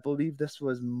probably, I believe this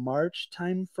was March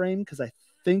time frame, because I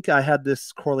think I had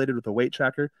this correlated with a weight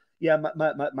tracker. Yeah,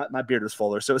 my beard was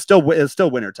fuller, so it was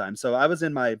still winter time. So I was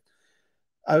in my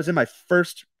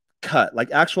first cut, like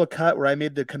actual cut, where I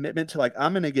made the commitment to, like,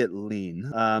 I'm gonna get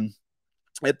lean.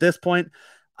 At this point,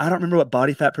 I don't remember what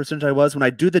body fat percentage I was when I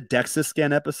do the DEXA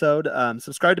scan episode.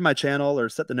 Subscribe to my channel or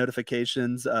set the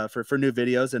notifications for new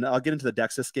videos, and I'll get into the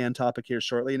DEXA scan topic here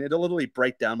shortly. And it'll literally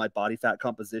break down my body fat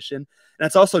composition. And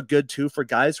it's also good too for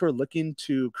guys who are looking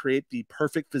to create the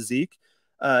perfect physique,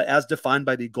 as defined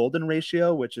by the golden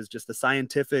ratio, which is just the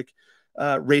scientific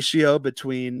ratio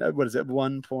between what is it,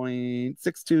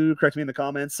 1.62? Correct me in the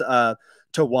comments. To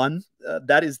one.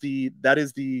 That is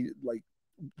the like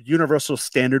universal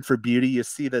standard for beauty. You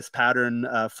see this pattern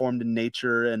formed in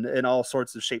nature and in all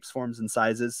sorts of shapes, forms, and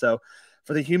sizes. So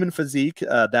for the human physique,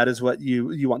 that is what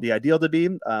you want the ideal to be.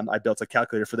 I built a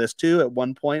calculator for this too at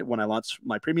one point when I launched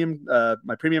my premium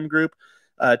group,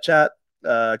 chat,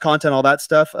 content, all that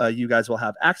stuff. You guys will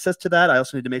have access to that. I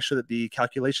also need to make sure that the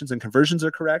calculations and conversions are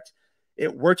correct.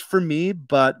 It worked for me,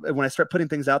 but when I start putting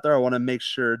things out there, I want to make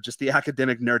sure, just the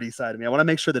academic nerdy side of me, I want to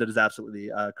make sure that it is absolutely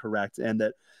correct, and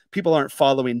that people aren't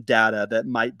following data that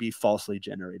might be falsely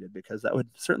generated, because that would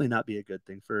certainly not be a good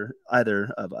thing for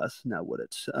either of us, now would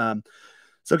it?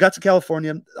 So got to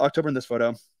California, October in this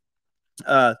photo,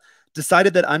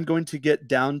 decided that I'm going to get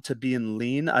down to being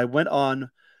lean. I went on,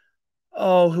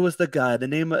 oh, who was the guy?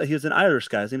 He was an Irish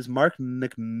guy. His name's Mark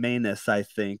McManus, I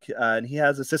think. And he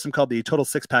has a system called the Total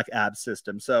Six Pack Abs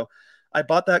System. So I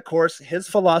bought that course. His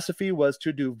philosophy was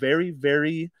to do very,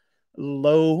 very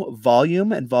low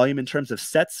volume, and volume in terms of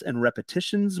sets and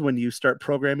repetitions. When you start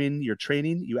programming your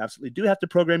training, you absolutely do have to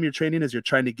program your training as you're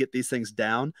trying to get these things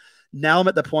down. Now I'm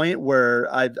at the point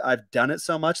where I've done it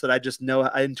so much that I just know,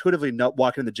 I intuitively know,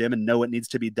 walk in the gym and know what needs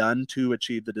to be done to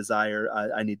achieve the desire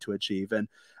I need to achieve. And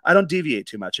I don't deviate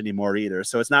too much anymore either.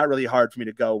 So it's not really hard for me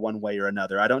to go one way or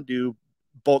another. I don't do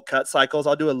bulk cut cycles.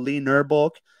 I'll do a leaner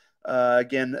bulk.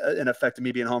 Again, in effect of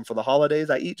me being home for the holidays,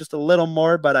 I eat just a little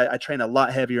more, but I train a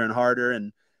lot heavier and harder,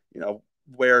 and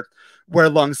wear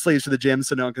long sleeves to the gym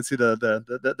so no one can see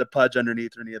the pudge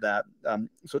underneath or any of that.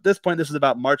 So at this point, this was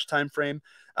about March time frame.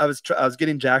 I was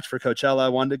getting jacked for Coachella. I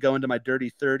wanted to go into my dirty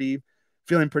 30,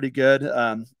 feeling pretty good.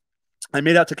 I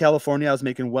made out to California. I was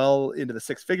making well into the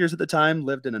six figures at the time,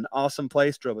 lived in an awesome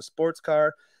place, drove a sports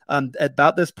car. At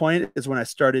about this point is when I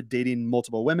started dating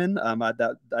multiple women.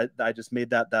 I just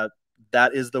made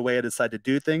that is the way I decided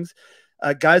to do things.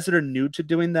 Guys that are new to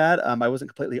doing that, I wasn't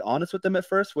completely honest with them at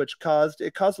first, which caused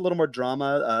a little more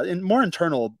drama and more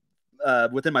internal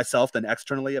within myself than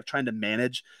externally, of trying to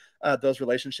manage those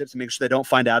relationships and make sure they don't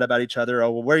find out about each other.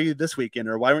 Oh, well, where are you this weekend?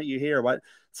 Or why weren't you here? What?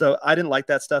 So I didn't like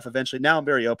that stuff eventually. Now I'm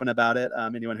very open about it.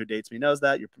 Anyone who dates me knows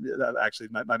that. Actually,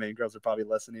 my main girls are probably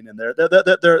listening, and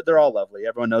they're all lovely.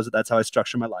 Everyone knows that that's how I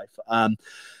structure my life.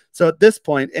 So at this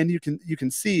point, and you can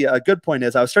see, a good point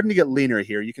is I was starting to get leaner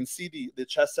here. You can see the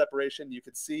chest separation. You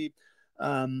can see,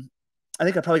 I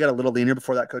think I probably got a little leaner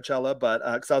before that Coachella, but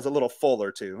because I was a little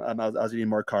fuller too. I was eating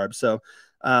more carbs. So,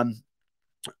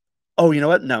 oh, you know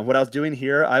what? No, what I was doing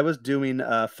here, I was doing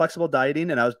flexible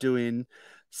dieting, and I was doing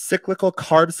cyclical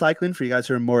carb cycling for you guys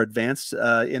who are more advanced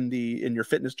in your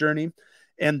fitness journey.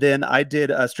 And then I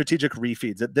did strategic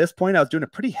refeeds. At this point, I was doing a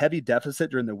pretty heavy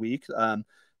deficit during the week.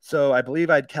 So I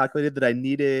believe I'd calculated that I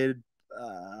needed,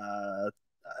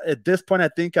 at this point, I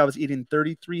think I was eating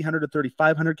 3,300 to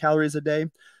 3,500 calories a day.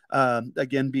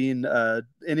 Again, being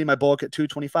ending my bulk at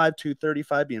 225,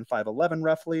 235, being 5'11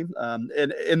 roughly.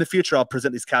 And in the future, I'll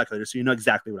present these calculators so you know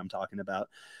exactly what I'm talking about.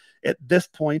 At this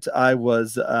point, I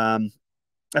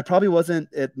probably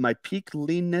wasn't at my peak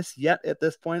leanness yet at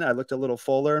this point. I looked a little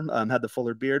fuller, had the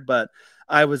fuller beard, but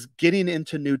I was getting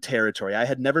into new territory. I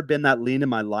had never been that lean in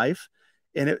my life.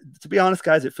 And to be honest,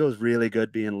 guys, it feels really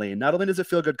good being lean. Not only does it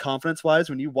feel good confidence-wise,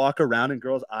 when you walk around and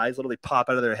girls' eyes literally pop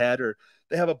out of their head, or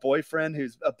they have a boyfriend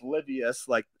who's oblivious,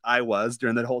 like I was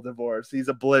during that whole divorce. He's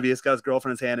oblivious, got his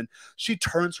girlfriend in his hand, and she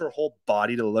turns her whole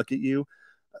body to look at you.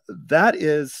 It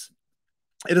is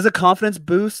a confidence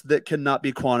boost that cannot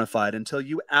be quantified until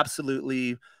you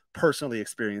absolutely personally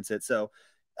experience it. So,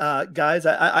 guys,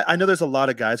 I know there's a lot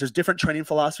of guys. There's different training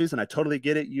philosophies, and I totally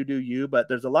get it. You do you, but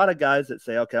there's a lot of guys that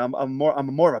say, okay, I'm more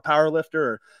of a power lifter,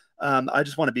 or I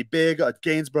just want to be big,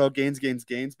 gains, bro, gains, gains,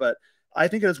 gains. But I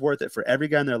think it is worth it for every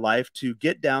guy in their life to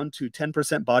get down to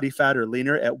 10% body fat or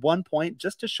leaner at one point,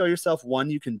 just to show yourself, one,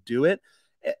 you can do it,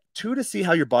 two, to see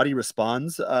how your body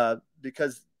responds,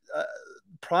 because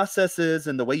processes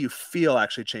and the way you feel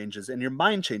actually changes, and your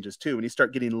mind changes too when you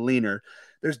start getting leaner.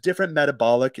 There's different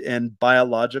metabolic and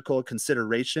biological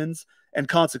considerations and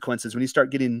consequences when you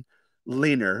start getting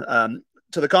leaner.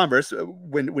 To the converse,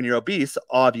 when you're obese,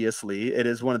 obviously it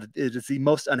is the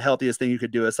most unhealthiest thing you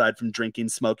could do aside from drinking,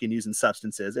 smoking, using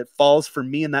substances. It falls for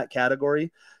me in that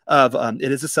category of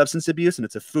it is a substance abuse and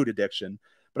it's a food addiction.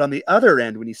 But on the other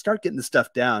end, when you start getting the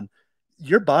stuff down,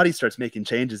 your body starts making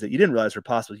changes that you didn't realize were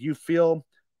possible. You feel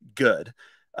good.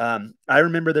 I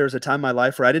remember there was a time in my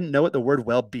life where I didn't know what the word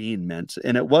well-being meant.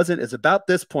 And it's about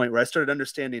this point where I started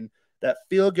understanding that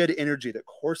feel-good energy that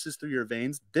courses through your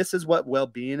veins. This is what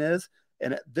well-being is.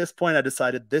 And at this point, I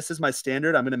decided this is my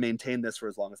standard. I'm going to maintain this for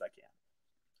as long as I can.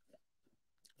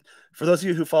 For those of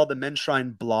you who follow the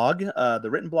Menshrine blog, the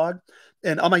written blog,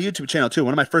 and on my YouTube channel too,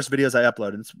 one of my first videos I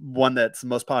uploaded, it's one that's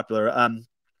most popular.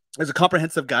 There's a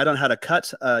comprehensive guide on how to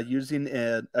cut using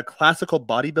a classical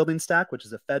bodybuilding stack, which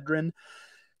is ephedrine,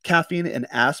 caffeine, and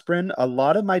aspirin. A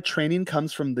lot of my training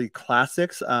comes from the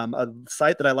classics. A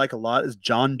site that I like a lot is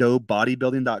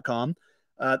johndoebodybuilding.com.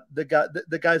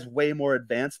 The guy's way more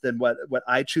advanced than what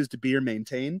I choose to be or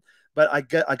maintain. But I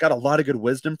got a lot of good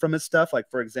wisdom from his stuff. Like,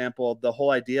 for example, the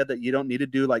whole idea that you don't need to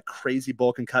do like crazy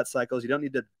bulk and cut cycles. You don't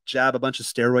need to jab a bunch of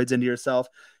steroids into yourself.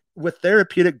 With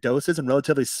therapeutic doses and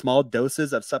relatively small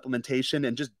doses of supplementation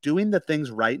and just doing the things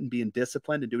right and being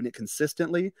disciplined and doing it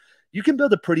consistently, you can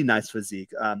build a pretty nice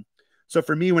physique. So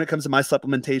for me, when it comes to my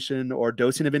supplementation or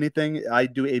dosing of anything, I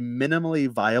do a minimally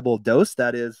viable dose.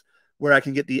 That is where I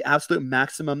can get the absolute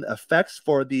maximum effects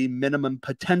for the minimum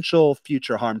potential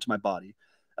future harm to my body.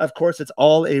 Of course, it's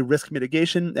all a risk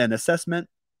mitigation and assessment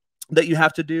that you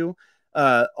have to do.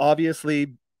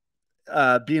 Obviously,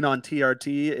 being on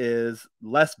TRT is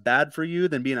less bad for you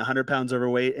than being 100 pounds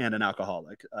overweight and an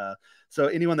alcoholic. So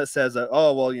anyone that says,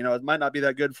 oh, well, it might not be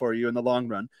that good for you in the long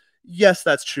run. Yes,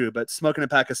 that's true. But smoking a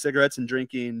pack of cigarettes and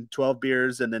drinking 12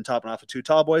 beers and then topping off with 2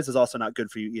 tall boys is also not good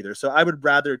for you either. So I would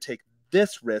rather take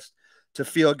this risk to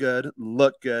feel good,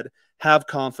 look good, have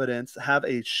confidence, have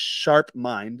a sharp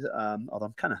mind. Although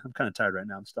I'm kind of tired right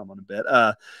now. I'm stumbling a bit.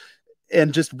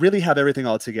 And just really have everything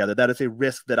all together. That is a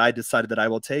risk that I decided that I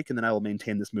will take, and then I will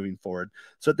maintain this moving forward.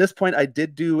 So at this point, I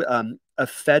did do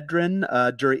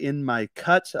ephedrine in my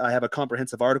cut. I have a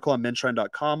comprehensive article on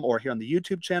menshrine.com or here on the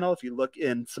YouTube channel. If you look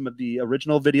in some of the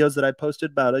original videos that I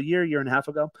posted about a year and a half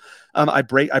ago, I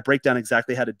break down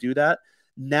exactly how to do that.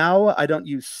 Now I don't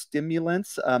use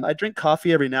stimulants. I drink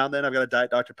coffee every now and then. I've got a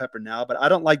Diet Dr. Pepper now, but I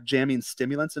don't like jamming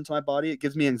stimulants into my body. It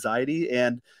gives me anxiety,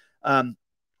 and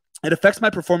it affects my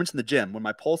performance in the gym. When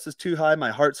my pulse is too high, my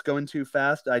heart's going too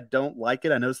fast, I don't like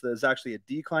it. I notice there's actually a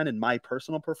decline in my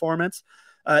personal performance.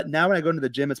 Now when I go into the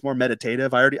gym, it's more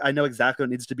meditative. I know exactly what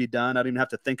needs to be done. I don't even have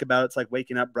to think about it. It's like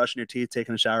waking up, brushing your teeth,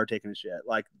 taking a shower, taking a shit.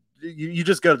 Like you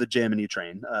just go to the gym and you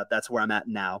train. That's where I'm at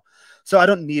now. So I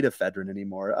don't need ephedrine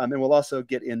anymore. And we'll also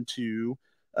get into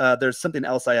there's something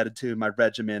else I added to my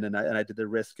regimen, and I did the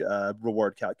risk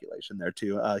reward calculation there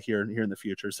too here in the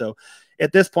future. So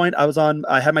at this point, I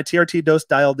had my TRT dose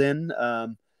dialed in.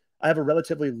 I have a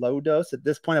relatively low dose at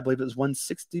this point. I believe it was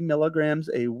 160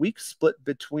 milligrams a week, split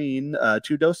between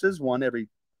 2 doses, one every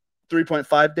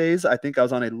 3.5 days. I think I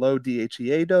was on a low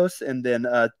DHEA dose, and then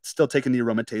still taking the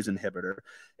aromatase inhibitor.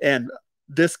 And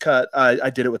this cut, I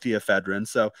did it with the ephedrine.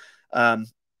 So I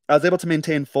was able to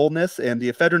maintain fullness, and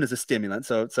the ephedrine is a stimulant.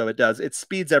 So it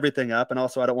speeds everything up. And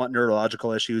also I don't want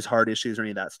neurological issues, heart issues, or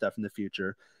any of that stuff in the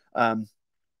future.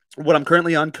 What I'm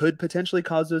currently on could potentially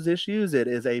cause those issues. It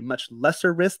is a much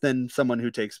lesser risk than someone who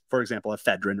takes, for example,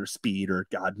 ephedrine or speed or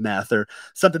meth or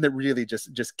something that really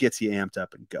just gets you amped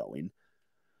up and going.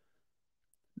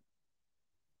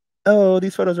 Oh,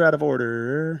 these photos are out of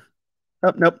order.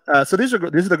 Oh, nope. So these are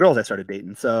the girls I started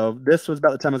dating. So this was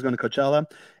about the time I was going to Coachella.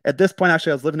 At this point,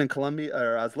 actually, I was living in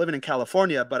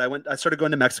California, but I started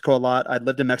going to Mexico a lot. I'd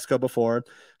lived in Mexico before.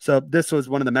 So this was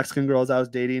one of the Mexican girls I was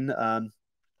dating.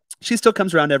 She still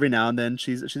comes around every now and then.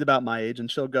 She's about my age, and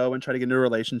she'll go and try to get into a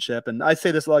relationship. And I say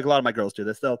this like a lot of my girls do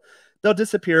this. They'll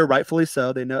disappear, rightfully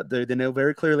so. They know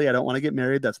very clearly I don't want to get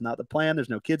married. That's not the plan. There's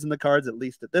no kids in the cards, at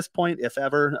least at this point, if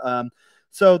ever.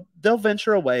 So they'll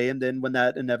venture away, and then when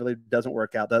that inevitably doesn't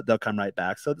work out, they'll come right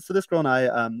back. So this girl and I,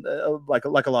 like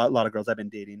a lot of girls I've been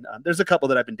dating, there's a couple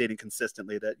that I've been dating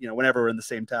consistently that whenever we're in the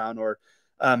same town or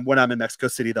when I'm in Mexico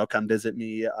City, they'll come visit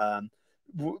me.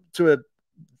 To a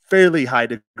fairly high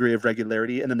degree of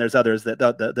regularity, and then there's others that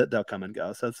they'll come and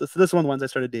go. So this one, the ones I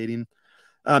started dating.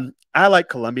 I like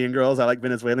Colombian girls, I like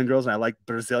Venezuelan girls, and I like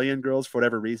Brazilian girls for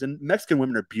whatever reason. Mexican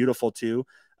women are beautiful too.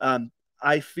 Um,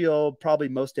 I feel probably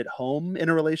most at home in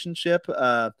a relationship,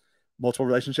 multiple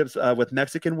relationships with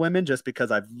Mexican women, just because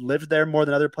I've lived there more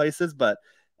than other places. But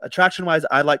attraction wise,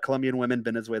 I like Colombian women,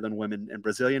 Venezuelan women, and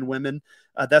Brazilian women.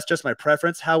 That's just my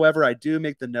preference. However, I do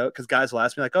make the note because guys will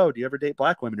ask me, like, oh, do you ever date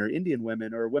black women or Indian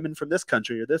women or women from this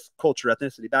country or this culture,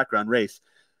 ethnicity, background, race?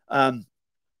 Um,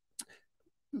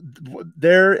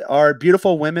 there are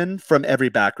beautiful women from every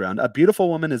background. A beautiful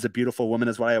woman is a beautiful woman,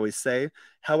 is what I always say.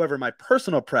 However, my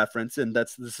personal preference, and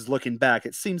this is looking back,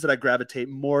 it seems that I gravitate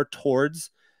more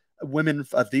towards women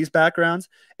of these backgrounds,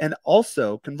 and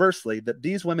also conversely, that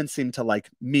these women seem to like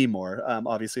me more.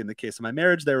 Obviously, in the case of my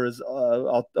marriage, there was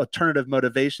alternative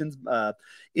motivations.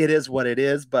 It is what it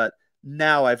is, but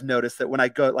now I've noticed that when I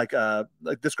go,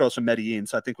 like this girl's from Medellin,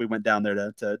 so I think we went down there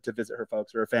to visit her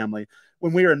folks or her family.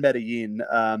 When we were in Medellin,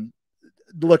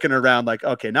 looking around, like,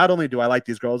 okay, not only do I like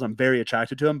these girls, I'm very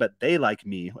attracted to them, but they like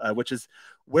me, which is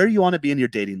where you want to be in your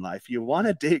dating life. You want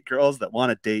to date girls that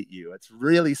want to date you. It's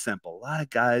really simple. A lot of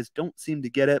guys don't seem to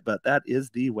get it, but that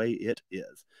is the way it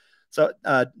is. So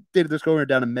dated this girl, we were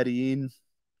down in Medellin.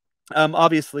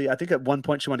 Obviously, I think at one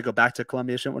point she wanted to go back to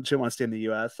Colombia. She didn't want to stay in the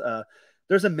U.S.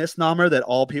 There's a misnomer that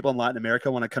all people in Latin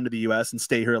America want to come to the U.S. and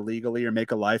stay here illegally or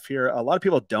make a life here. A lot of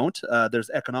people don't. There's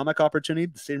economic opportunity.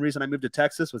 The same reason I moved to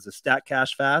Texas was to stack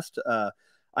cash fast.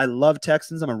 I love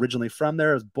Texans. I'm originally from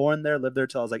there. I was born there, lived there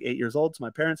till I was like 8 years old. So my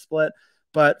parents split.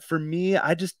 But for me,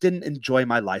 I just didn't enjoy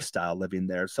my lifestyle living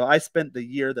there. So I spent the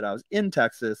year that I was in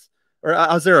Texas, or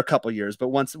I was there a couple years, but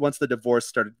once the divorce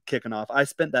started kicking off, I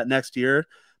spent that next year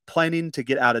planning to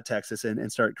get out of Texas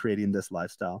and start creating this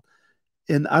lifestyle.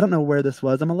 And I don't know where this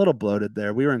was. I'm a little bloated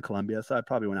there. We were in Colombia, so I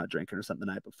probably went out drinking or something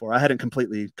the night before. I hadn't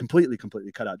completely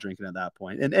cut out drinking at that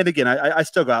point. And again, I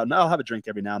still go out and I'll have a drink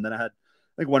every now and then. I had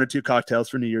like one or two cocktails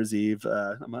for New Year's Eve.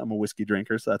 I'm a whiskey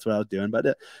drinker, so that's what I was doing.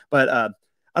 But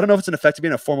I don't know if it's an effect of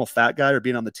being a formal fat guy or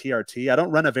being on the TRT. I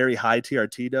don't run a very high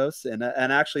TRT dose, and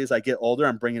actually, as I get older,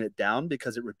 I'm bringing it down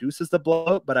because it reduces the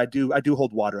bloat. But I do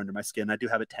hold water under my skin. I do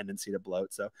have a tendency to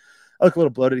bloat, so I look a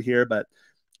little bloated here, but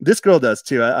this girl does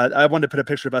too. I wanted to put a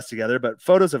picture of us together, but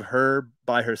photos of her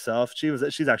by herself,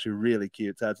 she's actually really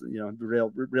cute. So that's,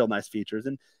 real nice features,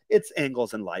 and it's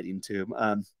angles and lighting too.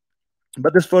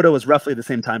 But this photo was roughly the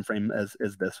same time frame as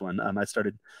this one. I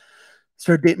started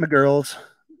dating my girls.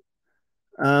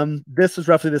 This was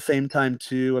roughly the same time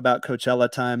too, about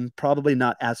Coachella time. Probably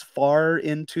not as far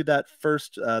into that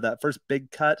first big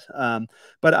cut,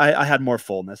 but I had more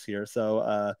fullness here.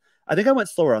 So I think I went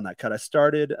slower on that cut. I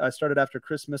started after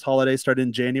Christmas holidays, started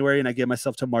in January, and I gave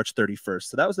myself to March 31st.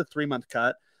 So that was a 3-month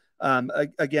cut.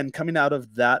 Again, coming out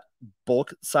of that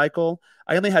bulk cycle,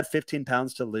 I only had 15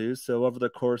 pounds to lose. So over the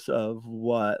course of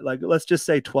let's just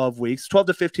say 12 weeks, 12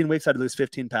 to 15 weeks, I'd lose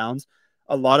 15 pounds.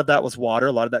 A lot of that was water.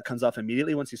 A lot of that comes off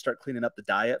immediately once you start cleaning up the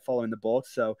diet following the bulk.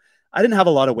 So I didn't have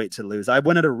a lot of weight to lose. I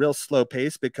went at a real slow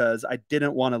pace because I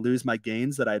didn't want to lose my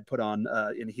gains that I had put on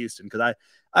in Houston, because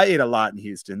I ate a lot in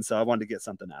Houston. So I wanted to get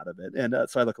something out of it. And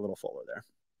so I look a little fuller there.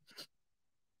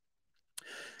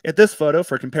 At this photo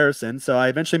for comparison, so I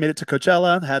eventually made it to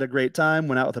Coachella, had a great time,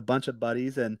 went out with a bunch of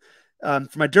buddies. And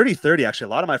for my dirty 30, actually, a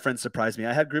lot of my friends surprised me.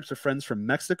 I had groups of friends from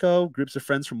Mexico, groups of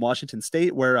friends from Washington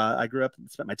State, where I grew up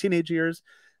and spent my teenage years,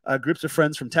 groups of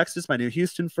friends from Texas, my new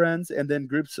Houston friends, and then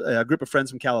a group of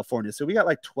friends from California. So we got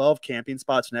like 12 camping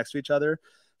spots next to each other.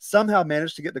 Somehow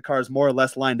managed to get the cars more or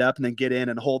less lined up and then get in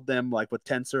and hold them like with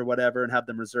tents or whatever and have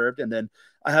them reserved. And then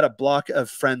I had a block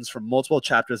of friends from multiple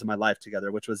chapters of my life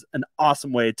together, which was an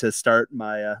awesome way to start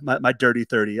my dirty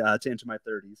 30 to enter my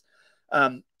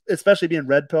 30s. Especially being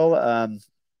red pill,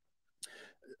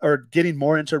 or getting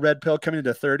more into red pill coming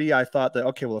into 30, I thought that,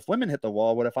 okay, well, if women hit the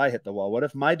wall, what if I hit the wall? What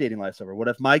if my dating life's over? What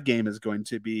if my game is going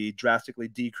to be drastically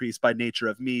decreased by nature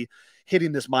of me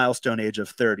hitting this milestone age of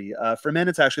 30? For men,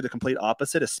 it's actually the complete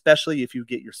opposite, especially if you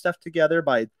get your stuff together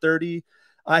by 30.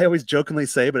 I always jokingly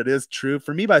say, but it is true.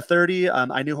 For me, by 30,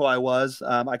 I knew who I was.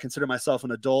 I consider myself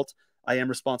an adult. I am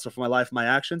responsible for my life, my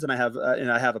actions, and I have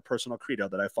a personal credo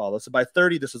that I follow. So by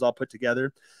 30, this is all put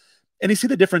together. And you see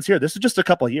the difference here. This is just a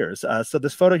couple of years. So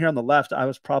this photo here on the left, I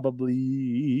was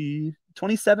probably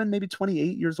 27, maybe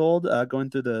 28 years old, going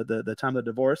through the time of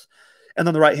the divorce. And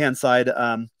on the right-hand side,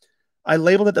 I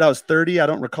labeled it that I was 30. I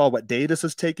don't recall what day this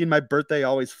is taking. My birthday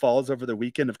always falls over the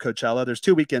weekend of Coachella. There's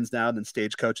 2 weekends now, and then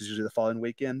Stagecoach is usually the following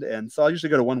weekend. And so I usually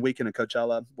go to 1 weekend of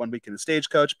Coachella, 1 weekend of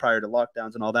Stagecoach prior to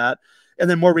lockdowns and all that. And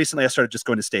then more recently, I started just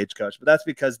going to Stagecoach. But that's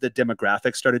because the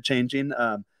demographics started changing.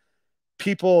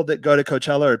 people that go to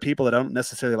Coachella or people that I don't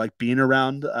necessarily like being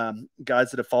around. Guys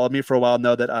that have followed me for a while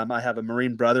know that I have a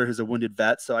Marine brother who's a wounded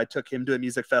vet. So I took him to a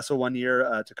music festival one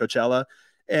year to Coachella.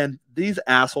 And these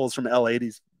assholes from LA,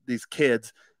 these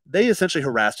kids, they essentially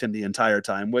harassed him the entire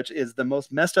time, which is the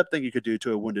most messed up thing you could do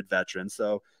to a wounded veteran.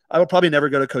 So I will probably never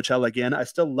go to Coachella again. I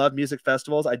still love music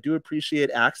festivals. I do appreciate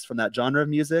acts from that genre of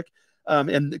music.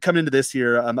 And coming into this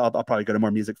year, I'll probably go to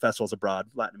more music festivals abroad,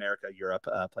 Latin America, Europe,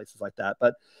 places like that.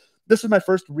 But this was my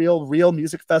first real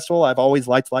music festival. I've always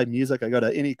liked live music. I go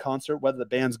to any concert, whether the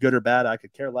band's good or bad, I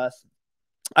could care less.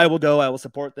 I will go. I will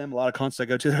support them. A lot of concerts I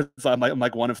go to, so I'm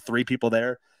like one of three people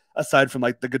there, aside from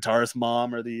like the guitarist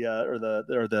mom or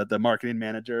the marketing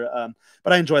manager.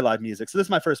 But I enjoy live music. So this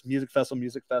is my first music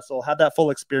festival. Had that full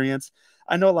experience.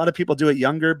 I know a lot of people do it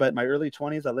younger, but in my early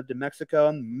 20s, I lived in Mexico.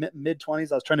 In mid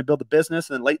 20s, I was trying to build a business,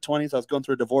 and then late 20s, I was going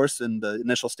through a divorce in the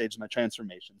initial stage of my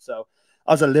transformation. So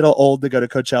I was a little old to go to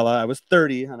Coachella. I was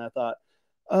 30, and I thought,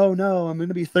 oh no, I'm going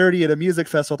to be 30 at a music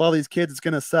festival with all these kids. It's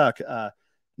going to suck.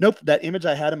 Nope, that image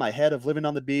I had in my head of living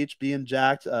on the beach, being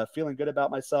jacked, feeling good about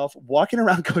myself, walking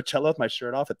around Coachella with my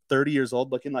shirt off at 30 years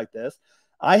old looking like this.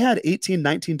 I had 18,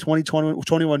 19, 20,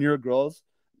 21-year-old girls,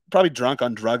 probably drunk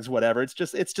on drugs, whatever. It's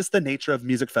just the nature of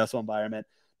music festival environment.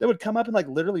 They would come up and like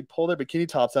literally pull their bikini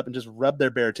tops up and just rub their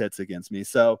bare tits against me.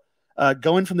 So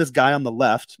going from this guy on the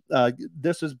left,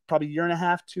 this was probably a year and a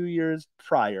half, 2 years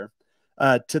prior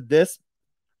to this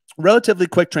relatively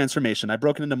quick transformation. I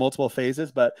broke it into multiple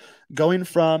phases, but going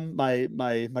from my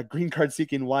green card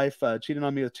seeking wife cheating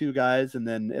on me with two guys, and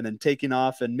then taking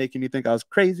off and making me think I was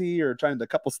crazy or trying the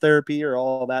couples therapy or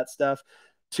all that stuff,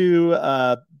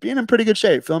 to being in pretty good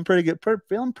shape, feeling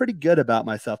pretty good about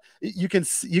myself. You can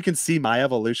see my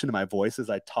evolution in my voice as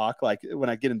I talk. Like when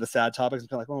I get into sad topics, I'm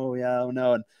kind of like, oh yeah, oh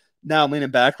no, and now I'm leaning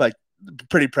back like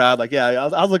pretty proud. Like yeah, I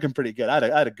was looking pretty good.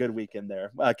 I had a good weekend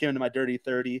there. I came into my dirty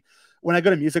 30. When I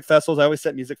go to music festivals, I always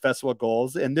set music festival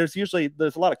goals, and there's a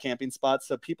lot of camping spots.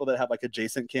 So people that have like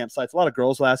adjacent campsites, a lot of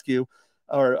girls will ask you,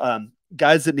 or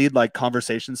guys that need like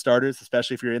conversation starters,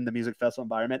 especially if you're in the music festival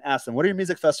environment, ask them, what are your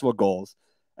music festival goals?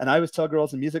 And I always tell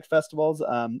girls in music festivals,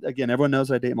 again, everyone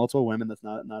knows I date multiple women. That's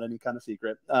not any kind of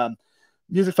secret.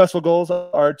 Music festival goals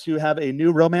are to have a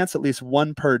new romance, at least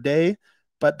one per day.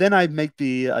 But then I make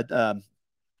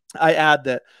I add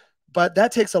that, but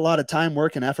that takes a lot of time,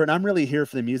 work, and effort. And I'm really here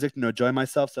for the music to enjoy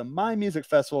myself. So my music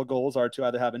festival goals are to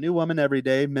either have a new woman every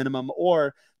day minimum,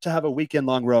 or to have a weekend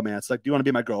long romance. Like, do you want to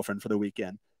be my girlfriend for the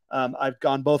weekend? I've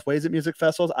gone both ways at music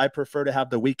festivals. I prefer to have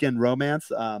the weekend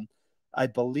romance. I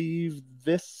believe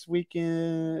this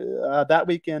weekend, that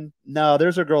weekend, no,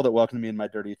 there's a girl that welcomed me in my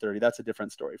dirty 30. That's a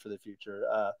different story for the future.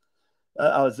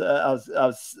 I was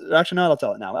actually, no, I'll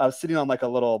tell it now. I was sitting on like a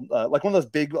little, like one of those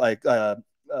big,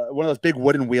 one of those big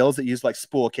wooden wheels that use like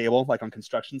spool cable, like on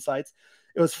construction sites.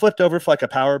 It was flipped over for like a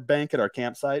power bank at our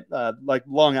campsite, like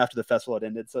long after the festival had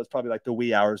ended. So it's probably like the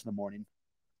wee hours in the morning.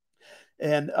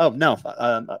 And oh no,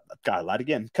 God, I lied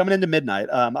again. Coming into midnight,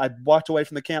 I walked away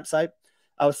from the campsite.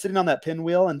 I was sitting on that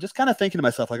pinwheel and just kind of thinking to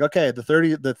myself, like, okay, the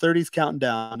 30's counting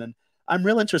down, and I'm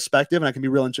real introspective, and I can be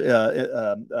real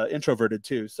introverted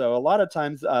too. So a lot of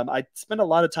times, I spend a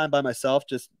lot of time by myself,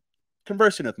 just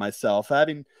conversing with myself,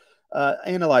 having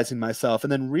analyzing myself.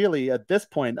 And then really at this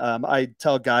point, I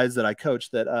tell guys that I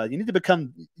coach that you need to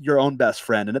become your own best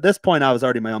friend. And at this point, I was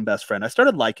already my own best friend. I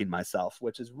started liking myself,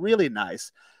 which is really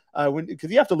nice, because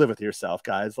you have to live with yourself,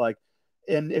 guys. Like,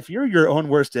 and if you're your own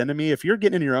worst enemy, if you're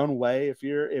getting in your own way, if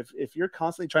you're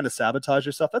constantly trying to sabotage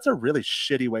yourself, that's a really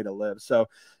shitty way to live. So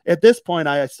at this point,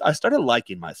 I started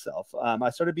liking myself. I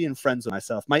started being friends with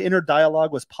myself. My inner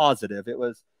dialogue was positive. It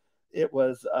was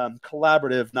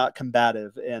collaborative, not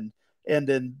combative. And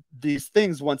then these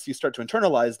things, once you start to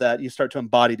internalize that, you start to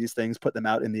embody these things, put them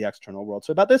out in the external world.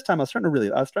 So about this time, I was starting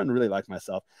to really like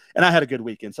myself, and I had a good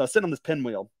weekend. So I was sitting on this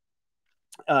pinwheel,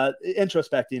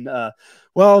 introspecting.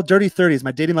 Well, dirty 30s,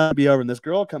 my dating life will be over, and this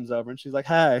girl comes over, and she's like,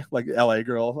 "Hi," like LA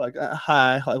girl, like,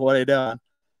 "Hi, like, what are you doing?"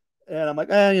 And I'm like,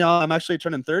 I'm actually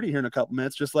turning 30 here in a couple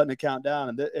minutes, just letting it count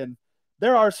down. And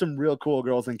there are some real cool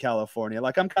girls in California.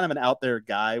 Like, I'm kind of an out there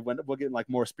guy when we'll get in like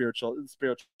more spiritual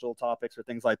topics or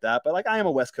things like that. But like, I am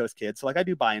a West Coast kid, so like I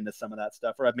do buy into some of that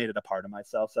stuff, or I've made it a part of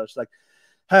myself. So it's like,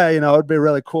 hey, it'd be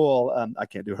really cool. I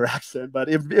can't do her accent, but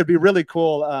it'd be really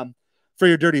cool for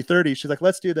your dirty 30. She's like,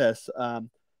 let's do this.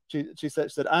 She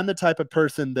said, I'm the type of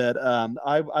person that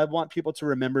I want people to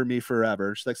remember me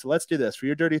forever. She's like, so let's do this for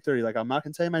your dirty 30. Like, I'm not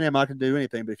gonna say my name, I'm not gonna do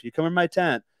anything, but if you come in my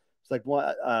tent, it's like,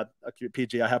 what,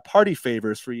 PG, I have party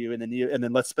favors for you, and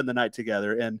then let's spend the night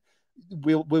together. And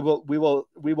we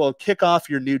will kick off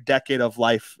your new decade of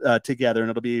life together, and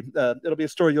it'll be a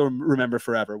story you'll remember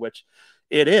forever, which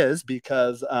it is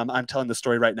because I'm telling the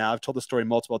story right now. I've told the story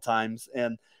multiple times,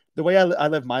 and the way I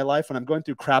live my life when I'm going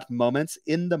through crap moments,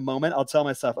 in the moment, I'll tell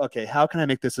myself, okay, how can I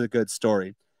make this a good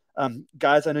story?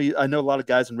 Guys, I know a lot of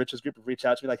guys in Rich's group have reached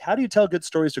out to me like, how do you tell good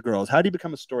stories to girls? How do you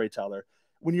become a storyteller?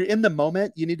 When you're in the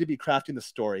moment, you need to be crafting the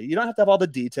story. You don't have to have all the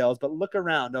details, but look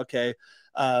around. Okay,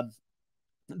 um,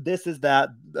 this is that,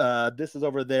 this is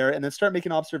over there, and then start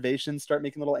making observations, start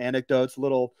making little anecdotes,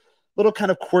 little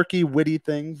kind of quirky, witty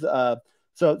things.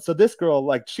 So this girl,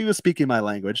 like, she was speaking my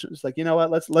language. It's like, you know what,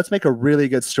 let's make a really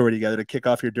good story together to kick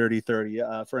off your dirty 30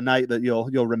 for a night that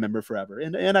you'll remember forever.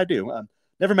 And I do.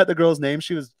 Never met the girl's name.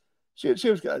 She was,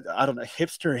 I don't know,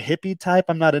 hipster hippie type.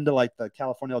 I'm not into like the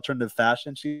California alternative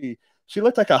fashion. She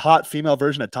looked like a hot female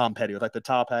version of Tom Petty with like the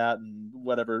top hat and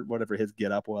whatever his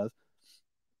get up was.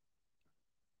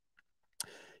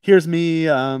 Here's me,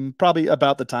 probably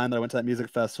about the time that I went to that music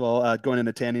festival, going in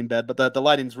a tanning bed. But the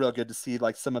lighting's real good to see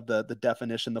like some of the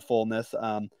definition, the fullness,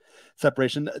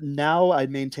 separation. Now I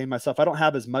maintain myself. I don't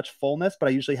have as much fullness, but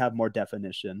I usually have more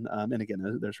definition. And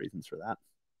again, there's reasons for that.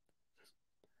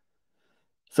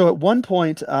 So at one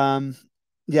point,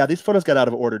 yeah, these photos got out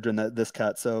of order during this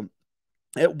cut. So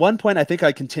at one point, I think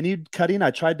I continued cutting. I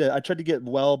tried to get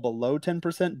well below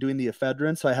 10% doing the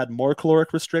ephedrine, so I had more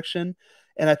caloric restriction.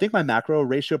 And I think my macro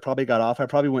ratio probably got off. I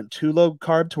probably went too low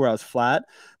carb to where I was flat.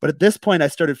 But at this point, I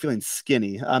started feeling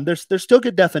skinny. There's still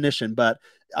good definition, but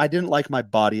I didn't like my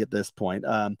body at this point.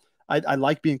 I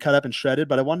like being cut up and shredded,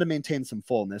 but I wanted to maintain some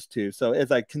fullness too. So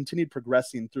as I continued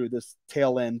progressing through this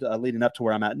tail end, leading up to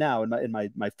where I'm at now in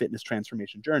my fitness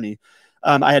transformation journey,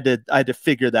 I had to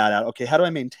figure that out. Okay, how do I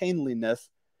maintain leanness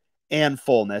and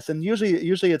fullness? And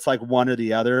usually it's like one or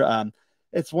the other.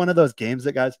 It's one of those games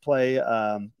that guys play.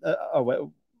 What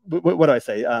do I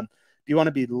say? Do you want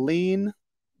to be lean,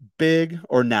 big,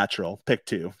 or natural? Pick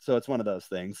two. So it's one of those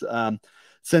things.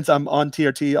 Since I'm on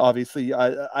TRT, obviously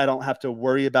I don't have to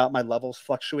worry about my levels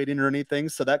fluctuating or anything.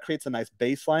 So that creates a nice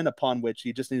baseline upon which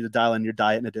you just need to dial in your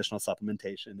diet and additional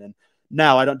supplementation. And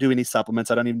now I don't do any supplements.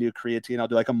 I don't even do creatine. I'll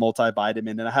do like a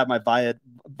multivitamin, and I have my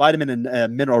vitamin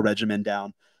and mineral regimen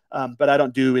down. But I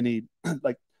don't do any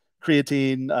like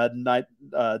creatine,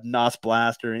 NOS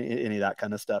blast, or any of that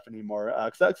kind of stuff anymore.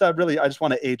 Because I just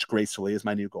want to age gracefully is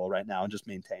my new goal right now and just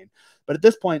maintain. But at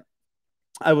this point,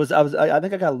 I think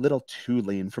I got a little too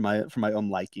lean for my own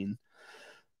liking.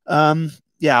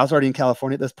 Yeah, I was already in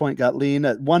California at this point, got lean.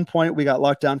 At one point, we got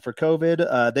locked down for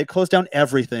COVID. They closed down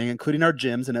everything, including our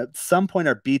gyms, and at some point,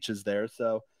 our beaches there.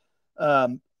 So,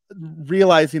 um,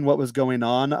 realizing what was going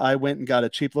on, I went and got a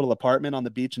cheap little apartment on the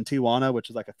beach in Tijuana, which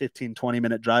is like a 15-20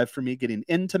 minute drive for me getting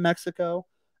into Mexico.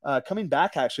 Coming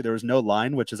back, actually, there was no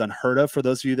line, which is unheard of for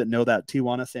those of you that know that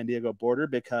Tijuana San Diego border,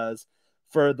 because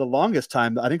for the longest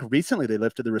time, I think recently they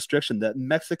lifted the restriction that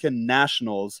Mexican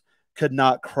nationals could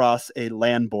not cross a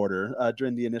land border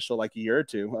during the initial like year or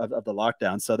two of the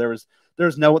lockdown. So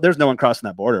there's no one crossing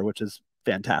that border, which is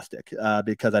fantastic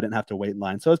because I didn't have to wait in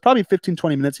line. So it's probably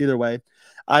 15-20 minutes either way.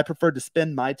 I preferred to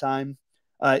spend my time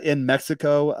in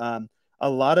Mexico. A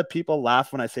lot of people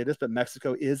laugh when I say this, but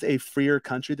Mexico is a freer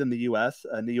country than the U.S.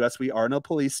 In the U.S., we are no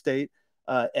police state.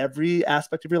 Every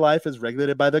aspect of your life is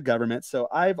regulated by the government. So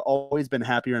I've always been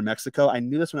happier in Mexico. I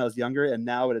knew this when I was younger, and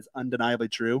now it is undeniably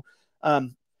true.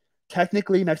 Um,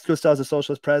 Technically, Mexico still has a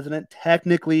socialist president.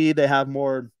 Technically, they have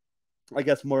more, I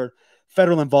guess, more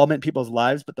federal involvement in people's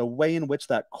lives, but the way in which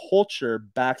that culture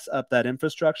backs up that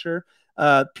infrastructure,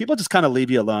 people just kind of leave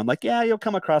you alone. Like, yeah, you'll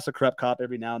come across a corrupt cop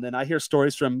every now and then. I hear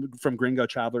stories from gringo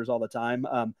travelers all the time.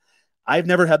 I've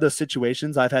never had those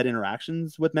situations. I've had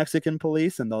interactions with Mexican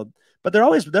police, and but they've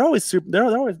always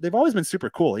been super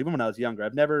cool. Even when I was younger,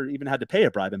 I've never even had to pay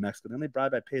a bribe in Mexico. The only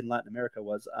bribe I paid in Latin America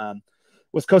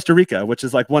was Costa Rica, which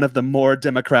is like one of the more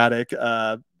democratic,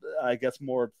 I guess,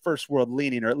 more first world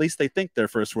leaning, or at least they think they're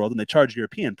first world, and they charge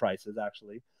European prices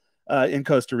actually. In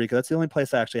Costa Rica, that's the only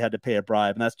place I actually had to pay a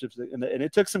bribe, and that's just and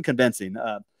it took some convincing.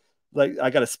 Like I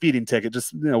got a speeding ticket,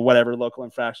 just whatever local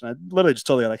infraction. I literally just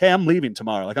told you like, hey, I'm leaving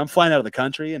tomorrow. Like I'm flying out of the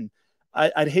country, and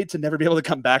I'd hate to never be able to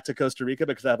come back to Costa Rica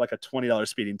because I have like a $20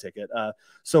 speeding ticket.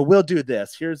 So we'll do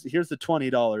this. Here's the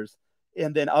 $20,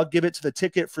 and then I'll give it to the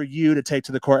ticket for you to take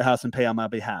to the courthouse and pay on my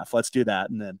behalf. Let's do that.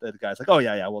 And then the guy's like, oh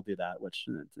yeah, we'll do that. Which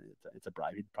it's a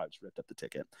bribe. He probably just ripped up the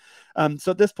ticket.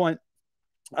 So at this point,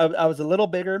 I was a little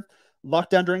bigger,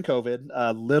 locked down during COVID,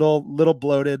 little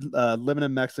bloated, living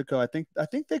in Mexico. I think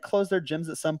they closed their gyms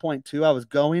at some point too. I was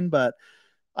going, but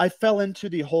I fell into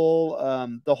the whole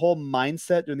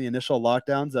mindset during the initial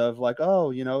lockdowns of like,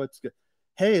 oh, it's good.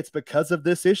 hey, it's because of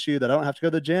this issue that I don't have to go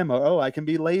to the gym, or oh, I can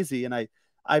be lazy. And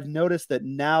I've noticed that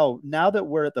now that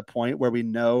we're at the point where we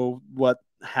know what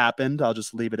happened, I'll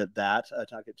just leave it at that, to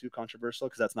not get too controversial,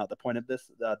 because that's not the point of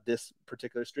this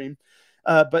particular stream.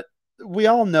 But we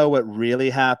all know what really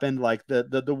happened. Like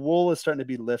the wool is starting to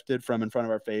be lifted from in front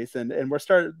of our face, and we're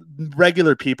starting,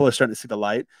 regular people are starting to see the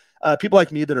light. People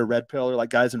like me that are red pill, or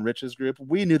like guys in Rich's group,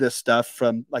 we knew this stuff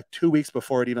from like 2 weeks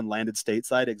before it even landed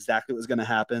stateside, exactly what was going to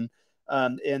happen.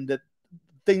 And that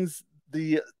things,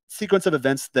 the sequence of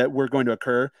events that were going to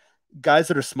occur, guys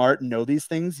that are smart know these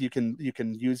things. You can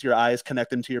use your eyes, connect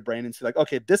them to your brain, and see like,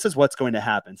 okay, this is what's going to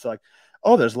happen. So like,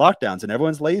 oh, there's lockdowns and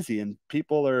everyone's lazy and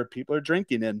people are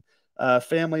drinking, and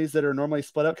families that are normally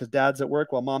split up because dad's at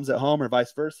work while mom's at home, or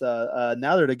vice versa,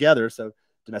 now they're together. So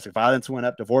domestic violence went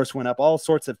up, divorce went up, all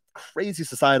sorts of crazy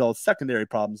societal secondary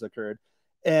problems occurred.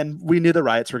 And we knew the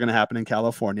riots were going to happen in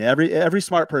California. Every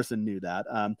smart person knew that.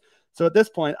 So at this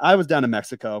point, I was down in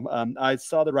Mexico. I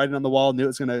saw the writing on the wall, knew it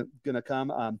was gonna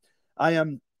come. I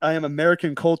am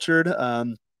American cultured,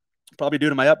 probably due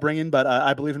to my upbringing, but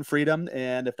I believe in freedom.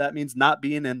 And if that means not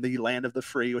being in the land of the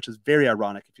free, which is very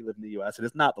ironic if you live in the U.S., it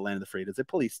is not the land of the free. It is a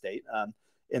police state,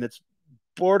 and it's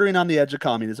bordering on the edge of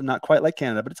communism, not quite like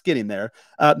Canada, but it's getting there.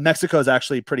 Mexico is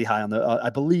actually pretty high on the, I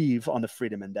believe, on the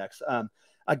freedom index.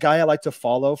 A guy I like to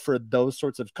follow for those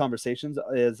sorts of conversations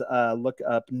is look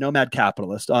up Nomad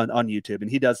Capitalist on YouTube,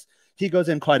 and he goes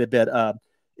in quite a bit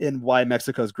in why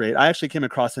Mexico is great. I actually came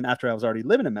across him after I was already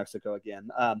living in Mexico again.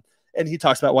 And he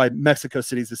talks about why Mexico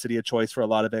City is the city of choice for a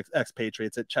lot of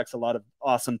expatriates. It checks a lot of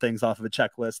awesome things off of a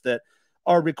checklist that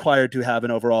are required to have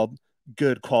an overall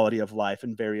good quality of life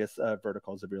in various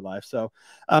verticals of your life. So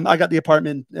I got the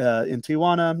apartment in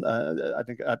Tijuana. I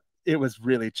think it was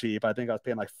really cheap. I think I was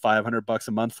paying like $500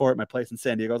 a month for it. My place in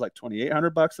San Diego was like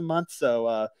 $2,800 a month.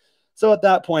 So at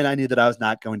that point, I knew that I was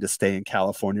not going to stay in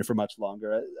California for much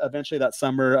longer. Eventually, that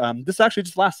summer, this is actually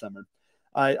just last summer,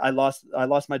 I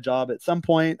lost my job at some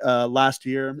point last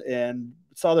year, and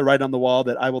saw the writing on the wall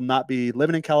that I will not be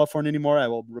living in California anymore. I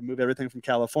will remove everything from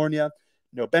California.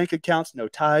 No bank accounts, no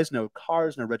ties, no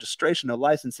cars, no registration, no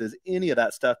licenses, any of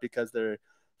that stuff, because their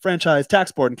franchise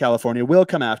tax board in California will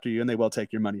come after you and they will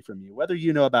take your money from you, whether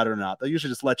you know about it or not. They'll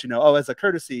usually just let you know, oh, as a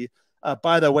courtesy,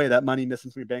 by the way, that money missing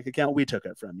from your bank account, we took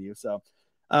it from you. So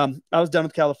I was done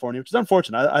with California, which is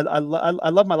unfortunate. I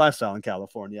love my lifestyle in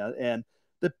California, and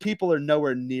the people are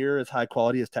nowhere near as high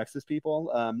quality as Texas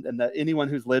people. And that anyone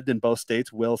who's lived in both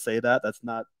states will say that. It's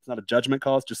not a judgment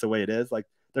call. It's just the way it is. Like,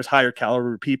 there's higher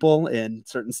caliber people in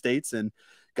certain states, and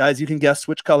guys, you can guess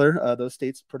which color those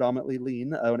states predominantly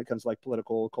lean when it comes to like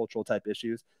political, cultural type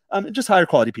issues. Just higher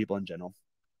quality people in general.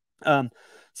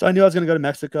 So I knew I was going to go to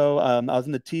Mexico. I was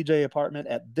in the TJ apartment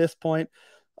at this point,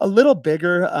 a little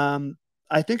bigger.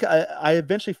 I think I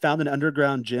eventually found an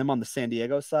underground gym on the San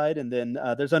Diego side, and then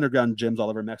there's underground gyms all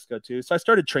over Mexico too. So I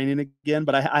started training again,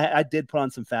 but I did put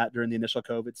on some fat during the initial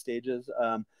COVID stages.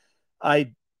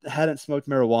 I hadn't smoked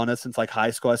marijuana since like high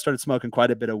school. I started smoking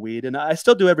quite a bit of weed, and I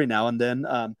still do every now and then.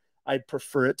 I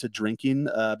prefer it to drinking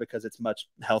because it's much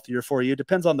healthier for you.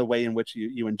 Depends on the way in which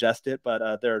you ingest it,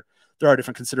 but there are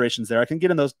different considerations there. I can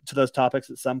get in those topics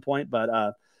at some point, but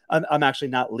I'm actually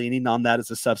not leaning on that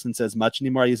as a substance as much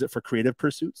anymore. I use it for creative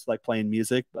pursuits like playing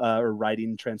music or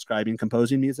writing, transcribing,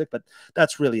 composing music, but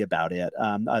that's really about it.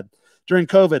 During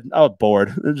COVID, I was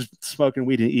bored, just smoking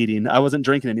weed and eating. I wasn't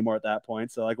drinking anymore at that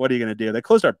point. So like, what are you going to do? They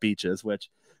closed our beaches, which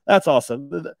that's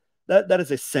awesome. That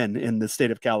is a sin in the state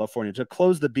of California, to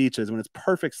close the beaches when it's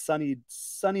perfect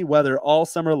sunny weather all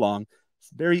summer long.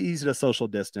 It's very easy to social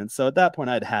distance. So at that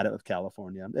point, I'd had it with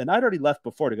California, and I'd already left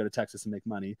before to go to Texas and make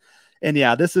money. And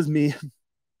yeah, this is me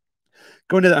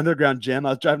going to the underground gym. I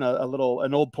was driving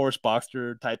an old Porsche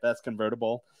Boxster Type S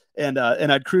convertible, and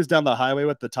I'd cruise down the highway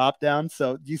with the top down.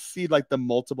 So you see like there's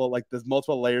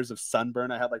multiple layers of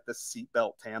sunburn. I had like this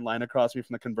seatbelt tan line across me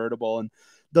from the convertible, and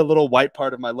the little white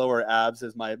part of my lower abs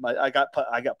is my I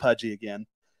got pudgy again.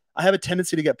 I have a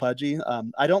tendency to get pudgy.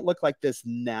 I don't look like this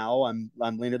now. I'm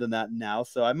leaner than that now.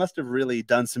 So I must have really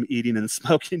done some eating and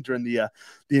smoking during the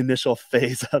initial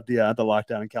phase of the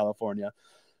lockdown in California.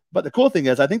 But the cool thing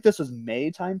is, I think this was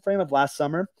May timeframe of last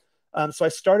summer. So I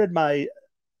started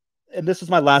and this was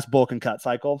my last bulk and cut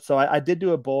cycle. So I did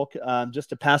do a bulk just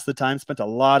to pass the time. Spent a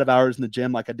lot of hours in the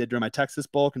gym, like I did during my Texas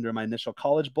bulk and during my initial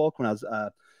college bulk when I was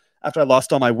after I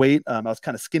lost all my weight. I was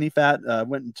kind of skinny fat.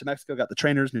 Went to Mexico, got the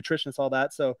trainers, nutritionists, all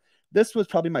that. So this was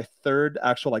probably my third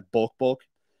actual like bulk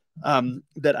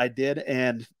that I did,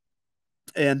 and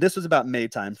this was about May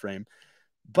timeframe.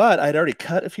 But I'd already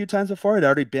cut a few times before. I'd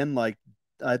already been like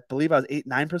I believe I was 8,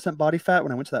 9% body fat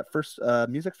when I went to that first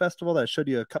music festival that I showed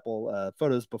you a couple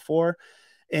photos before,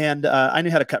 and I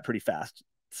knew how to cut pretty fast.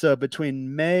 So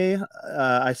between May,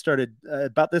 I started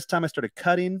about this time. I started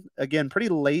cutting again pretty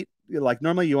late. Like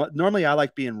normally I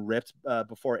like being ripped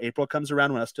before April comes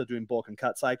around when I was still doing bulk and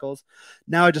cut cycles.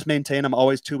 Now I just maintain. I'm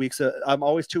always 2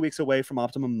 weeks away from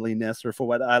optimum leanness, or for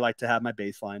what I like to have my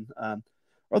baseline.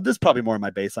 Or this is probably more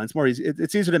my baseline. It's more easy.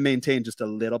 It's easier to maintain just a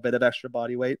little bit of extra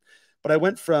body weight. But I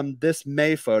went from this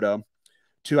May photo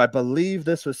to, I believe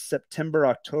this was September,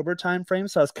 October timeframe.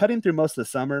 So I was cutting through most of the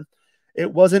summer.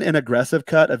 It wasn't an aggressive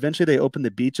cut. Eventually, they opened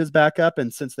the beaches back up,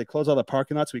 and since they closed all the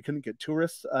parking lots, we couldn't get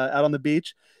tourists out on the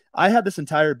beach. I had this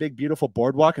entire big, beautiful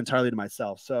boardwalk entirely to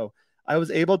myself. So I was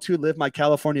able to live my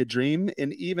California dream,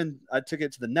 and even I took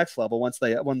it to the next level once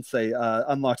they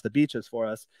unlocked the beaches for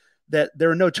us. That there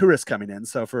were no tourists coming in.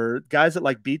 So for guys that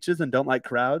like beaches and don't like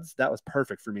crowds, that was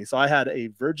perfect for me. So I had a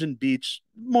virgin beach,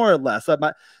 more or less.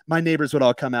 My neighbors would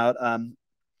all come out.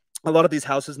 A lot of these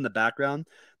houses in the background,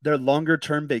 they're longer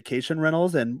term vacation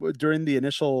rentals. And during the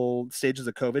initial stages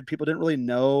of COVID, people didn't really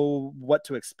know what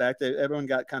to expect. Everyone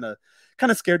got kind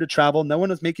of scared to travel. No one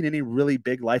was making any really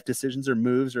big life decisions or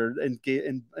moves or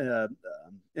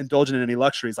indulging in any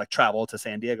luxuries like travel to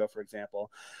San Diego, for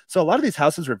example. So a lot of these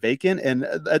houses were vacant, and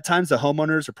at times the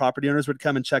homeowners or property owners would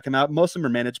come and check them out. Most of them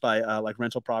are managed by like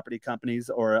rental property companies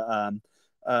or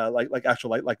like actual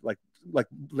like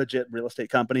legit real estate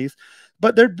companies.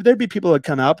 But there'd be people that would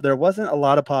come out, but there wasn't a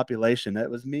lot of population. It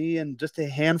was me and just a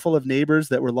handful of neighbors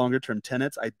that were longer term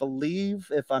tenants. I believe,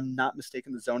 if I'm not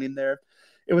mistaken, the zoning there,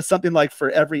 it was something like for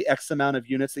every X amount of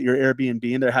units that you're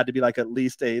Airbnb, and there had to be like at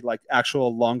least a like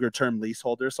actual longer term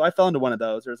leaseholder. So I fell into one of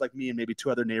those. There was like me and maybe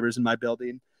two other neighbors in my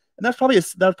building. And that's probably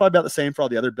about the same for all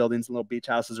the other buildings and little beach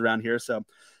houses around here. So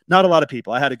not a lot of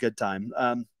people. I had a good time.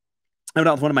 I went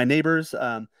out with one of my neighbors.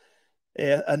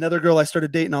 Another girl I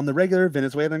started dating on the regular,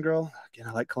 Venezuelan girl. Again,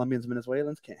 I like Colombians,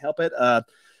 Venezuelans, can't help it.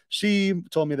 She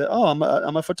told me that, oh,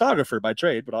 I'm a photographer by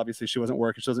trade, but obviously she wasn't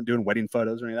working. She wasn't doing wedding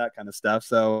photos or any of that kind of stuff.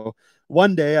 So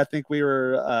one day, I think we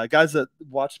were guys that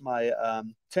watched my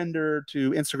Tinder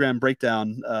to Instagram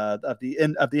breakdown of the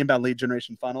inbound lead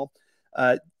generation funnel.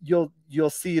 You'll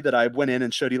see that I went in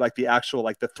and showed you like the actual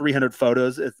like the 300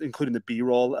 photos, including the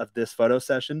B-roll of this photo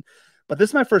session. But this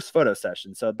is my first photo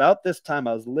session. So about this time,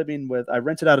 I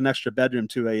rented out an extra bedroom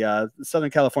to a Southern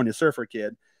California surfer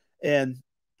kid, and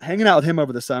hanging out with him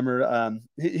over the summer.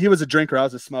 He was a drinker. I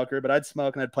was a smoker, but I'd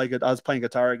smoke and I was playing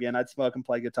guitar again. I'd smoke and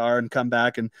play guitar and come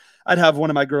back, and I'd have one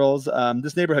of my girls,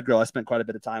 this neighborhood girl I spent quite a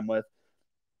bit of time with.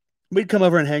 We'd come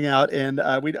over and hang out, and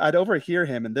I'd overhear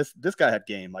him. And this guy had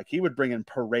game. Like, he would bring in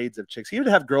parades of chicks. He would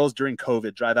have girls during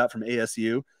COVID drive out from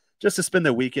ASU just to spend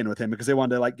the weekend with him because they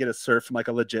wanted to like get a surf from like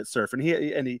a legit surf.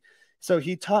 So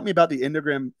he taught me about the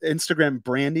Instagram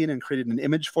branding and creating an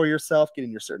image for yourself, getting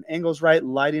your certain angles right,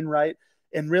 lighting right,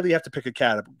 and really you have to pick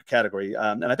a category.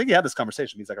 And I think he had this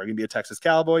conversation. He's like, "Are you gonna be a Texas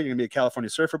cowboy? You're gonna be a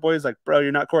California surfer boy?" He's like, "Bro,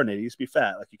 you're not coordinated. You used to be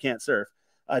fat. Like, you can't surf.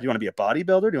 Do you want to be a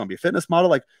bodybuilder? Do you want to be a fitness model?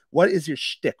 Like, what is your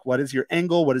shtick? What is your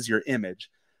angle? What is your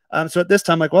image?" So at this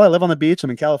time, like, well, I live on the beach.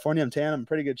 I'm in California. I'm tan. I'm in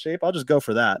pretty good shape. I'll just go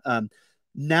for that.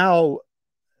 Now,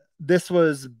 this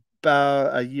was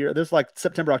about a year. This was like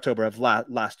September, October of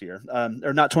last year,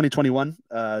 or not 2021,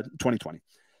 2020.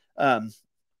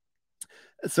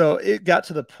 So it got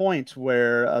to the point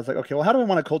where I was like, okay, well, how do I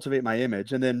want to cultivate my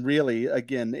image? And then really,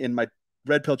 again, in my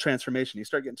red pill transformation, you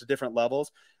start getting to different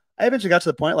levels. I eventually got to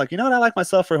the point like, you know what? I like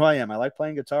myself for who I am. I like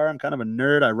playing guitar. I'm kind of a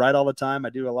nerd. I write all the time. I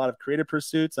do a lot of creative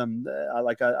pursuits.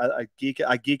 I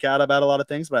geek out about a lot of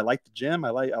things, but I like the gym.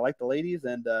 I like the ladies,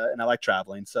 and I like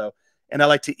traveling. So, and I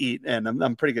like to eat, and I'm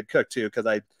a pretty good cook too. Cause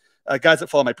guys that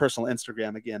follow my personal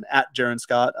Instagram, again, at Jaren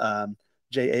Scott,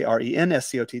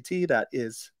 JarenScott, that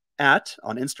is at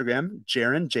on Instagram,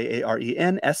 Jaren,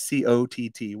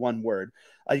 JarenScott, one word.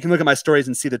 You can look at my stories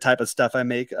and see the type of stuff I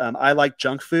make. I like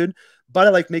junk food, but I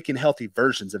like making healthy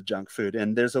versions of junk food.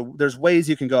 And there's ways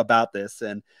you can go about this.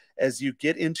 And as you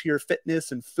get into your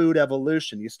fitness and food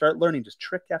evolution, you start learning just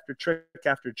trick after trick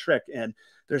after trick. And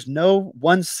there's no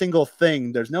one single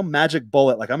thing. There's no magic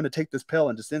bullet. Like, I'm going to take this pill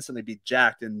and just instantly be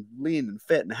jacked and lean and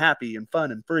fit and happy and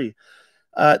fun and free.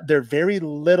 There are very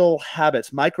little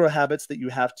habits, micro habits that you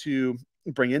have to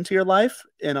bring into your life,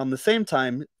 and on the same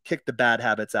time, kick the bad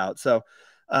habits out. So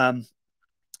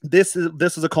this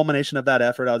is a culmination of that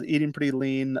effort. I was eating pretty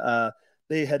lean.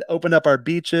 They had opened up our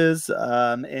beaches,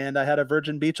 and I had a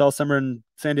virgin beach all summer in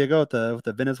San Diego with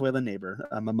a Venezuelan neighbor,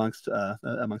 amongst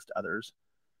others.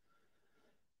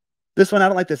 This one, I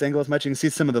don't like this angle as much. You can see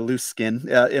some of the loose skin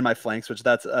in my flanks, which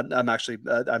that's I'm actually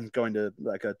I'm going to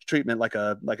like a treatment, like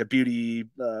a beauty,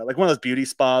 like one of those beauty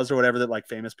spas or whatever that like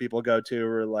famous people go to,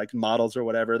 or like models or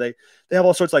whatever. They have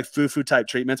all sorts of like foo type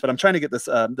treatments, but I'm trying to get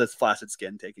this flaccid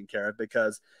skin taken care of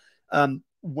because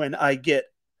when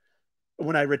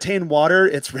I retain water,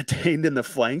 it's retained in the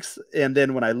flanks, and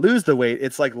then when I lose the weight,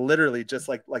 it's like literally just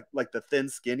like the thin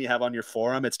skin you have on your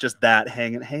forearm. It's just that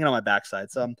hanging on my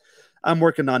backside. So I'm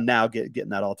working on now getting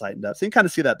that all tightened up. So you can kind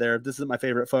of see that there. This isn't my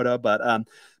favorite photo, but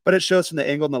it shows from the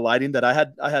angle and the lighting that I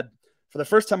had for the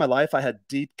first time in my life I had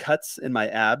deep cuts in my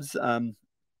abs.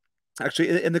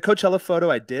 Actually, in the Coachella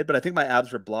photo I did, but I think my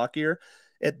abs were blockier.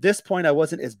 At this point, I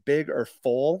wasn't as big or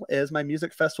full as my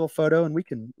music festival photo, and we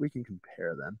can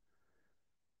compare them.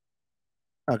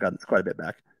 Oh god, it's quite a bit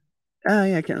back. Yeah,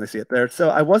 I can't really see it there. So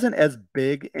I wasn't as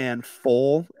big and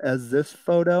full as this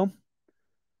photo,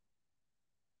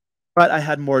 but I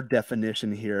had more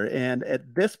definition here. And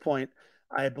at this point,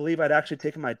 I believe I'd actually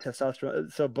taken my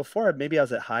testosterone. So before, maybe I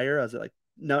was at higher. I was at like,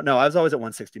 no, I was always at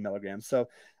 160 milligrams. So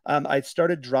I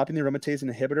started dropping the aromatase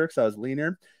inhibitor because I was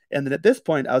leaner. And then at this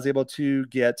point, I was able to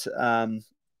get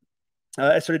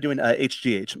I started doing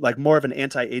HGH, like more of an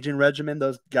anti-aging regimen.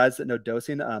 Those guys that know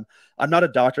dosing. I'm not a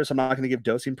doctor, so I'm not going to give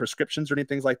dosing prescriptions or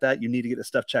anything like that. You need to get this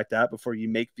stuff checked out before you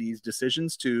make these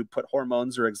decisions to put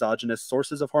hormones or exogenous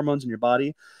sources of hormones in your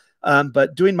body.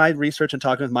 But doing my research and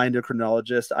talking with my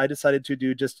endocrinologist, I decided to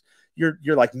do just your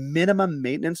like minimum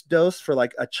maintenance dose for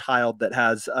like a child that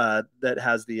has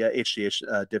the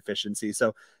HGH deficiency.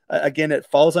 So again, it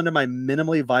falls under my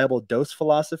minimally viable dose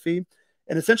philosophy.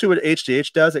 And essentially, what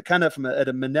HGH does, it kind of at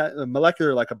a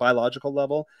molecular, like a biological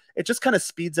level, it just kind of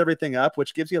speeds everything up,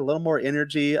 which gives you a little more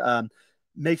energy.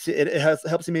 Makes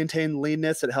helps you maintain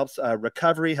leanness. It helps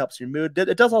recovery, helps your mood.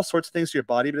 It does all sorts of things to your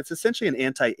body, but it's essentially an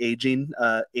anti-aging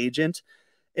agent.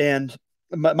 And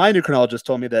my endocrinologist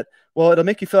told me that, well, it'll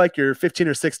make you feel like you're 15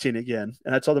 or 16 again.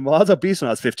 And I told him, well, I was obese when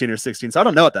I was 15 or 16, so I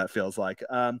don't know what that feels like.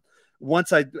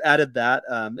 Once I added that,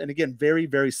 and again, very,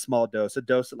 very small dose, a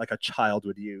dose that like a child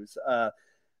would use,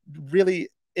 really,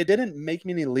 it didn't make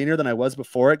me any leaner than I was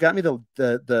before. It got me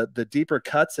the deeper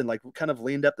cuts and like kind of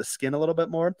leaned up the skin a little bit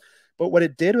more. But what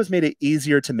it did was made it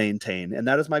easier to maintain. And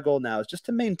that is my goal now, is just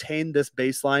to maintain this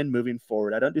baseline moving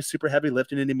forward. I don't do super heavy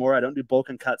lifting anymore. I don't do bulk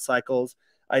and cut cycles.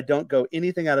 I don't go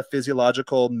anything out of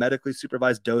physiological, medically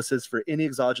supervised doses for any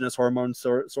exogenous hormone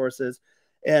sources.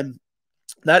 And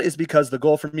that is because the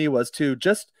goal for me was to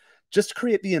just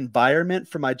create the environment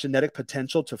for my genetic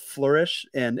potential to flourish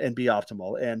and be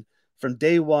optimal. And from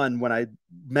day one, when I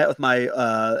met with my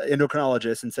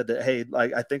endocrinologist and said that, hey,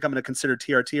 like I think I'm going to consider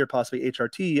TRT or possibly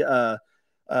HRT,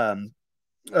 um,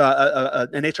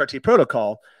 an HRT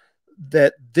protocol,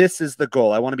 that this is the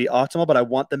goal. I want to be optimal, but I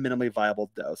want the minimally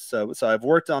viable dose. So I've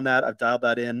worked on that. I've dialed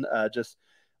that in. Just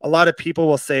a lot of people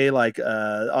will say like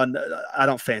on I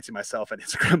don't fancy myself an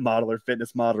Instagram model or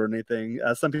fitness model or anything.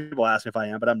 Some people ask me if I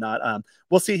am, but I'm not.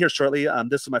 We'll see here shortly.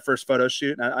 This is my first photo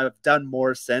shoot, and I've done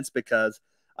more since because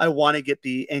I want to get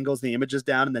the angles and the images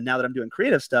down. And then now that I'm doing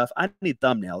creative stuff, I need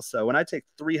thumbnails. So when I take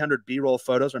 300 B-roll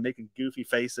photos, I'm making goofy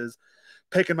faces,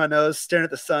 picking my nose, staring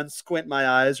at the sun, squint my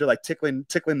eyes, or like tickling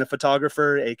the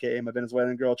photographer, aka my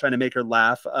Venezuelan girl, trying to make her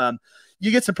laugh.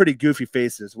 You get some pretty goofy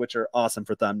faces, which are awesome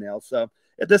for thumbnails. So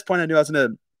at this point, I knew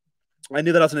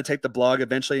that I was going to take the blog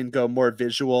eventually and go more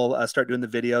visual, start doing the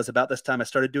videos. About this time, I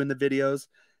started doing the videos.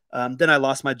 Then I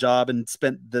lost my job and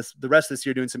spent the rest of this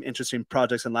year doing some interesting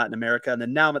projects in Latin America. And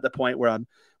then now I'm at the point where I'm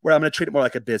going to treat it more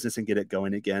like a business and get it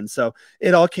going again. So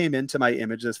it all came into my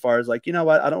image as far as like, you know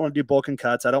what, I don't want to do bulk and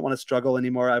cuts. I don't want to struggle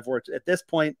anymore. I've worked at this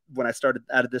point when I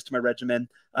added this to my regimen,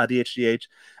 the HGH.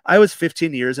 I was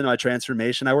 15 years into my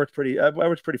transformation. I worked pretty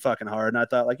fucking hard, and I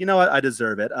thought like, you know what, I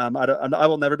deserve it. I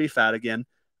will never be fat again.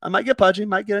 I might get pudgy,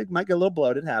 might get a little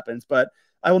bloated, happens, but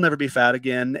I will never be fat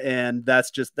again. And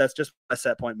that's just a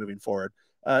set point moving forward.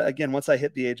 Again, once I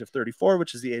hit the age of 34,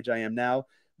 which is the age I am now,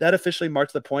 that officially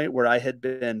marked the point where I had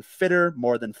been fitter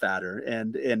more than fatter.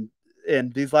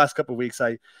 And these last couple of weeks,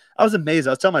 I was amazed.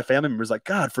 I was telling my family members like,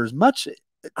 God, for as much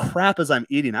crap as I'm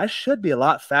eating, I should be a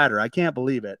lot fatter. I can't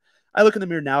believe it. I look in the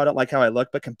mirror now. I don't like how I look,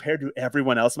 but compared to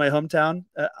everyone else in my hometown,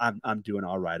 I'm doing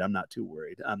all right. I'm not too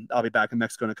worried. I'll be back in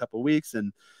Mexico in a couple of weeks,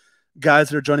 and guys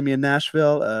that are joining me in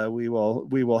Nashville, we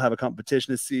will have a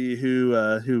competition to see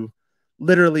who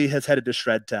literally has headed to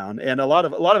Shred Town. And a lot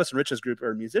of us in Rich's group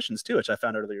are musicians too, which I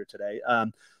found out earlier today.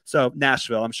 So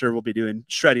Nashville, I'm sure we'll be doing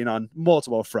shredding on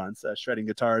multiple fronts, shredding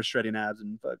guitars, shredding abs,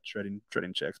 and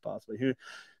shredding chicks possibly.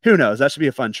 Who knows? That should be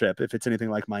a fun trip if it's anything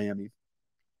like Miami.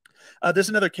 There's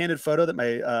another candid photo that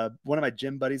my one of my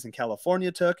gym buddies in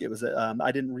California took. It was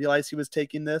I didn't realize he was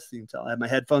taking this. You can tell I had my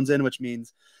headphones in, which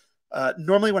means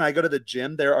normally when I go to the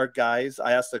gym, there are guys.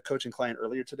 I asked the coaching client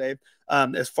earlier today,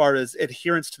 as far as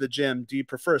adherence to the gym, do you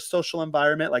prefer a social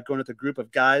environment, like going with a group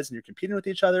of guys and you're competing with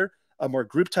each other, a more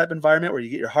group type environment where you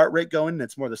get your heart rate going and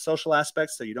it's more the social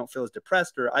aspects so you don't feel as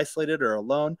depressed or isolated or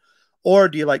alone? Or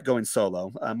do you like going solo?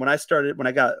 When I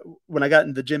got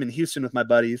in the gym in Houston with my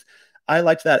buddies, I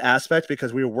liked that aspect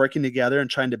because we were working together and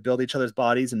trying to build each other's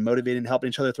bodies and motivating and helping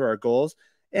each other through our goals.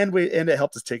 And it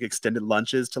helped us take extended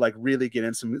lunches to like really get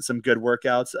in some good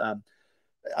workouts.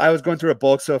 I was going through a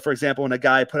bulk. So, for example, when a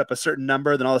guy put up a certain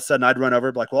number, then all of a sudden I'd run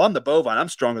over, like, well, I'm the bovine. I'm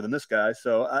stronger than this guy.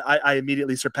 So I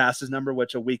immediately surpassed his number,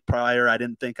 which a week prior, I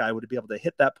didn't think I would be able to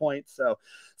hit that point. So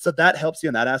that helps you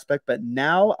in that aspect. But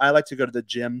now I like to go to the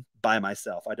gym by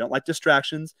myself. I don't like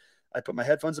distractions. I put my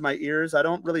headphones in my ears. I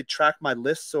don't really track my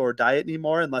lists or diet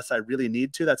anymore unless I really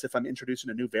need to. That's if I'm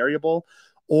introducing a new variable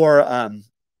or,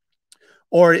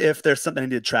 or if there's something I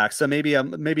need to track. So maybe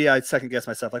I second guess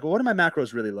myself, like, well, what do my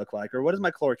macros really look like? Or what does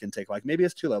my caloric intake like? Maybe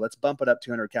it's too low. Let's bump it up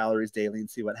 200 calories daily and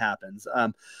see what happens.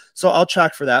 So I'll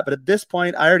track for that. But at this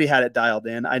point, I already had it dialed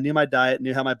in. I knew my diet,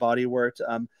 knew how my body worked.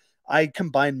 I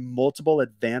combined multiple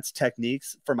advanced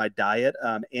techniques for my diet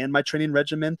and my training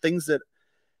regimen, things that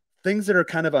are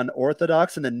kind of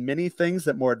unorthodox, and then many things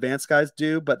that more advanced guys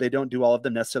do, but they don't do all of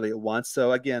them necessarily at once.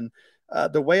 So again,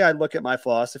 the way I look at my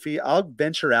philosophy, I'll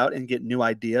venture out and get new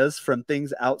ideas from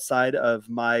things outside of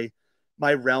my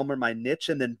realm or my niche,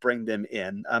 and then bring them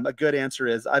in. A good answer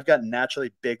is I've got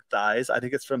naturally big thighs. I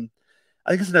think it's an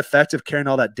effect of carrying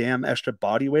all that damn extra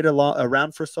body weight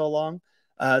around for so long.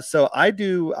 So I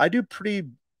do pretty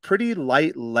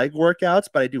light leg workouts,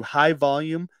 but I do high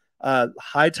volume,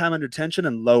 high time under tension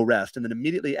and low rest. And then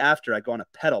immediately after, I go on a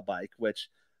pedal bike, which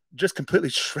just completely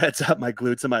shreds up my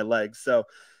glutes and my legs. So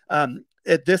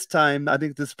at this time, I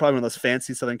think this is probably one of those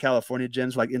fancy Southern California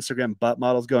gyms where like Instagram butt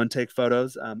models go and take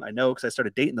photos. I know because I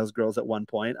started dating those girls at one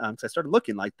point because I started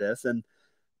looking like this. And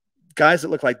guys that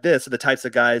look like this are the types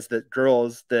of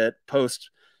girls that post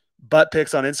butt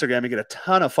pics on Instagram and get a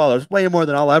ton of followers, way more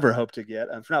than I'll ever hope to get.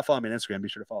 If you're not following me on Instagram, be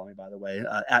sure to follow me, by the way,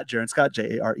 at Jaron Scott,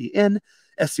 JarenScott.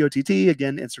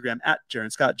 Again, Instagram at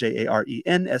Jaron Scott,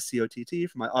 JarenScott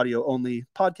for my audio only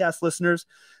podcast listeners.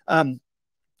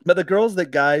 But the girls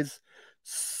that guys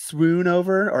swoon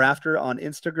over or after on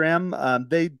Instagram,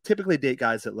 they typically date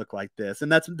guys that look like this.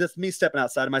 And that's me stepping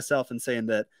outside of myself and saying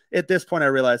that at this point, I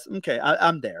realized, okay,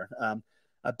 I'm there.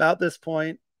 About this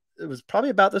point, it was probably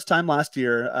about this time last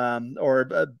year, during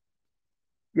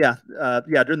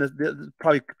the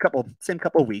probably same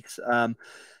couple of weeks.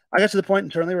 I got to the point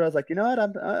internally where I was like, you know what,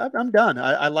 I'm done.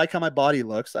 I like how my body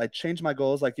looks. I changed my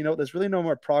goals. Like, you know, there's really no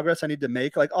more progress I need to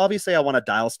make. Like, obviously, I want to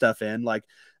dial stuff in. Like,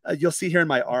 you'll see here in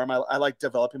my arm, I like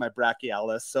developing my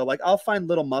brachialis. So, like, I'll find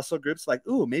little muscle groups. Like,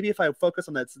 ooh, maybe if I focus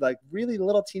on that, like really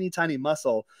little teeny tiny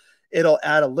muscle, it'll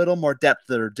add a little more depth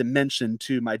or dimension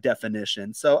to my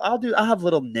definition. So I'll have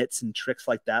little nits and tricks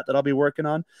like that I'll be working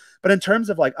on. But in terms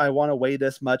of like, I want to weigh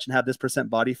this much and have this percent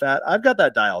body fat, I've got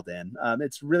that dialed in.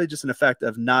 It's really just an effect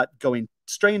of not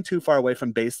straying too far away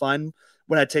from baseline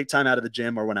when I take time out of the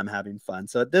gym or when I'm having fun.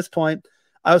 So at this point,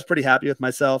 I was pretty happy with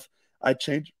myself. I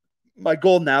changed my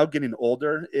goal now, getting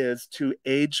older, is to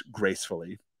age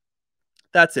gracefully.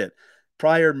 That's it.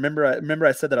 Remember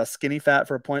I said that I was skinny fat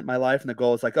for a point in my life, and the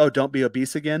goal is like, oh, don't be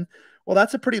obese again. Well,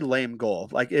 that's a pretty lame goal.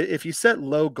 Like, if you set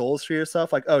low goals for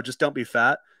yourself, like, oh, just don't be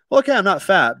fat. Well, okay, I'm not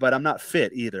fat, but I'm not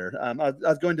fit either. I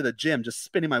was going to the gym, just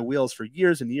spinning my wheels for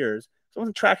years and years. So I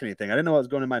wasn't tracking anything. I didn't know what was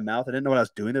going in my mouth. I didn't know what I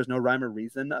was doing. There's no rhyme or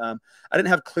reason. I didn't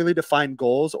have clearly defined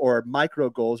goals or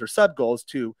micro goals or sub goals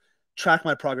to track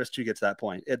my progress to get to that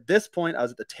point. At this point, I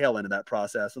was at the tail end of that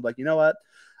process. I'm like, you know what?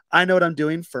 I know what I'm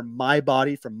doing for my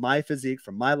body, for my physique,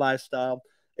 for my lifestyle,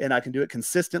 and I can do it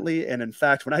consistently. And in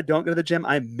fact, when I don't go to the gym,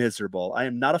 I'm miserable. I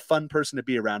am not a fun person to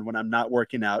be around when I'm not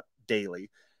working out daily.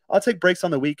 I'll take breaks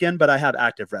on the weekend, but I have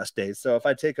active rest days. So if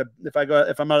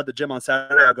I'm out at the gym on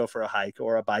Saturday, I'll go for a hike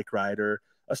or a bike ride or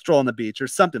a stroll on the beach or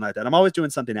something like that. I'm always doing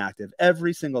something active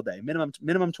every single day,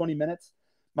 minimum 20 minutes.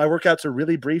 My workouts are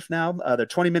really brief now. They're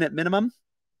 20-minute minimum,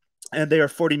 and they are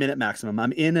 40-minute maximum.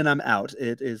 I'm in and I'm out.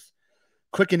 It is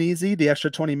quick and easy. The extra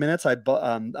 20 minutes, I've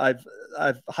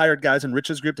hired guys in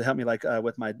Rich's group to help me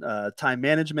with my time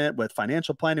management, with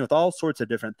financial planning, with all sorts of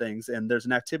different things. And there's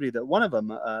an activity that one of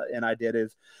them and I did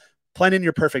is planning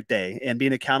your perfect day and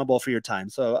being accountable for your time.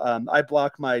 So I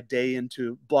block my day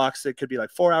into blocks. It could be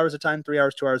like 4 hours of time, 3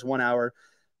 hours, 2 hours, 1 hour,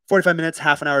 45 minutes,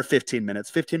 half an hour, 15 minutes.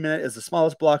 15 minutes is the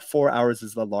smallest block. 4 hours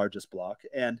is the largest block.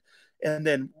 And and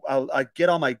then I get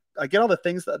all the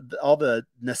things, all the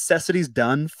necessities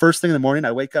done first thing in the morning.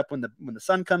 I wake up when the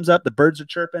sun comes up, the birds are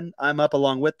chirping, I'm up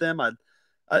along with them.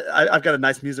 I've got a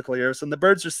nice musical ear, so when the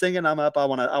birds are singing, I'm up. I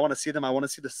want to see them. I want to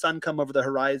see the sun come over the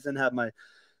horizon. Have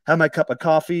my cup of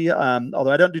coffee.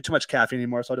 Although I don't do too much caffeine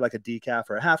anymore, so I'll do like a decaf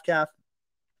or a half calf.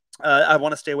 I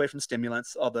want to stay away from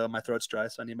stimulants, although my throat's dry,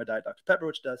 so I need my Diet Dr. Pepper,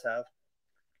 which does have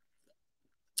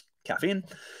caffeine.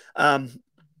 And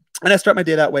I start my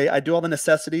day that way. I do all the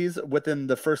necessities within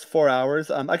the first 4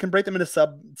 hours. I can break them into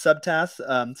sub tasks.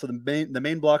 So the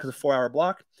main block is a 4 hour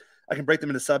block. I can break them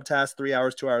into sub tasks: 3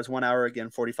 hours, 2 hours, 1 hour, again,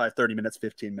 45, 30 minutes,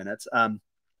 15 minutes.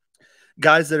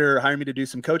 Guys that are hiring me to do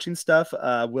some coaching stuff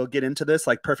will get into this,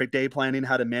 like perfect day planning,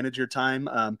 how to manage your time.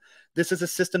 This is a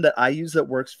system that I use that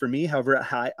works for me. However,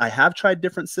 I have tried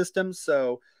different systems.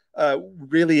 So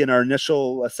really in our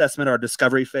initial assessment, our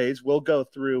discovery phase, we'll go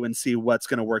through and see what's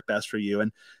going to work best for you.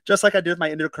 And just like I did with my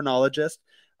endocrinologist,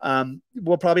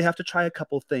 we'll probably have to try a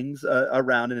couple things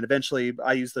around. And eventually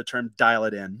I use the term dial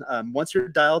it in. Once you're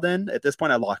dialed in, at this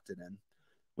point, I locked it in,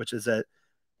 which is that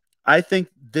I think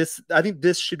this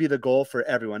should be the goal for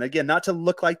everyone. Again, not to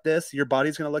look like this. Your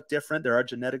body's going to look different. There are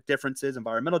genetic differences,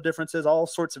 environmental differences, all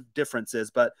sorts of differences.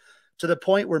 But to the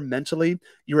point where mentally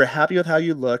you are happy with how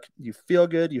you look, you feel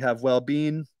good, you have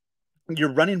well-being,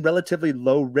 you're running relatively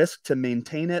low risk to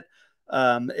maintain it.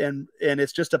 And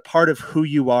it's just a part of who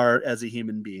you are as a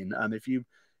human being.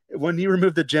 When you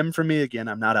remove the gym from me, again,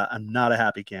 I'm not a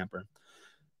happy camper.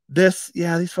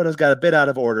 These photos got a bit out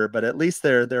of order, but at least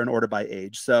they're in order by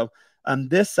age. So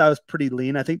this, I was pretty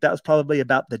lean. I think that was probably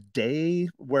about the day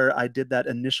where I did that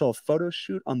initial photo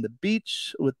shoot on the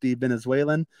beach with the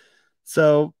Venezuelan.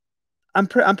 So I'm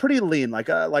pretty lean.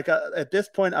 At this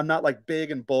point, I'm not like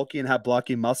big and bulky and have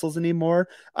blocky muscles anymore.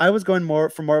 I was going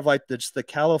more of like just the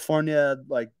California,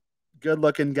 like good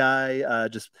looking guy,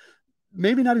 just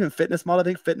maybe not even fitness model. I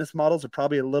think fitness models are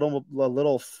probably a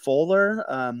little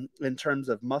fuller in terms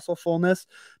of muscle fullness.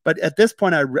 But at this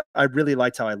point, I really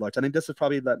liked how I looked. I think this is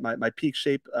probably my peak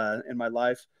shape in my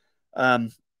life.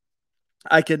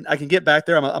 I can get back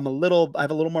there. I have a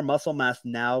little more muscle mass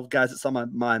now, guys. Some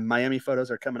of my Miami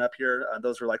photos are coming up here.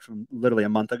 Those were like from literally a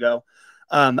month ago.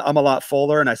 I'm a lot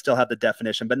fuller and I still have the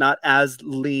definition, but not as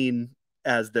lean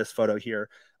as this photo here.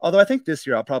 Although I think this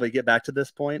year I'll probably get back to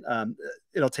this point.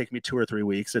 It'll take me 2 or 3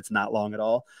 weeks. It's not long at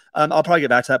all. I'll probably get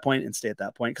back to that point and stay at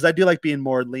that point because I do like being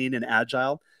more lean and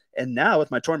agile. And now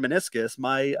with my torn meniscus,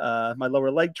 my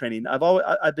lower leg training,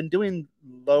 I've been doing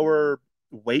lower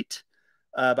weight,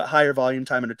 but higher volume,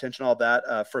 time and attention, all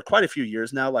that for quite a few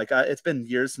years now. It's been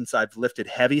years since I've lifted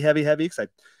heavy because I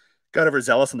got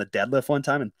overzealous on the deadlift one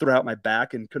time and threw out my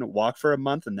back and couldn't walk for a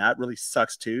month, and that really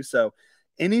sucks too. So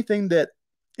anything that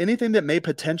may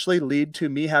potentially lead to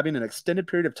me having an extended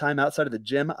period of time outside of the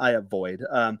gym, I avoid.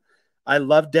 I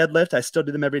love deadlift. I still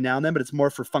do them every now and then, but it's more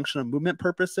for functional movement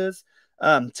purposes.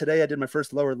 Today I did my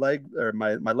first lower leg or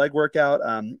my leg workout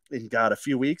in a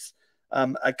few weeks.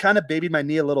 I kind of babied my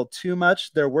knee a little too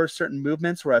much. There were certain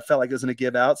movements where I felt like it was going to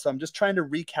give out. So I'm just trying to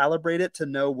recalibrate it to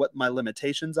know what my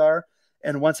limitations are.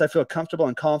 And once I feel comfortable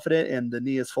and confident and the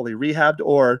knee is fully rehabbed,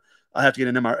 or I'll have to get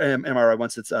an MRI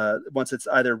once it's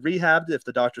either rehabbed if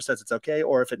the doctor says it's okay,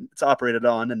 or if it's operated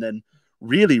on and then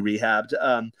really rehabbed,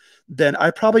 then I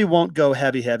probably won't go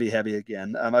heavy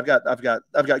again. I've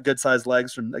got good sized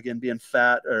legs from, again, being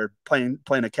fat or playing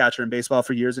a catcher in baseball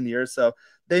for years and years. So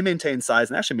they maintain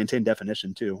size and actually maintain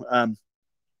definition too.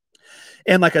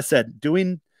 And like I said,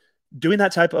 doing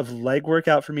that type of leg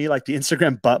workout for me, like the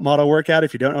Instagram butt model workout,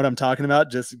 if you don't know what I'm talking about,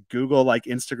 just Google like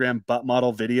Instagram butt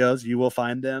model videos. You will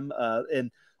find them.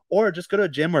 Or just go to a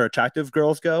gym where attractive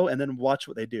girls go and then watch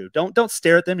what they do. Don't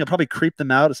stare at them. You'll probably creep them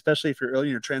out, especially if you're early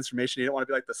in your transformation. You don't want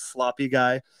to be like the sloppy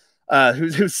guy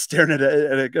who's staring at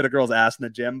a girl's ass in the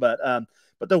gym. But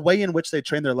the way in which they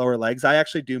train their lower legs, I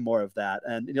actually do more of that.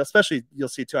 And especially you'll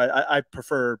see too, I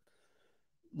prefer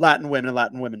Latin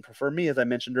women prefer me, as I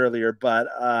mentioned earlier, but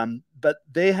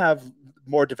they have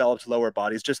more developed lower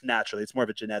bodies just naturally. It's more of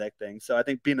a genetic thing. So I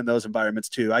think being in those environments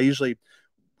too, I usually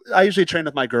train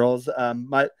with my girls.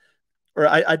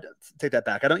 I take that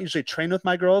back. I don't usually train with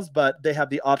my girls, but they have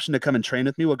the option to come and train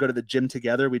with me. We'll go to the gym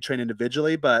together. We train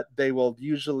individually, but they will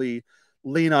usually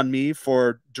lean on me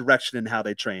for direction in how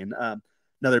they train.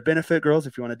 Another benefit, girls,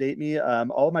 if you want to date me,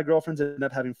 all of my girlfriends end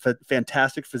up having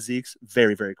fantastic physiques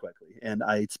very, very quickly. And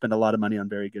I spend a lot of money on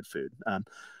very good food.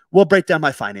 We'll break down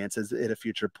my finances at a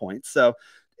future point. So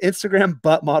Instagram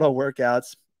butt model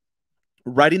workouts,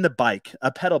 riding the bike,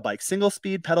 a pedal bike, single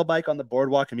speed pedal bike on the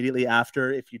boardwalk immediately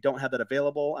after. If you don't have that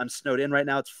available, I'm snowed in right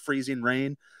now. It's freezing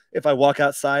rain. If I walk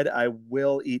outside, I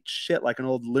will eat shit like an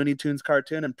old Looney Tunes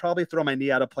cartoon and probably throw my knee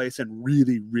out of place and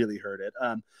really, really hurt it.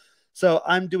 So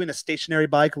I'm doing a stationary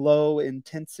bike, low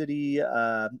intensity,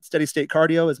 steady state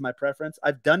cardio is my preference.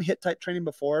 I've done HIIT type training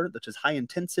before, which is high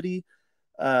intensity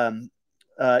um,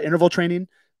 interval training,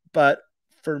 but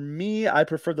for me, I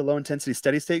prefer the low intensity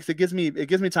steady state because it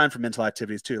gives me time for mental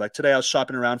activities too. Like today, I was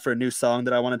shopping around for a new song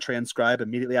that I want to transcribe.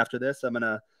 Immediately after this,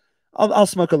 I'll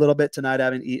smoke a little bit tonight. I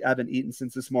haven't eaten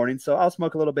since this morning, so I'll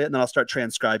smoke a little bit and then I'll start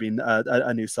transcribing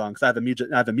a new song because I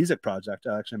have a music project.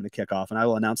 Actually, I'm going to kick off, and I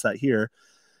will announce that here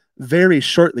very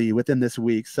shortly within this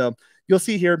week. So you'll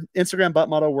see here Instagram butt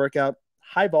model workout,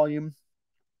 high volume,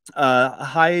 a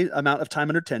high amount of time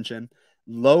under tension,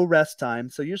 low rest time.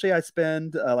 So usually I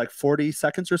spend like 40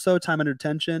 seconds or so time under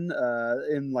tension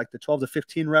in like the 12 to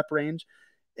 15 rep range.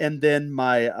 And then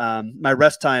my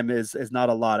rest time is not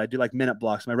a lot. I do like minute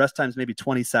blocks. My rest time is maybe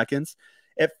 20 seconds.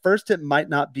 At first, it might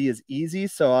not be as easy.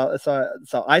 So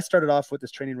I started off with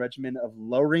this training regimen of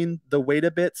lowering the weight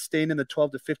a bit, staying in the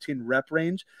 12 to 15 rep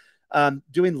range,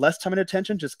 doing less time under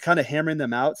tension, just kind of hammering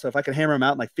them out. So if I can hammer them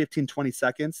out in like 15, 20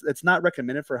 seconds, it's not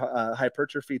recommended for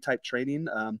hypertrophy type training.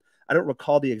 I don't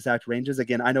recall the exact ranges.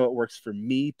 Again, I know it works for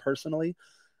me personally.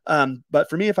 But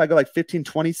for me, if I go like 15,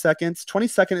 20 seconds, 20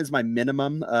 seconds is my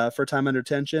minimum for time under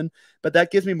tension, but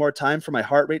that gives me more time for my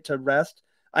heart rate to rest.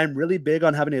 I'm really big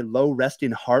on having a low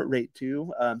resting heart rate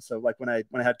too. So like when I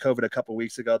had COVID a couple of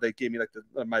weeks ago, they gave me like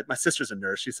my sister's a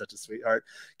nurse. She's such a sweetheart.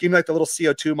 Gave me like the little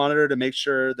CO2 monitor to make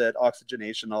sure that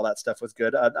oxygenation, all that stuff was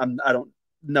good. I don't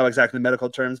know exactly the medical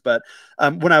terms, but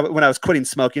when I was quitting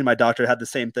smoking, my doctor had the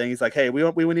same thing. He's like, hey,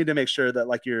 we need to make sure that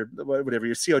like your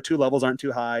CO2 levels aren't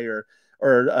too high or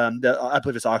I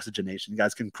believe it's oxygenation. You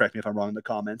guys can correct me if I'm wrong in the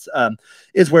comments,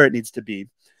 is where it needs to be.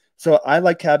 So I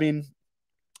like to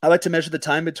measure the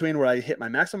time between where I hit my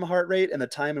maximum heart rate and the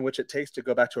time in which it takes to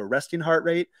go back to a resting heart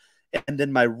rate. And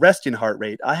then my resting heart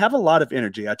rate, I have a lot of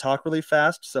energy. I talk really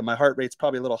fast. So my heart rate's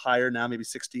probably a little higher now, maybe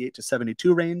 68 to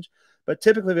 72 range. But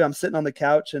typically if I'm sitting on the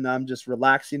couch and I'm just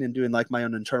relaxing and doing like my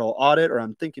own internal audit, or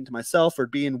I'm thinking to myself or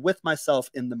being with myself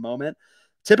in the moment,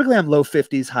 typically I'm low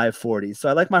 50s, high 40s. So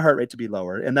I like my heart rate to be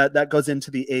lower. And that goes into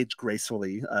the age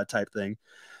gracefully type thing.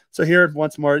 So here,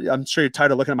 once more, I'm sure you're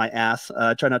tired of looking at my ass.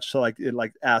 Try not to show like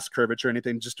ass curvature or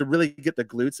anything, just to really get the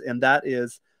glutes. And that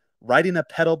is riding a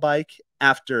pedal bike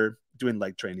after doing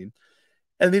leg training.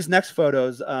 And these next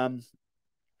photos, I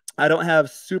don't have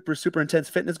super, super intense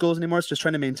fitness goals anymore. It's just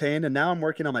trying to maintain. And now I'm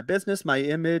working on my business, my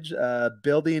image,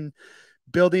 building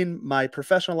my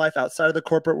professional life outside of the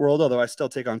corporate world, although I still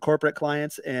take on corporate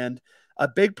clients. And a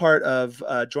big part of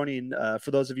joining,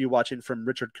 for those of you watching from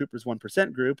Richard Cooper's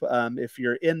 1% group, if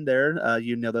you're in there,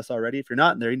 you know this already. If you're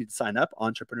not in there, you need to sign up,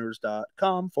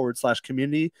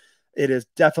 entrepreneurs.com/community. It is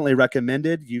definitely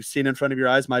recommended. You've seen in front of your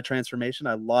eyes my transformation.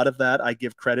 A lot of that I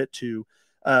give credit to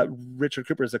Richard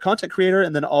Cooper as a content creator,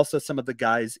 and then also some of the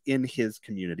guys in his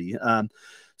community.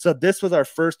 So this was our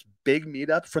first big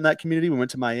meetup from that community. We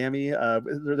went to Miami.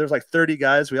 There's like 30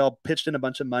 guys. We all pitched in a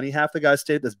bunch of money. Half the guys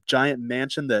stayed at this giant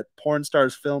mansion that porn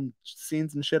stars film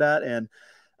scenes and shit at, and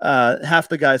half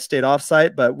the guys stayed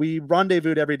offsite. But we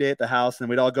rendezvoused every day at the house,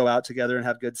 and we'd all go out together and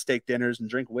have good steak dinners and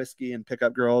drink whiskey and pick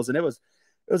up girls. And it was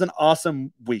an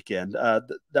awesome weekend.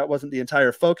 That wasn't the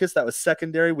entire focus. That was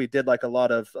secondary. We did like a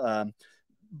lot of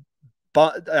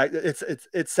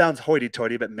it sounds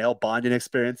hoity-toity, but male bonding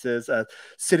experiences,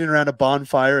 sitting around a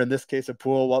bonfire, in this case a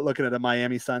pool, while looking at a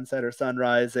Miami sunset or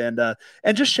sunrise, and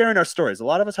just sharing our stories. A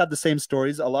lot of us have the same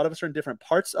stories. A lot of us are in different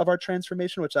parts of our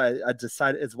transformation, which I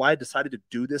decided is why I decided to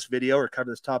do this video or cover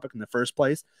this topic in the first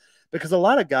place. Because a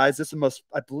lot of guys,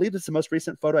 I believe this is the most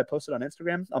recent photo I posted on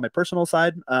Instagram on my personal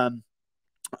side,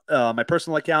 my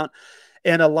personal account.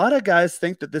 And a lot of guys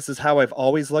think that this is how I've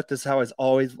always looked. This is how I've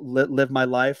always lived my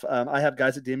life. I have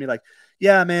guys that DM me like,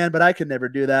 yeah, man, but I could never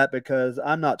do that because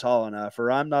I'm not tall enough,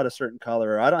 or I'm not a certain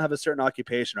color, or I don't have a certain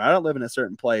occupation, or I don't live in a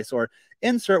certain place, or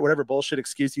insert whatever bullshit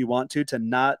excuse you want to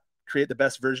not create the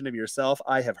best version of yourself.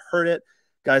 I have heard it.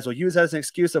 Guys will use as an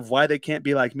excuse of why they can't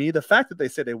be like me. The fact that they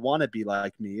say they want to be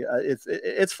like me,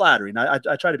 it's flattering. I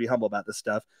try to be humble about this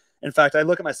stuff. In fact, I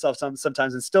look at myself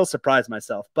sometimes and still surprise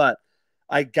myself, but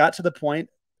I got to the point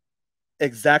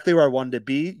exactly where I wanted to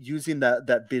be using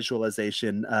that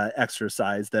visualization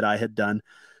exercise that I had done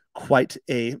quite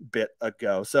a bit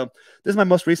ago. So this is my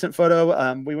most recent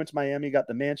photo. We went to Miami, got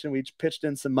the mansion. We each pitched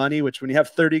in some money, which when you have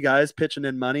 30 guys pitching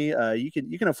in money, you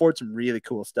can afford some really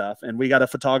cool stuff. And we got a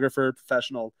photographer,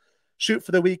 professional shoot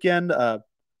for the weekend.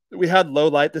 we had low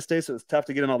light this day, so it was tough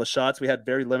to get in all the shots. We had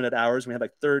very limited hours. We had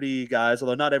like 30 guys,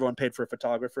 although not everyone paid for a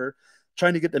photographer.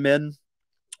 Trying to get them in,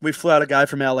 we flew out a guy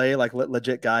from LA, like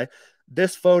legit guy.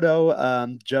 This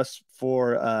photo, just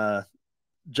for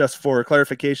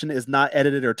clarification, is not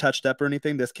edited or touched up or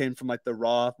anything. This came from like the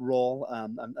raw roll.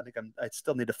 I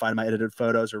still need to find my edited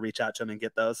photos or reach out to them and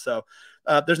get those. So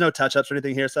there's no touch ups or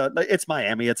anything here. So like, it's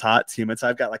Miami, it's hot, it's humid. So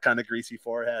I've got like kind of greasy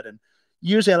forehead, and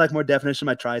usually I like more definition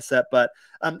of my tricep. But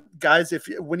guys, if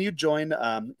when you join,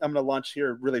 I'm going to launch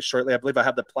here really shortly. I believe I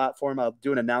have the platform. I'll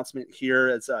do an announcement here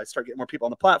as I start getting more people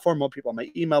on the platform, more people on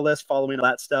my email list, following all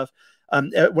that stuff.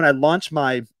 When I launch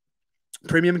my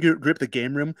premium group, the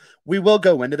game room, we will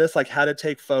go into this, like how to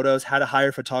take photos, how to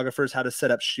hire photographers, how to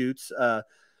set up shoots.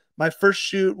 My first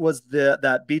shoot was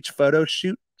that beach photo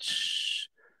shoot,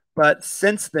 but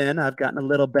since then I've gotten a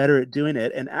little better at doing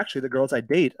it. And actually the girls I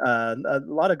date, a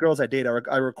lot of girls I date,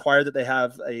 I require that they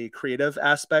have a creative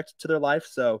aspect to their life.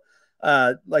 So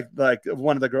like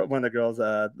one of the girls,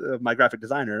 my graphic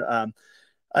designer,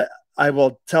 I, I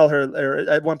will tell her, or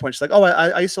at one point she's like, "Oh,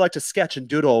 I used to like to sketch and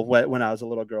doodle when I was a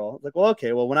little girl." Like, well,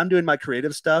 okay, well, when I'm doing my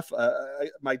creative stuff,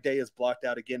 my day is blocked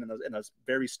out again in those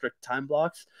very strict time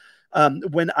blocks.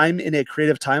 When I'm in a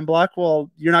creative time block, well,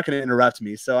 you're not going to interrupt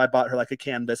me. So I bought her like a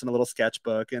canvas and a little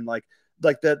sketchbook and like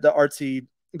the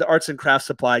arts and crafts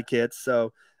supply kits.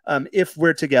 So if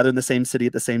we're together in the same city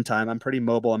at the same time, I'm pretty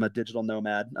mobile. I'm a digital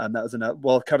nomad. That was another,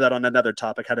 we'll cover that on another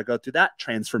topic, how to go through that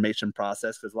transformation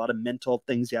process. There's a lot of mental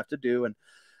things you have to do. And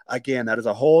again, that is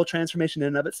a whole transformation in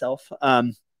and of itself.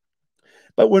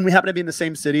 But when we happen to be in the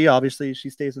same city, obviously she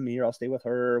stays with me or I'll stay with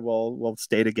her. We'll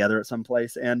stay together at some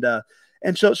place. And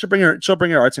she'll bring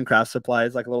her arts and crafts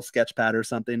supplies, like a little sketch pad or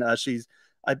something. I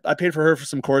paid for her for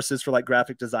some courses for like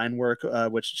graphic design work,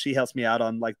 which she helps me out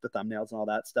on, like the thumbnails and all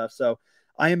that stuff. So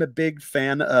I am a big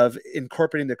fan of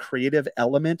incorporating the creative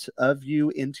element of you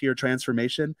into your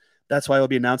transformation. That's why I'll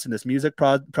be announcing this music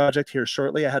project here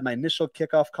shortly. I had my initial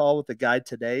kickoff call with the guide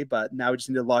today, but now we just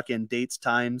need to lock in dates,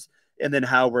 times, and then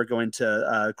how we're going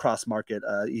to cross market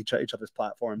each other's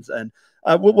platforms. And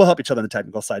we'll help each other on the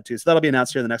technical side too. So that'll be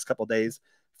announced here in the next couple of days.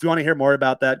 If you want to hear more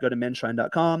about that, go to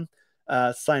menshrine.com.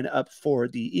 Sign up for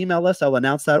the email list. I'll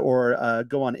announce that, or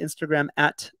go on Instagram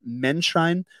at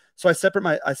Menshrine. So I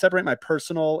separate my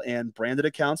personal and branded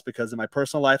accounts, because in my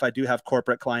personal life, I do have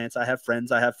corporate clients. I have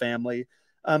friends. I have family.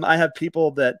 I have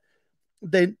people that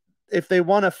if they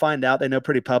want to find out, they know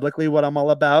pretty publicly what I'm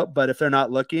all about. But if they're not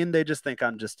looking, they just think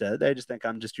I'm just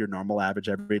your normal average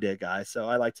everyday guy. So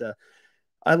I like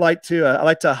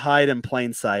to hide in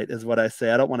plain sight, is what I say.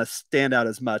 I don't want to stand out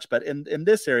as much. But in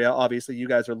this area, obviously, you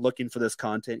guys are looking for this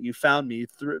content. You found me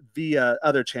via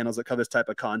other channels that cover this type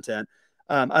of content.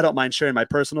 I don't mind sharing my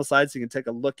personal side, so you can take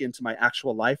a look into my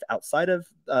actual life outside of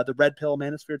the red pill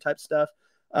manosphere type stuff.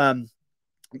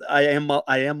 I am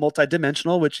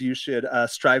multidimensional, which you should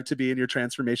strive to be in your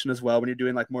transformation as well. When you're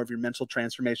doing like more of your mental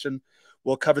transformation,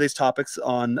 we'll cover these topics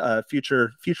on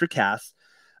future casts.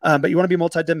 But you want to be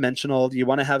multidimensional. You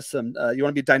want to have you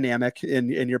want to be dynamic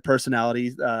in your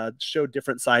personality, show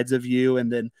different sides of you,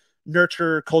 and then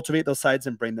cultivate those sides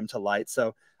and bring them to light.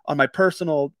 So on my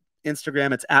personal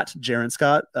Instagram, it's at Jaren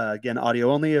Scott. Again,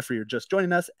 audio only if you're just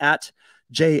joining us, at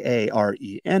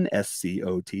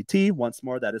JarenScott. Once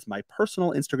more, that is my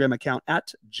personal Instagram account,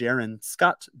 at Jaren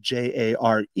Scott,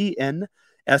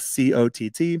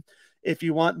 JarenScott. If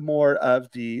you want more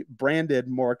of the branded,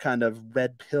 more kind of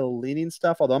red pill leaning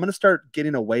stuff, although I'm going to start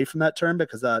getting away from that term,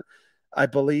 because I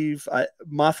believe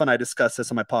Moff and I discussed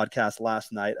this on my podcast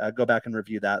last night. Go back and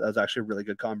review that. That was actually a really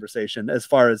good conversation, as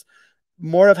far as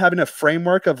more of having a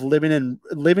framework of living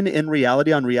in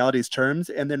reality on reality's terms,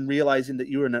 and then realizing that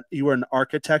you are an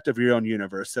architect of your own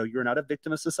universe. So you're not a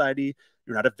victim of society.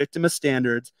 You're not a victim of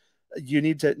standards. You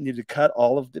need to cut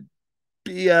all of the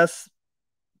BS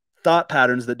thought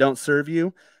patterns that don't serve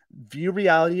you, view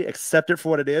reality, accept it for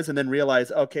what it is, and then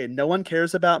realize, okay, no one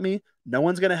cares about me. No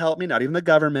one's going to help me, not even the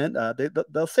government.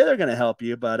 They'll say they're going to help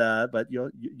you, but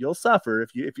you'll suffer if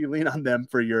you lean on them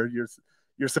for your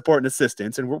support and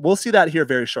assistance. And we'll see that here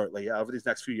very shortly over these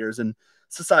next few years in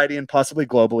society and possibly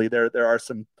globally. There are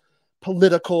some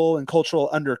political and cultural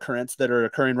undercurrents that are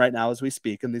occurring right now as we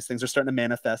speak, and these things are starting to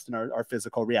manifest in our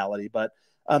physical reality. But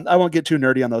I won't get too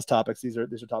nerdy on those topics. These are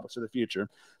topics for the future.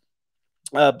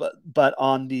 But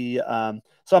on the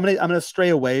so I'm gonna stray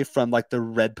away from like the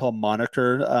red pill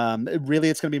moniker. Really,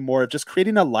 it's gonna be more of just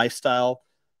creating a lifestyle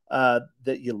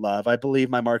that you love. I believe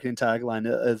my marketing tagline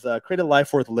is create a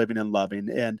life worth living and loving,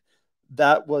 and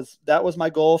that was my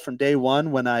goal from day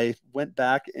one when I went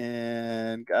back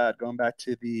and going back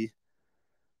to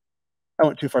I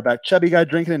went too far back. Chubby guy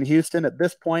drinking in Houston. At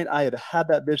this point, I had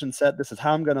that vision set. This is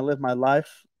how I'm going to live my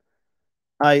life.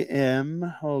 I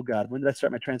am, oh God, when did I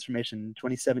start my transformation?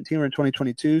 2017 or in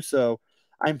 2022? So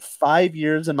I'm 5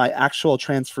 years in my actual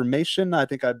transformation. I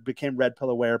think I became red pill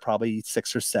aware probably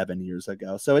 6 or 7 years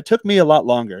ago. So it took me a lot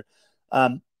longer.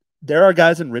 Um, there are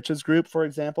guys in Rich's group, for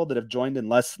example, that have joined in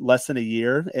less than a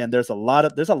year, and there's a lot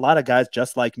of guys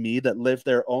just like me that live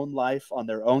their own life on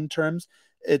their own terms.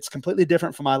 It's completely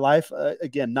different from my life.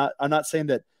 Again, not I'm not saying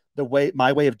that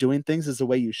my way of doing things is the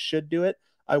way you should do it.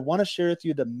 I want to share with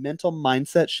you the mental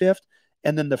mindset shift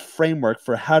and then the framework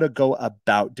for how to go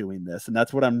about doing this. And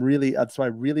that's what I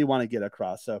really want to get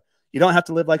across. So you don't have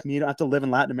to live like me. You don't have to live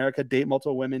in Latin America, date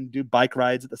multiple women, do bike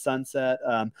rides at the sunset,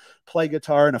 play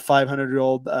guitar in a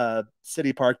 500-year-old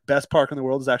city park. Best park in the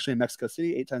world is actually in Mexico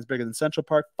City, 8 times bigger than Central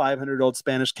Park, 500-year-old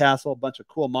Spanish castle, a bunch of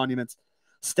cool monuments,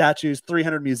 statues,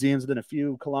 300 museums within a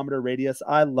few kilometer radius.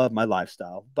 I love my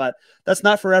lifestyle, but that's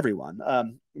not for everyone.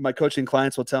 My coaching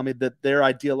clients will tell me that their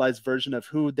idealized version of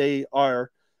who they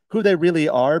are, who they really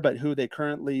are, but who they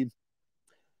currently,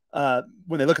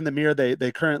 when they look in the mirror,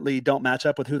 they currently don't match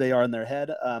up with who they are in their head.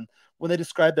 When they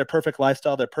describe their perfect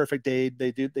lifestyle, their perfect day,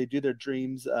 they do their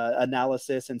dreams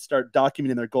analysis and start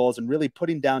documenting their goals and really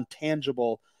putting down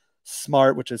tangible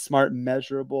SMART, which is smart,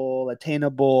 measurable,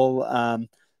 attainable.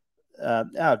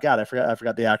 Oh God, I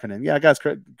forgot the acronym. Yeah, guys,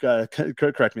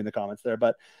 correct me in the comments there.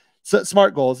 But so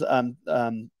SMART goals,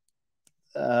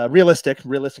 realistic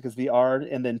is the R,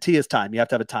 and then T is time. You have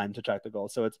to have a time to track the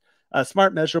goals. So it's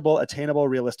smart, measurable, attainable,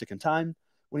 realistic, and time.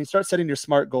 When you start setting your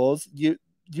SMART goals, you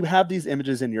have these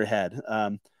images in your head.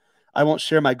 I won't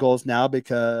share my goals now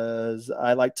because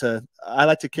I like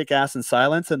to kick ass in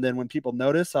silence, and then when people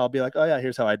notice, I'll be like, oh yeah,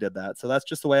 here's how I did that. So that's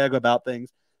just the way I go about things.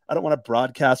 I don't want to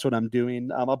broadcast what I'm doing.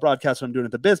 I'll broadcast what I'm doing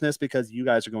at the business because you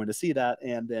guys are going to see that,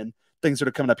 and then things that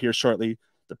are coming up here shortly,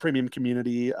 the premium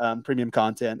community, premium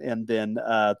content, and then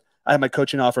I have my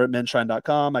coaching offer at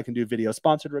Menshrine.com. I can do video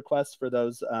sponsored requests for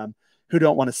those who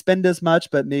don't want to spend as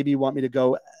much, but maybe want me to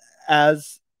go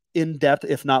as in depth,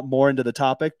 if not more, into the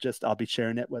topic. Just I'll be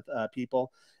sharing it with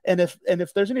people. And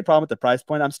if there's any problem with the price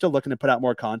point, I'm still looking to put out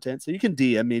more content. So you can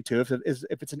DM me too if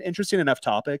it's an interesting enough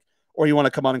topic, or you want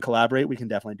to come on and collaborate. We can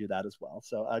definitely do that as well.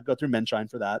 So go through Menshrine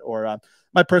for that, or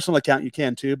my personal account. You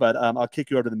can too, but I'll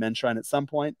kick you over to the Menshrine at some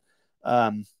point.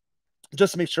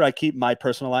 Just to make sure I keep my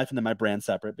personal life and then my brand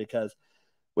separate, because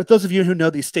with those of you who know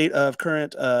the state of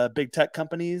current big tech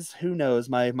companies, who knows,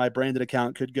 my branded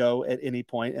account could go at any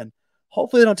point, and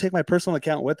hopefully they don't take my personal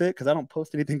account with it because I don't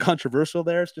post anything controversial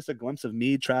there. It's just a glimpse of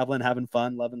me traveling, having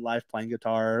fun, loving life, playing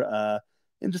guitar,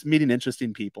 and just meeting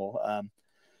interesting people.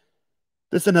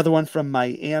 This is another one from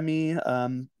Miami.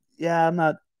 Yeah, I'm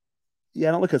not. Yeah,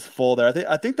 I don't look as full there.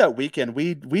 I think that weekend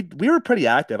we were pretty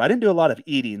active. I didn't do a lot of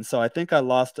eating, so I think I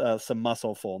lost some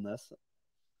muscle fullness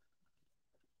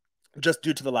just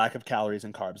due to the lack of calories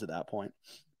and carbs at that point.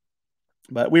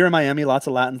 But we were in Miami, lots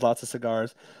of Latins, lots of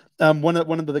cigars. One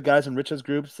of the guys in Rich's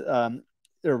groups, or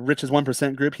Rich's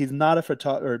 1% group, he's not a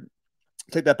photographer.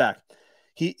 Take that back.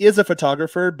 He is a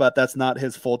photographer, but that's not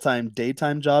his full-time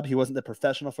daytime job. He wasn't the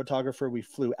professional photographer. We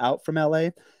flew out from LA.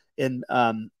 And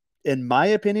in my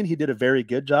opinion, he did a very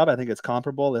good job. I think it's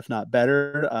comparable, if not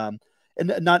better.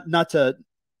 And not to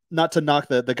knock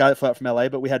the guy that flew out from LA,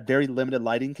 but we had very limited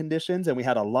lighting conditions, and we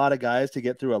had a lot of guys to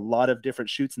get through a lot of different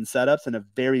shoots and setups in a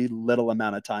very little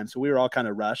amount of time. So we were all kind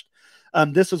of rushed.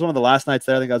 This was one of the last nights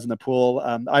there. I think I was in the pool.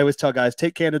 I always tell guys,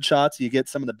 take candid shots. You get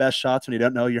some of the best shots when you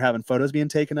don't know you're having photos being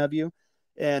taken of you.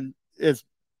 And as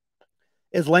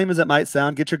lame as it might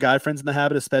sound, get your guy friends in the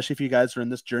habit, especially if you guys are in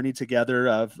this journey together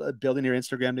of building your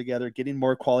Instagram together, getting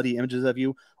more quality images of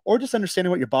you, or just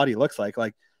understanding what your body looks like.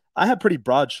 Like, I have pretty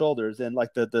broad shoulders and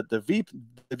like the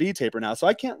V taper now, so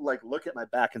I can't like look at my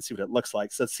back and see what it looks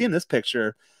like. So seeing this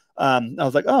picture, I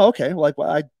was like, oh, okay. Like,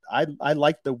 well, I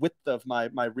like the width of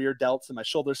my rear delts and my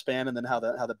shoulder span, and then how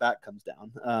the back comes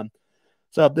down.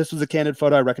 So this was a candid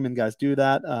photo. I recommend guys do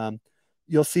that.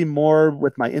 You'll see more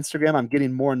with my Instagram. I'm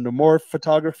getting more into more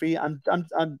photography. I've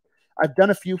done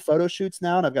a few photo shoots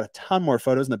now, and I've got a ton more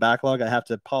photos in the backlog I have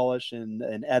to polish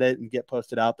and edit and get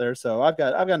posted out there. So I've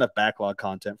got enough backlog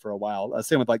content for a while.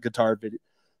 Same with like guitar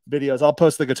videos. I'll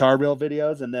post the guitar reel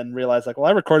videos and then realize like, well,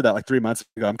 I recorded that like 3 months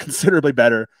ago. I'm considerably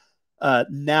better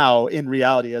now in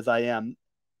reality as I am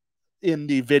in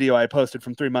the video I posted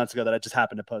from 3 months ago that I just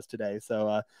happened to post today.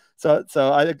 So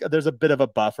there's a bit of a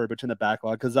buffer between the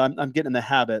backlog because I'm getting in the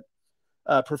habit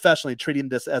professionally treating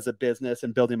this as a business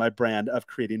and building my brand of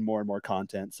creating more and more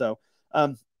content. So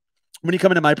when you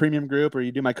come into my premium group or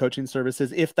you do my coaching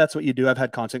services, if that's what you do, I've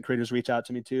had content creators reach out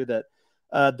to me too that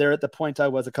they're at the point I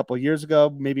was a couple of years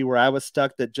ago, maybe where I was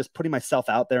stuck, that just putting myself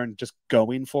out there and just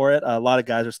going for it. A lot of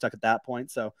guys are stuck at that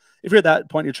point. So if you're at that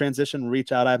point in your transition,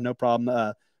 reach out. I have no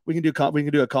problem. We can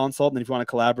do a consult, and if you want to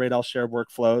collaborate, I'll share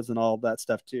workflows and all that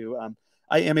stuff too.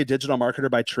 I am a digital marketer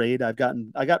by trade. I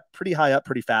got pretty high up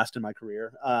pretty fast in my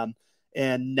career.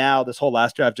 And now this whole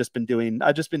last year, I've just been doing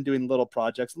little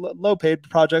projects, low paid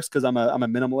projects, because I'm a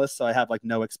minimalist. So I have like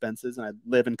no expenses, and I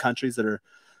live in countries that are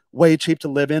way cheap to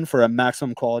live in for a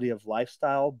maximum quality of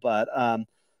lifestyle. But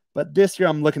this year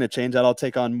I'm looking to change that. I'll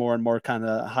take on more and more kind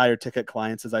of higher ticket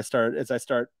clients as I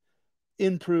start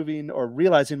improving or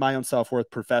realizing my own self-worth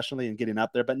professionally and getting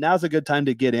up there. But now's a good time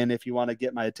to get in if you want to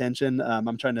get my attention.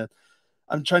 I'm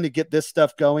trying to get this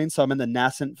stuff going. So I'm in the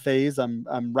nascent phase.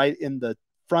 I'm right in the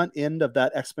front end of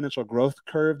that exponential growth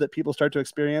curve that people start to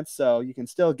experience. So you can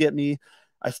still get me.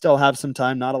 I still have some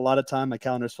time, not a lot of time. My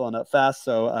calendar's filling up fast.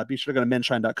 So be sure to go to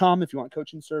Menshrine.com if you want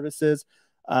coaching services,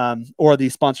 or the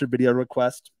sponsored video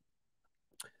request.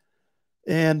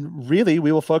 And really,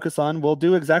 we'll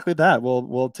do exactly that.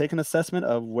 We'll take an assessment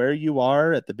of where you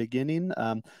are at the beginning.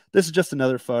 This is just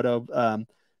another photo.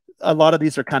 A lot of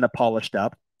these are kind of polished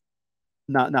up.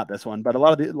 Not this one, but a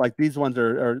lot of like these ones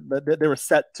they were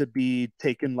set to be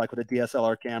taken like with a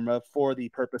DSLR camera for the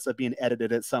purpose of being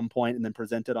edited at some point and then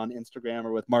presented on Instagram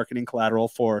or with marketing collateral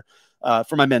for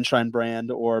my Menshrine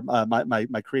brand or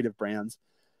my creative brands.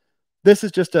 This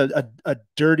is just a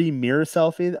dirty mirror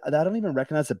selfie. I don't even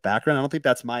recognize the background. I don't think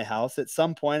that's my house. At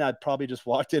some point, I'd probably just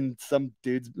walked in some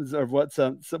dudes or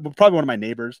probably one of my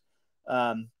neighbors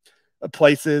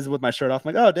places with my shirt off.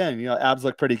 I'm like, oh, dang, abs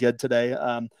look pretty good today.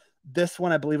 This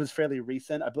one, I believe, is fairly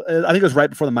recent. I think it was right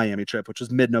before the Miami trip, which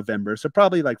was mid-November. So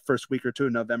probably like first week or two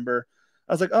in November.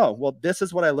 I was like, oh, well, this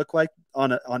is what I look like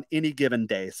on any given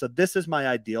day. So this is my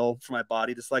ideal for my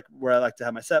body, just like where I like to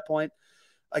have my set point.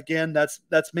 Again, that's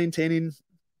maintaining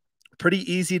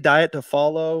pretty easy diet to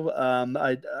follow.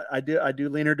 I do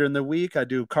leaner during the week. I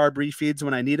do carb refeeds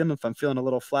when I need them if I'm feeling a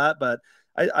little flat, but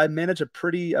I manage a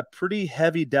pretty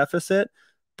heavy deficit.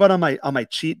 But on my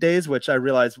cheat days, which I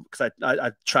realized because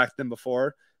I tracked them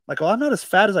before, like, well, I'm not as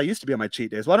fat as I used to be on my cheat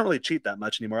days. Well, I don't really cheat that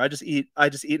much anymore. I just eat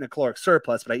in a caloric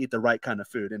surplus, but I eat the right kind of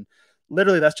food. And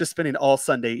literally that's just spending all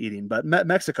Sunday eating. But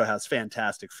Mexico has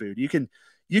fantastic food. You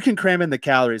can cram in the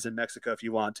calories in Mexico if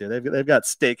you want to. They've got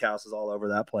steakhouses all over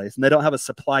that place, and they don't have a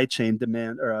supply chain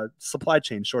demand or a supply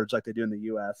chain shortage like they do in the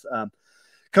U.S.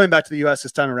 Coming back to the U.S.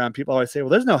 this time around, people always say, well,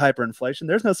 there's no hyperinflation.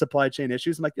 There's no supply chain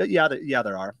issues. I'm like, yeah,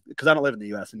 there are, because I don't live in the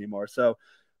U.S. anymore. So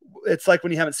it's like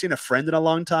when you haven't seen a friend in a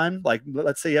long time, like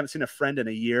let's say you haven't seen a friend in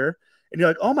a year, and you're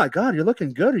like, oh my God, you're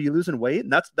looking good. Are you losing weight?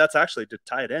 And that's actually, to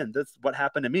tie it in, that's what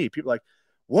happened to me. People are like,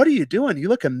 what are you doing? You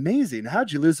look amazing.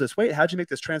 How'd you lose this weight? How'd you make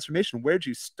this transformation? Where'd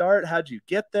you start? How'd you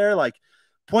get there? Like,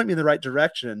 point me in the right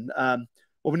direction. Well,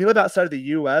 when you live outside of the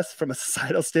U.S. from a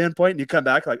societal standpoint, and you come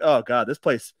back like, oh God, this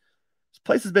place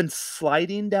has been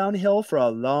sliding downhill for a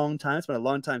long time. It's been a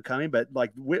long time coming, but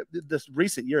like this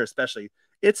recent year, especially,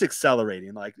 it's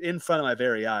accelerating like in front of my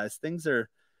very eyes. Things are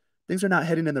not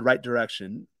heading in the right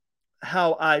direction.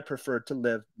 How I prefer to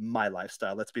live my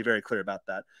lifestyle. Let's be very clear about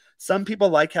that. Some people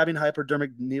like having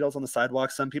hypodermic needles on the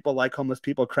sidewalk. Some people like homeless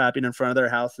people crapping in front of their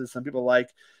houses. Some people like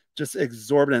just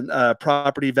exorbitant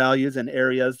property values in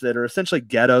areas that are essentially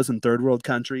ghettos in third world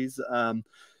countries.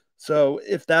 So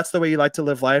if that's the way you like to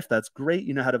live life, that's great.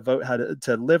 You know how to vote, how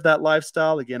to live that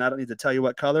lifestyle. Again, I don't need to tell you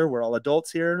what color. We're all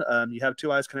adults here. You have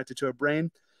two eyes connected to a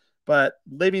brain. But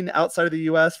living outside of the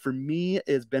U.S. for me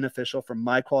is beneficial for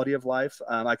my quality of life.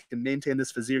 I can maintain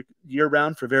this physique year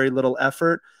round for very little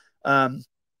effort.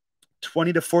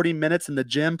 20 to 40 minutes in the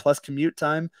gym plus commute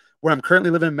time. Where I'm currently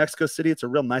living in Mexico City, it's a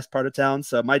real nice part of town.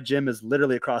 So my gym is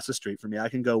literally across the street from me. I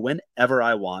can go whenever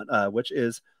I want, which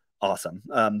is awesome.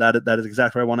 That is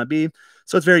exactly where I want to be.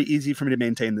 So it's very easy for me to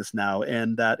maintain this now.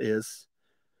 And that's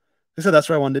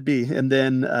where I wanted to be. And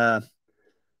then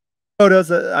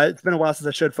photos. It's been a while since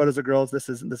I showed photos of girls. This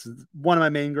is one of my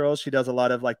main girls. She does a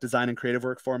lot of like design and creative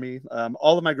work for me.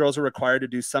 All of my girls are required to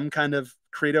do some kind of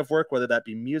creative work, whether that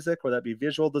be music, whether that be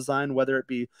visual design, whether it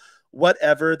be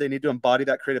whatever. They need to embody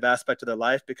that creative aspect of their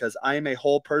life, because I am a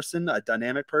whole person, a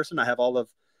dynamic person. I have all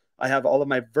of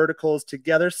my verticals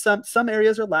together. Some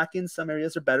areas are lacking. Some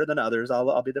areas are better than others.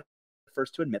 I'll be the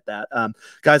first to admit that.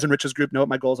 Guys in Rich's group know what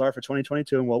my goals are for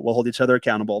 2022, and we'll hold each other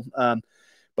accountable.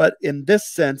 But in this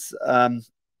sense,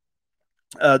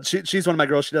 she's one of my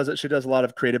girls. She does a lot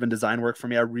of creative and design work for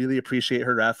me. I really appreciate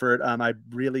her effort. I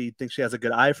really think she has a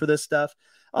good eye for this stuff.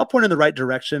 I'll point in the right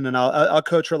direction, and I'll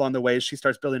coach her along the way. She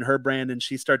starts building her brand, and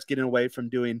she starts getting away from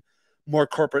doing more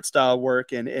corporate style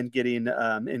work and getting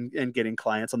and getting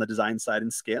clients on the design side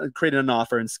and scaling, creating an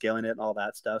offer and scaling it and all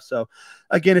that stuff. So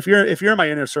again, if you're in my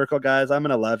inner circle, guys, I'm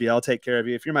gonna love you. I'll take care of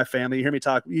you. If you're my family, you hear me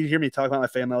talk about my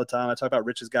family all the time. I talk about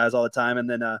Rich's guys all the time. And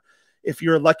then if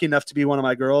you're lucky enough to be one of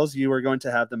my girls, you are going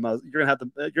to have you're gonna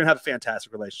have a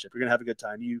fantastic relationship. You're gonna have a good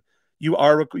time. You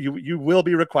will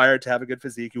be required to have a good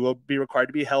physique. You will be required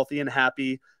to be healthy and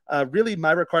happy. Really,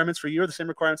 my requirements for you are the same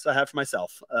requirements I have for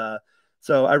myself.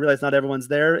 So I realize not everyone's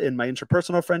there in my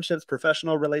interpersonal friendships,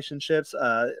 professional relationships,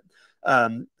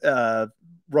 um, uh,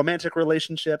 romantic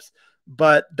relationships,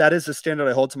 but that is the standard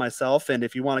I hold to myself. And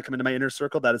if you want to come into my inner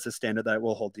circle, that is the standard that I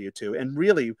will hold to you to. And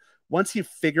really, once you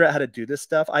figure out how to do this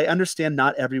stuff, I understand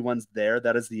not everyone's there.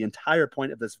 That is the entire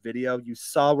point of this video. You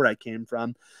saw where I came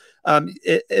from.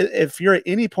 If you're at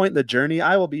any point in the journey,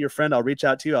 I will be your friend. I'll reach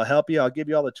out to you. I'll help you. I'll give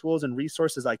you all the tools and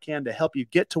resources I can to help you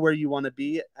get to where you want to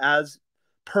be as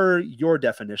per your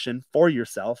definition for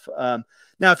yourself.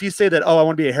 Now, if you say that, oh, I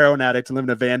want to be a heroin addict and live in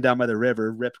a van down by the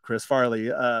river, rip Chris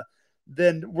Farley,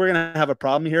 then we're going to have a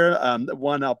problem here.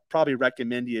 One, I'll probably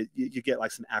recommend you get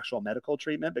like some actual medical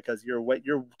treatment because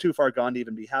you're too far gone to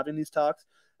even be having these talks.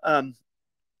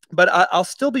 But I'll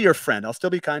still be your friend. I'll still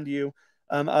be kind to you.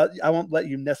 I won't let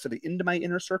you necessarily into my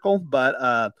inner circle,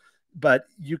 but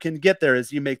you can get there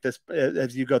as you make this,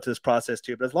 as you go through this process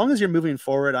too. But as long as you're moving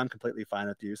forward, I'm completely fine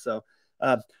with you. So,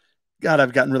 God,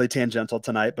 I've gotten really tangential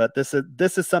tonight, but this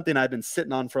is something I've been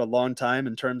sitting on for a long time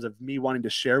in terms of me wanting to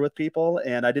share with people,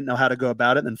 and I didn't know how to go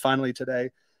about it. And then finally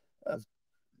today, uh,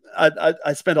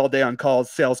 I spent all day on calls,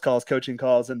 sales calls, coaching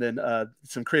calls, and then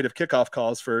some creative kickoff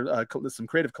calls for some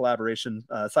creative collaboration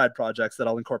side projects that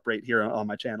I'll incorporate here on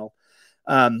my channel.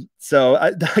 So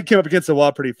I came up against the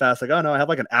wall pretty fast. Like, oh no, I have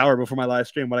like an hour before my live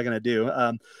stream. What am I going to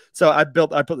do? So I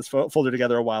put this folder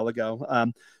together a while ago.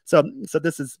 So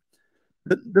this is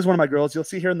one of my girls. You'll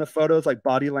see here in the photos, like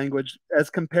body language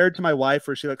as compared to my wife,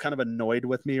 where she looked kind of annoyed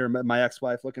with me, or my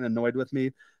ex-wife looking annoyed with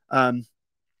me.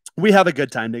 We have a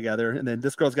good time together. And then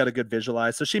this girl's got a good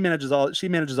visualize. So she manages all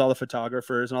the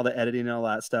photographers and all the editing and all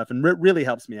that stuff, and really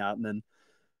helps me out. And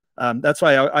then that's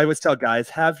why I always tell guys,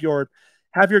 have your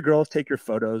girls take your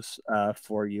photos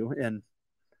for you. And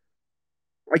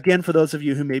again, for those of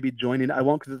you who may be joining, I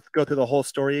won't go through the whole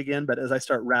story again, but as I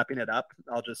start wrapping it up,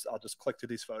 I'll just click through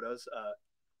these photos.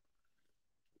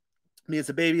 Me as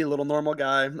a baby, a little normal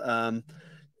guy,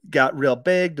 got real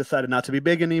big, decided not to be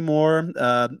big anymore,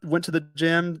 went to the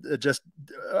gym.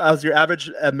 I was your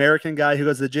average American guy who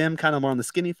goes to the gym, kind of more on the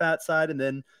skinny fat side, and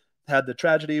then had the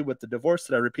tragedy with the divorce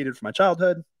that I repeated from my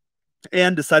childhood,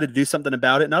 and decided to do something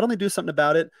about it. Not only do something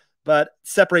about it, but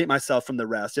separate myself from the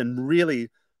rest and really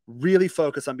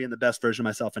focus on being the best version of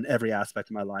myself in every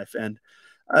aspect of my life. And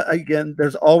again,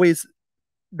 there's always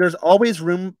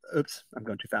room. Oops, I'm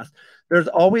going too fast. There's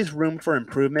always room for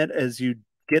improvement as you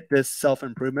get this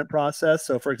self-improvement process.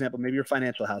 So for example, maybe your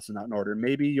financial house is not in order.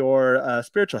 Maybe your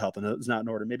spiritual health is not in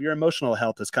order. Maybe your emotional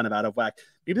health is kind of out of whack.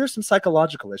 Maybe there's some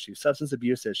psychological issues, substance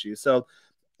abuse issues. So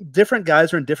different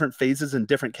guys are in different phases and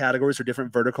different categories or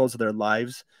different verticals of their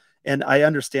lives. And I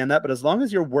understand that, but as long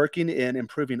as you're working in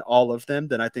improving all of them,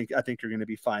 then I think you're going to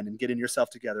be fine and getting yourself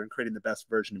together and creating the best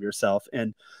version of yourself.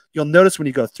 And you'll notice when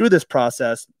you go through this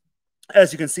process,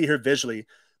 as you can see here visually,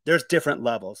 there's different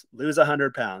levels. Lose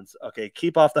 100 pounds. Okay,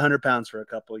 keep off the 100 pounds for a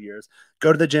couple of years.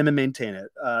 Go to the gym and maintain it.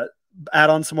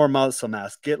 Add on some more muscle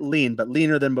mass. Get lean, but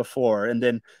leaner than before. And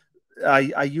then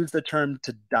I use the term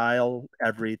to dial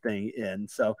everything in.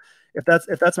 So if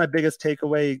that's my biggest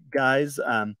takeaway, guys,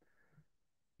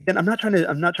 and I'm not trying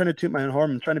to toot my own horn.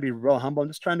 I'm trying to be real humble. I'm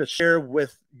just trying to share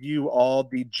with you all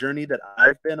the journey that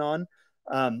I've been on.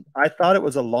 I thought it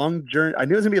was a long journey. I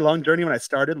knew it was gonna be a long journey when I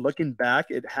started. Looking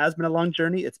back, it has been a long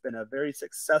journey. It's been a very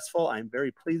successful. I'm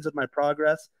very pleased with my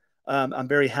progress. I'm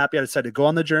very happy I decided to go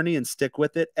on the journey and stick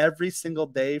with it every single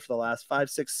day for the last 5,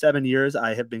 6, 7 years.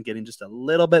 I have been getting just a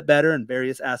little bit better in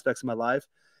various aspects of my life.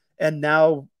 And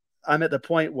now I'm at the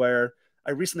point where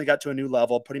I recently got to a new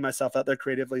level, putting myself out there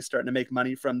creatively, starting to make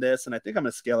money from this. And I think I'm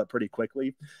going to scale it pretty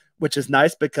quickly, which is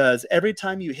nice because every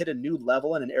time you hit a new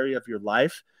level in an area of your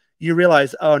life, you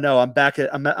realize, oh no, I'm back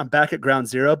at ground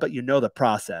zero, but you know the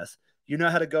process. You know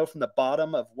how to go from the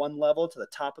bottom of one level to the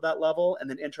top of that level and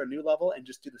then enter a new level and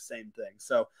just do the same thing.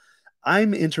 So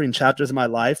I'm entering chapters in my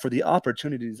life where the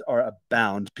opportunities are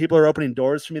abound. People are opening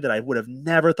doors for me that I would have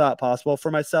never thought possible for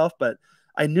myself, but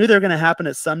I knew they were going to happen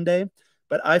at someday.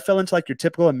 But I fell into like your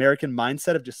typical American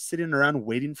mindset of just sitting around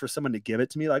waiting for someone to give it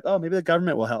to me. Like, oh, maybe the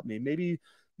government will help me. Maybe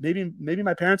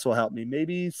my parents will help me.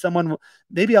 Maybe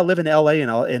I'll live in LA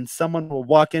and someone will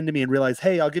walk into me and realize,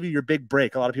 hey, I'll give you your big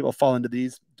break. A lot of people fall into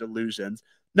these delusions.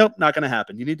 Nope, not going to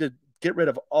happen. You need to get rid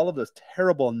of all of those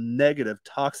terrible, negative,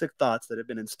 toxic thoughts that have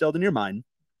been instilled in your mind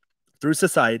through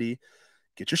society,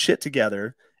 get your shit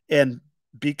together, and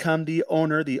become the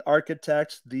owner, the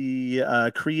architect,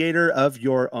 the creator of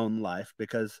your own life.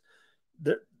 Because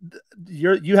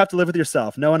you have to live with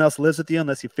yourself. No one else lives with you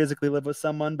unless you physically live with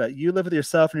someone, but you live with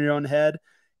yourself in your own head.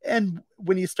 And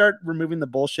when you start removing the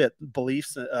bullshit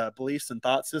beliefs and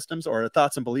thought systems, or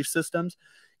thoughts and belief systems,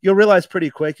 you'll realize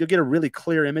pretty quick, you'll get a really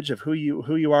clear image of who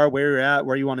you are, where you're at,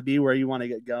 where you want to be, where you want to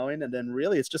get going. And then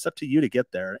really it's just up to you to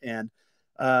get there. And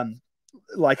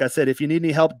like I said, if you need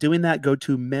any help doing that, go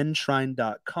to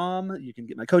menshrine.com. You can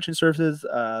get my coaching services,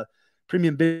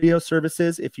 premium video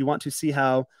services. If you want to see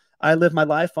how I live my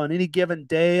life on any given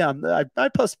day, I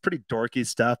post pretty dorky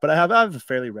stuff, but I have a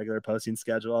fairly regular posting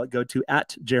schedule. I'll go to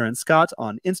 @Jaron Scott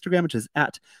on Instagram, which is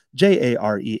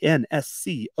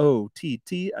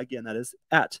 @JarenScott. Again, that is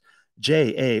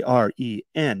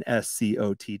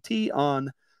 @JarenScott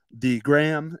on the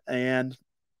gram. And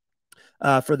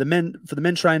for the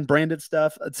Menshrine branded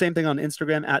stuff, same thing on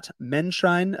Instagram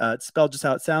 @Menshrine. It's spelled just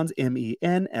how it sounds,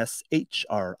 MENSHRINE.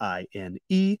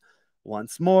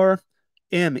 Once more,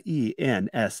 MENSHRINE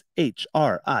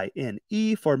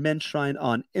for Menshrine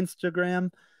on Instagram.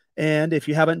 And if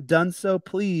you haven't done so,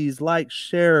 please like,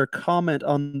 share, comment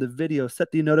on the video,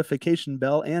 set the notification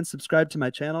bell, and subscribe to my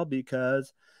channel,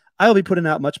 because I will be putting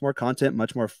out much more content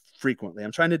much more frequently.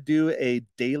 I'm trying to do a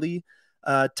daily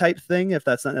type thing. If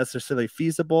that's not necessarily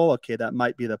feasible, okay, that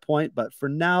might be the point. But for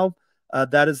now,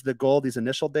 that is the goal these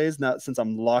initial days. Now, since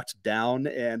I'm locked down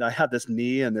and I have this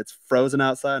knee and it's frozen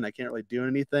outside and I can't really do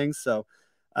anything. So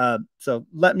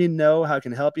let me know how I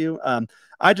can help you.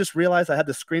 I just realized I had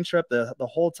the screen share up the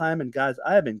whole time. And guys,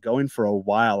 I have been going for a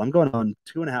while. I'm going on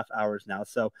 2.5 hours now.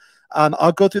 So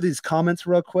I'll go through these comments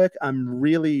real quick. I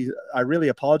really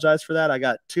apologize for that. I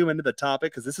got too into the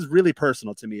topic because this is really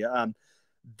personal to me.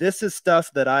 This is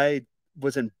stuff that I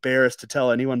was embarrassed to tell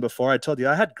anyone before. I told you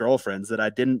I had girlfriends that I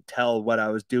didn't tell what I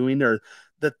was doing or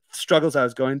the struggles I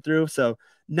was going through. So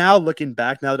now looking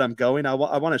back, now that I'm going, I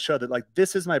want to show that, like,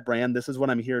 this is my brand. This is what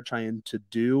I'm here trying to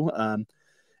do.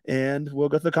 And we'll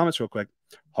go through the comments real quick.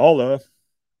 Holla.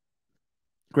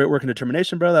 Great work and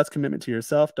determination, bro. That's commitment to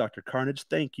yourself. Dr. Carnage,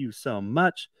 thank you so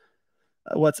much.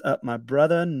 What's up, my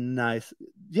brother? Nice.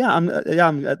 Yeah,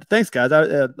 thanks, guys.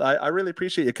 I really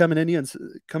appreciate you coming in here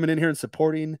and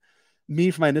supporting me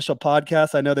for my initial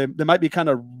podcast. I know they might be kind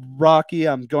of rocky.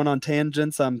 I'm going on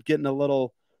tangents. I'm getting a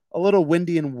little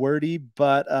windy and wordy,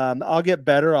 but I'll get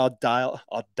better. I'll dial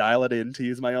it in, to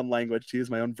use my own language, to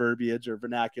use my own verbiage or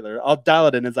vernacular. I'll dial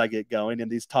it in as I get going, and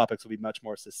these topics will be much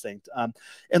more succinct.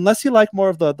 Unless you like more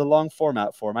of the long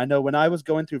format form. I know when I was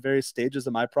going through various stages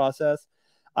of my process,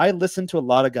 I listened to a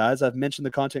lot of guys. I've mentioned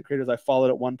the content creators I followed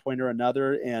at one point or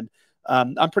another, and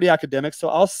I'm pretty academic, so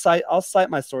I'll cite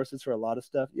my sources for a lot of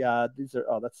stuff. Yeah,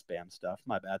 that's spam stuff.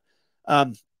 My bad.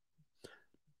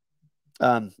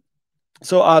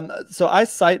 So I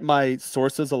cite my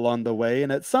sources along the way,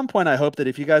 and at some point, I hope that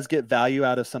if you guys get value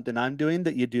out of something I'm doing,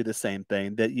 that you do the same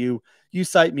thing. That you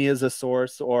cite me as a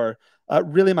source, or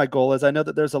really, my goal is, I know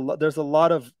that there's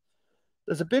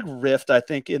a big rift, I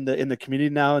think, in the community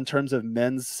now in terms of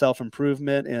men's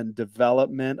self-improvement and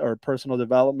development, or personal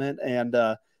development. And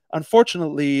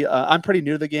unfortunately, I'm pretty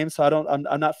new to the game, so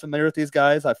I'm not familiar with these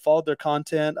guys. I followed their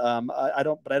content. I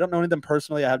don't know any of them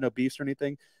personally. I have no beefs or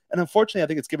anything. And unfortunately, I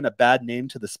think it's given a bad name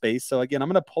to the space. So again, I'm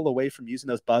going to pull away from using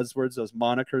those buzzwords, those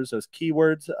monikers, those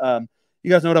keywords. You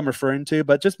guys know what I'm referring to,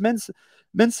 but just men's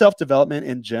self-development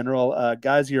in general.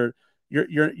 Guys, you're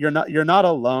not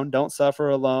alone. Don't suffer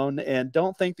alone, and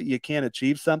don't think that you can't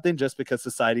achieve something just because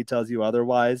society tells you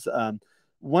otherwise.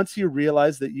 Once you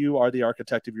realize that you are the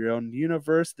architect of your own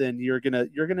universe, then you're gonna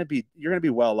be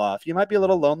well off. You might be a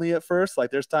little lonely at first. Like,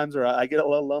 there's times where I get a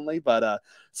little lonely, but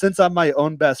since I'm my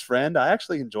own best friend, I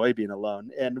actually enjoy being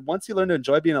alone. And once you learn to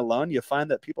enjoy being alone, you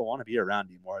find that people want to be around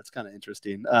you more. It's kind of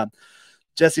interesting.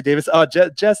 Jesse Davis.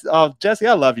 Jesse,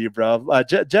 I love you, bro.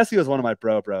 Jesse was one of my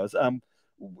bros.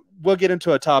 We'll get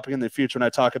into a topic in the future when I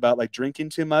talk about, like, drinking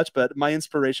too much, but my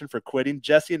inspiration for quitting,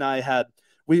 Jesse and I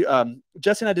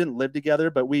didn't live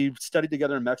together, but we studied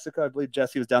together in Mexico. I believe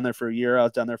Jesse was down there for a year. I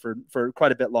was down there for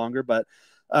quite a bit longer, but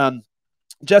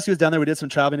Jesse was down there. We did some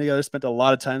traveling together, spent a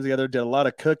lot of time together, did a lot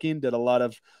of cooking, did a lot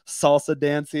of salsa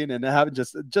dancing, and having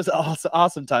just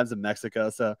awesome times in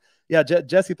Mexico. So yeah,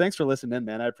 Jesse, thanks for listening in,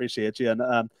 man. I appreciate you.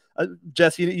 And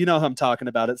Jesse, you know who I'm talking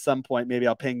about. At some point, maybe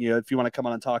I'll ping you if you want to come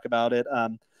on and talk about it.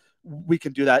 We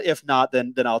can do that. If not,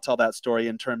 then I'll tell that story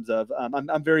in terms of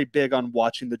I'm very big on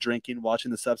watching the drinking,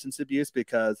 watching the substance abuse,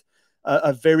 because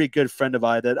a very good friend of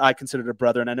mine that I considered a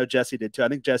brother, and I know Jesse did too. I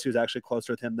think Jesse was actually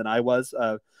closer with him than I was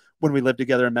when we lived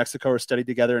together in Mexico or studied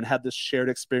together and had this shared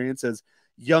experience as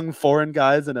young foreign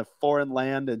guys in a foreign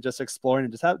land and just exploring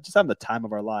and just having the time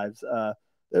of our lives.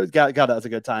 God, that was a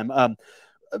good time.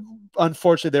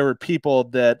 Unfortunately, there were people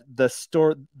that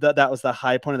that was the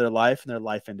high point of their life, and their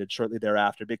life ended shortly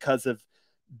thereafter because of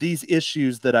these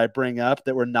issues that I bring up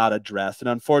that were not addressed. And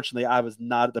unfortunately, I was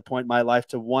not at the point in my life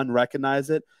to one, recognize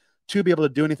it, two, be able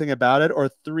to do anything about it, or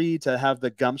three, to have the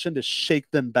gumption to shake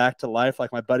them back to life,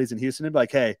 like my buddies in Houston, and be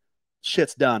like, hey,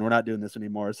 shit's done. We're not doing this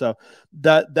anymore. So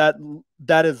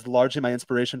that is largely my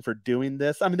inspiration for doing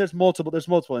this. I mean, there's multiple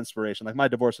inspiration. Like my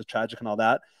divorce was tragic and all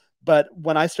that. But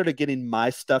when I started getting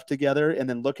my stuff together and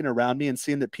then looking around me and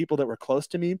seeing that people that were close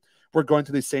to me were going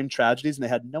through these same tragedies and they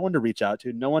had no one to reach out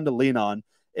to, no one to lean on.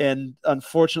 And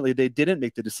unfortunately, they didn't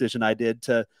make the decision I did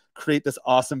to create this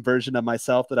awesome version of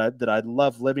myself that I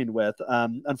love living with.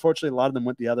 Unfortunately, a lot of them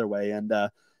went the other way. And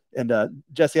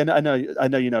Jesse, I know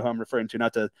you know who I'm referring to.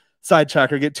 Not to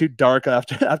sidetrack or get too dark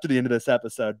after the end of this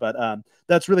episode, but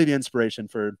that's really the inspiration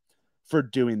for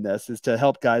doing this, is to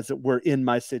help guys that were in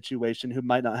my situation who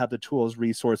might not have the tools,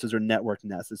 resources, or network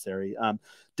necessary.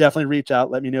 Definitely reach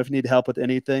out. Let me know if you need help with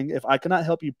anything. If I cannot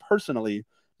help you personally,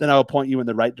 then I will point you in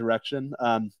the right direction.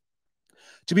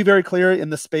 To be very clear, in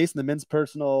the space, in the men's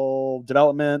personal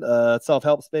development,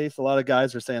 self-help space, a lot of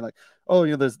guys are saying like, oh,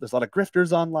 there's a lot of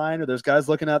grifters online, or there's guys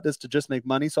looking at this to just make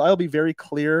money. So I'll be very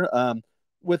clear.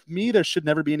 With me, there should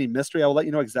never be any mystery. I will let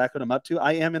you know exactly what I'm up to.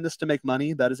 I am in this to make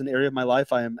money. That is an area of my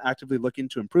life I am actively looking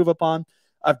to improve upon.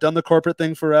 I've done the corporate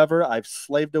thing forever. I've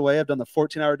slaved away. I've done the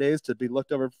 14-hour days to be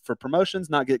looked over for promotions,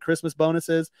 not get Christmas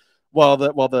bonuses, while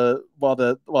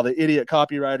the idiot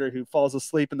copywriter who falls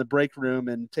asleep in the break room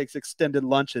and takes extended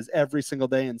lunches every single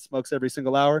day and smokes every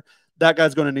single hour, that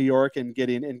guy's going to New York and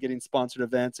getting sponsored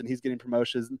events, and he's getting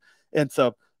promotions. And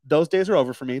so those days are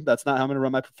over for me. That's not how I'm going to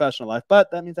run my professional life,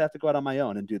 but that means I have to go out on my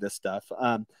own and do this stuff.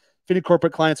 If any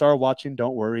corporate clients are watching,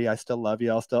 don't worry. I still love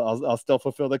you. I'll still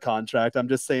fulfill the contract. I'm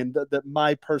just saying that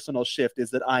my personal shift is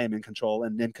that I am in control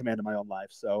and in command of my own life.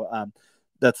 So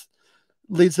that's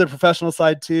leads to the professional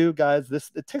side too, guys.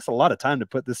 It takes a lot of time to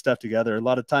put this stuff together, a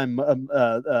lot of time,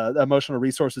 emotional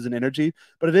resources and energy,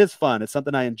 but it is fun. It's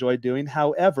something I enjoy doing.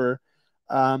 However,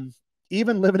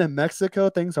 even living in Mexico,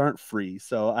 things aren't free.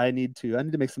 So I need to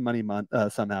make some money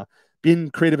somehow. Being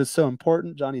creative is so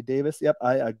important. Johnny Davis. Yep,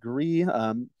 I agree.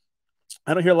 I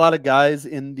don't hear a lot of guys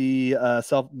in the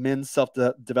men's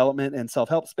self-development and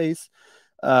self-help space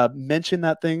mention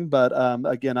that thing, but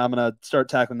again, I'm going to start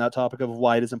tackling that topic of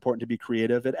why it is important to be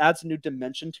creative. It adds a new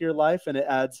dimension to your life, and it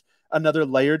adds another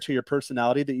layer to your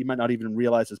personality that you might not even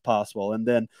realize is possible. And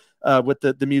then with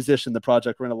the musician, the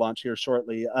project we're going to launch here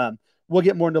shortly, we'll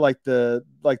get more into like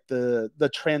the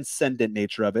transcendent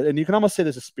nature of it. And you can almost say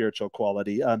there's a spiritual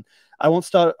quality. I won't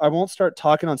start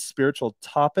talking on spiritual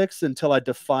topics until I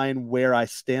define where I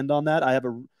stand on that.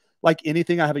 Like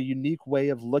anything, I have a unique way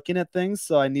of looking at things.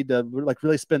 So I need to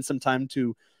really spend some time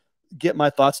to get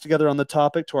my thoughts together on the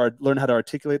topic, to learn how to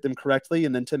articulate them correctly,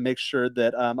 and then to make sure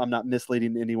that I'm not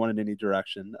misleading anyone in any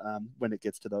direction when it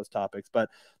gets to those topics. But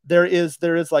there is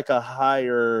like a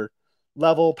higher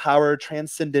level, power,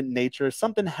 transcendent nature.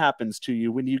 Something happens to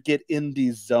you when you get in the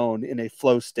zone, in a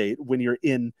flow state, when you're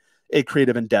in a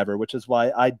creative endeavor, which is why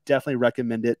I definitely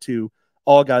recommend it to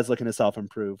all guys looking to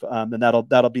self-improve. And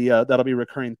that'll be a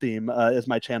recurring theme as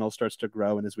my channel starts to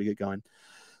grow and as we get going.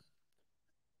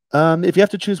 If you have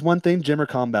to choose one thing, gym or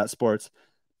combat sports,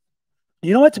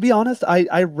 you know what? To be honest,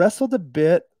 I wrestled a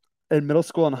bit in middle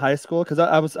school and high school because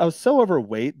I was so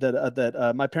overweight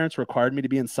that my parents required me to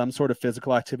be in some sort of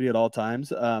physical activity at all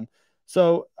times.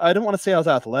 So I don't want to say I was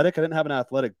athletic. I didn't have an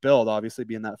athletic build, obviously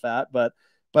being that fat, but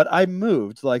I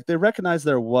moved. Like they recognized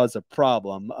there was a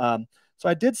problem. So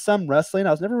I did some wrestling.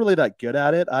 I was never really that good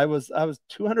at it. I was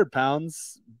 200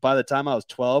 pounds by the time I was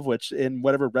 12, which in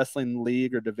whatever wrestling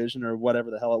league or division or whatever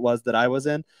the hell it was that I was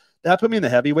in, that put me in the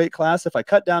heavyweight class. If I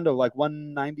cut down to like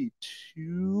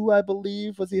 192, I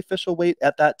believe was the official weight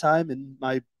at that time in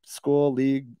my school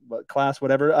league class,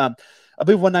 whatever. I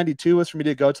believe 192 was for me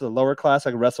to go to the lower class.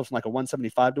 I could wrestle from like a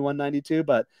 175 to 192,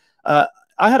 but I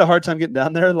had a hard time getting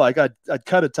down there. Like I'd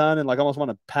cut a ton and like almost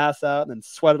want to pass out and then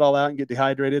sweat it all out and get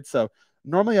dehydrated. So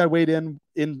normally I weighed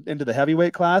into the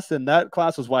heavyweight class, and that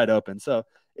class was wide open. So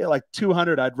at like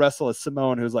 200, I'd wrestle a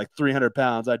Samoan who's like 300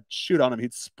 pounds. I'd shoot on him.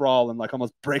 He'd sprawl and like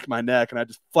almost break my neck, and I'd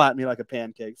just flatten me like a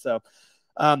pancake. So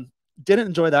didn't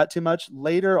enjoy that too much.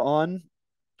 Later on,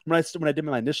 when I did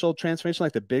my initial transformation,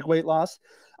 like the big weight loss,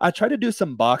 I tried to do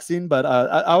some boxing, but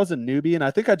I was a newbie, and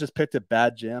I think I just picked a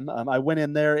bad gym. I went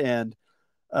in there and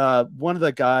One of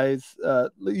the guys,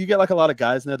 you get like a lot of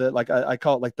guys in there that like I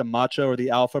call it like the macho or the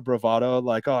alpha bravado,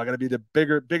 like, oh, I gotta be the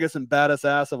biggest and baddest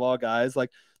ass of all guys.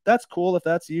 Like that's cool if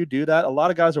that's you, do that. A lot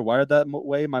of guys are wired that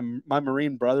way. My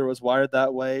Marine brother was wired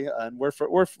that way, and we're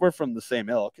from the same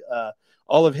ilk.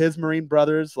 All of his Marine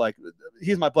brothers, like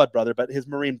he's my blood brother, but his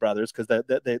Marine brothers, because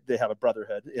they have a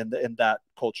brotherhood in that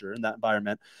culture, in that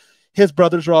environment. His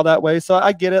brothers are all that way. So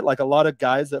I get it. Like a lot of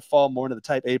guys that fall more into the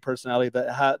type A personality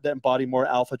that embody more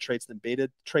alpha traits than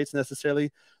beta traits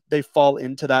necessarily, they fall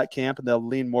into that camp and they'll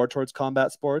lean more towards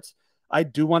combat sports. I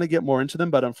do want to get more into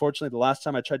them, but unfortunately, the last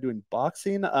time I tried doing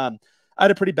boxing, I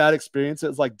had a pretty bad experience. It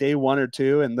was like day 1 or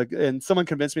 2, and someone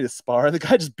convinced me to spar, and the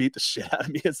guy just beat the shit out of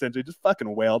me, essentially, just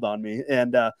fucking wailed on me.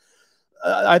 And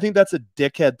I think that's a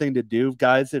dickhead thing to do,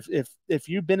 guys. If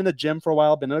you've been in the gym for a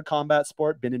while, been in a combat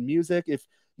sport, been in music, if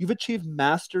you've achieved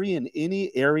mastery in any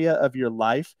area of your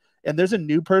life, and there's a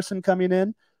new person coming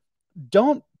in,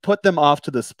 don't put them off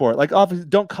to the sport. Like, obviously,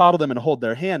 don't coddle them and hold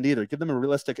their hand either. Give them a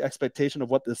realistic expectation of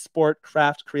what the sport,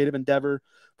 craft, creative endeavor,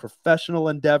 professional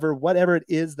endeavor, whatever it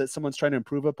is that someone's trying to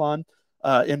improve upon,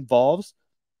 involves.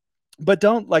 But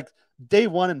don't like day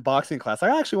one in boxing class.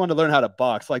 Like, I actually want to learn how to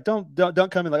box. Like, don't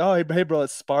come in like, oh, hey bro,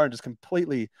 let's spar, and just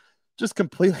completely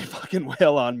fucking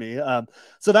wail on me.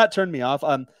 So that turned me off.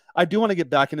 I do want to get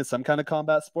back into some kind of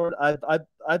combat sport.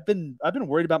 I've been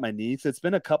worried about my knees. It's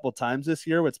been a couple times this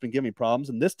year where it's been giving me problems,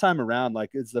 and this time around, like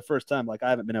it's the first time like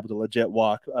I haven't been able to legit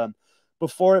walk.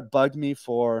 Before it would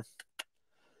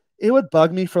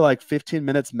bug me for like 15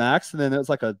 minutes max, and then it was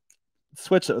like a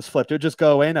switch that was flipped. It would just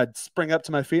go away, and I'd spring up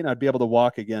to my feet, and I'd be able to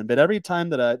walk again. But every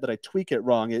time that I tweak it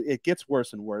wrong, it gets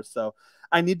worse and worse. So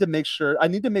I need to make sure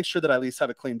that I at least have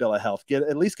a clean bill of health.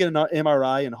 At least get an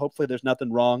MRI, and hopefully there's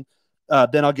nothing wrong.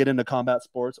 Then I'll get into combat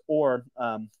sports, or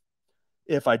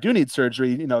if I do need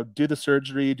surgery, do the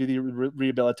surgery, do the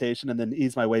rehabilitation, and then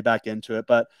ease my way back into it.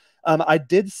 But I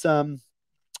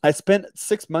spent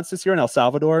 6 months this year in El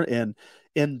Salvador, and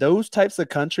in those types of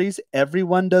countries,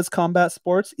 everyone does combat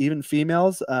sports, even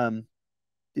females.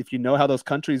 If you know how those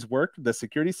countries work, the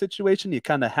security situation, you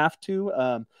kind of have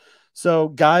to. So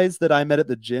guys that I met at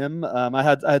the gym, I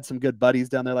had some good buddies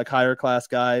down there, like higher class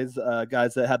guys,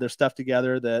 guys that had their stuff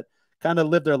together, that kind of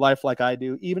live their life like I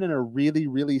do, even in a really,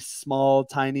 really small,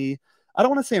 tiny. I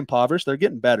don't want to say impoverished. They're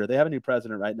getting better. They have a new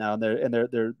president right now, and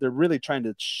they're really trying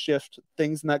to shift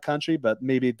things in that country, but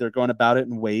maybe they're going about it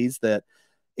in ways that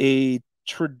a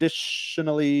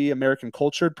traditionally American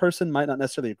cultured person might not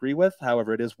necessarily agree with.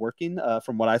 However, it is working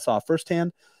from what I saw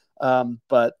firsthand.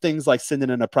 But things like sending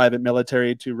in a private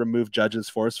military to remove judges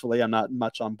forcefully, I'm not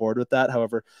much on board with that.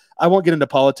 However, I won't get into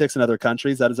politics in other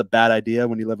countries. That is a bad idea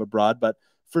when you live abroad. But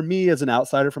for me, as an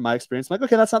outsider, from my experience, I'm like,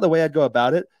 okay, that's not the way I'd go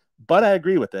about it. But I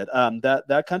agree with it.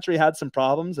 That country had some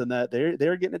problems, and that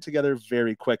they're getting it together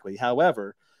very quickly.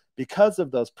 However, because of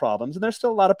those problems, and there's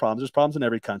still a lot of problems. There's problems in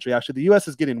every country. Actually, the U.S.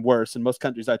 is getting worse, and most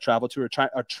countries I travel to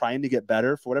are trying to get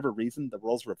better. For whatever reason, the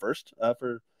roles reversed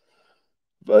for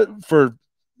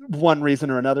one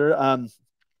reason or another.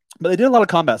 But they did a lot of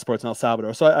combat sports in El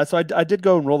Salvador, so I did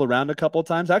go and roll around a couple of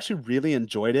times. I actually really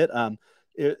enjoyed it.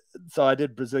 So I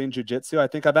did Brazilian Jiu-Jitsu. I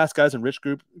think I've asked guys in Rich's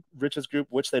group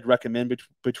which they'd recommend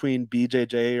between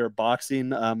BJJ or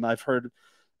boxing. I've heard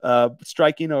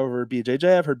striking over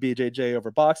BJJ. I've heard BJJ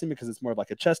over boxing because it's more of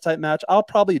like a chess type match. I'll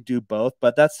probably do both,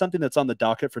 but that's something that's on the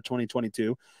docket for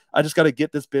 2022. I just got to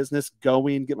get this business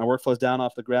going, get my workflows down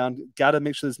off the ground. Got to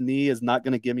make sure this knee is not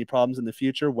going to give me problems in the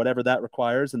future, whatever that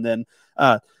requires. And then,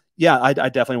 yeah, I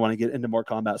definitely want to get into more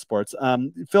combat sports.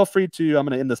 Feel free to, I'm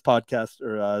going to end this podcast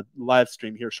or live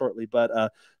stream here shortly, but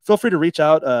feel free to reach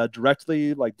out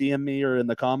directly, like DM me or in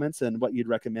the comments, and what you'd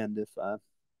recommend if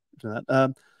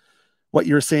that. What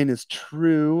you're saying is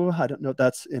true. I don't know if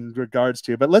that's in regards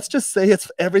to, but let's just say it's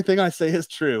everything I say is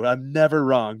true. I'm never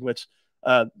wrong, which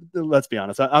let's be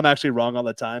honest, I'm actually wrong all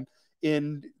the time.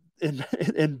 In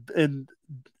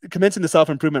commencing the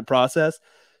self-improvement process,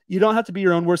 you don't have to be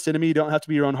your own worst enemy. You don't have to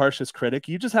be your own harshest critic.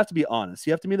 You just have to be honest.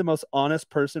 You have to be the most honest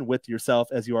person with yourself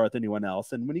as you are with anyone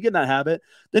else. And when you get in that habit,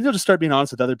 then you'll just start being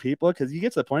honest with other people, because you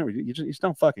get to the point where you just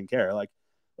don't fucking care. Like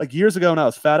years ago when I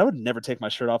was fat, I would never take my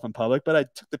shirt off in public, but I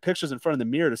took the pictures in front of the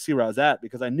mirror to see where I was at,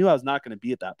 because I knew I was not going to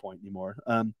be at that point anymore.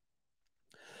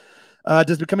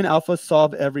 Does becoming alpha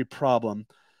solve every problem?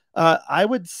 I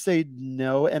would say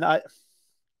no. And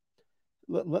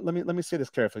let me say this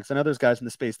carefully, because I know there's guys in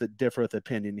the space that differ with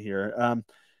opinion here.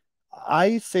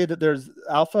 I say that there's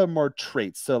alpha more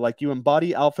traits. So like you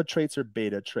embody alpha traits or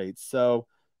beta traits. So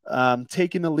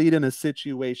taking the lead in a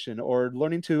situation, or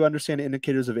learning to understand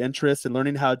indicators of interest, and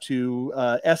learning how to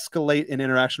escalate an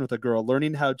interaction with a girl,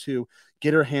 learning how to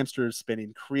get her hamsters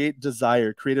spinning, create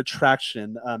desire, create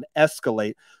attraction,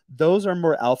 escalate. Those are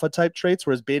more alpha type traits,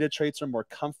 whereas beta traits are more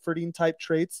comforting type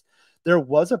traits. There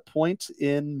was a point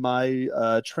in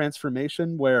my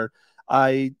transformation where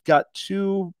I got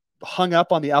too hung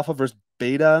up on the alpha versus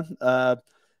beta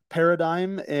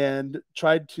paradigm and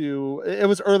tried to, it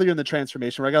was earlier in the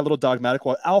transformation where I got a little dogmatic.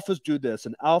 Well, alphas do this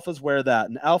and alphas wear that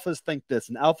and alphas think this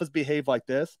and alphas behave like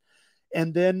this.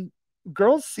 And then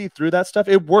girls see through that stuff.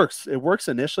 It works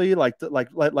initially, more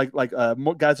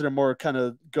guys that are more kind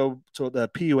of go to the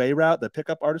PUA route, the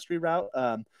pickup artistry route.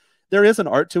 There is an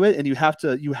art to it, and you have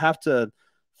to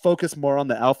focus more on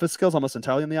the alpha skills, almost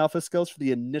entirely on the alpha skills for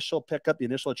the initial pickup, the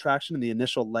initial attraction, and the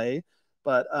initial lay.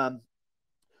 But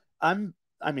I'm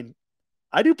I mean,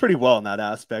 I do pretty well in that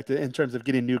aspect in terms of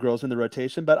getting new girls in the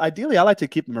rotation. But ideally, I like to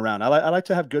keep them around. I like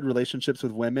to have good relationships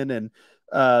with women,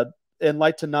 uh, and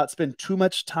like to not spend too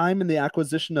much time in the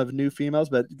acquisition of new females.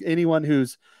 But anyone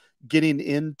who's getting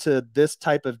into this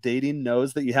type of dating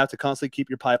knows that you have to constantly keep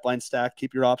your pipeline stacked,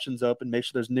 keep your options open, make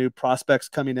sure there's new prospects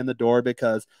coming in the door,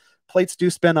 because plates do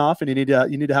spin off, and you need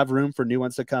to have room for new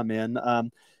ones to come in.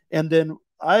 And then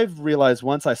I've realized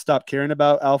once I stopped caring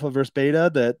about alpha versus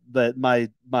beta that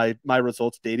my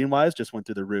results dating wise just went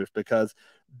through the roof, because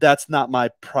that's not my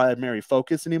primary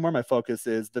focus anymore. My focus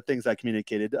is the things I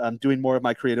communicated. I'm doing more of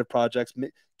my creative projects,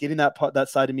 getting that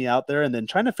side of me out there, and then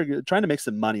trying to make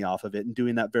some money off of it, and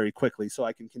doing that very quickly so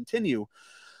I can continue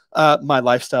my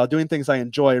lifestyle, doing things I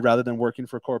enjoy rather than working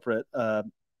for corporate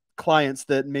clients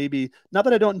that maybe, not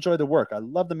that I don't enjoy the work. I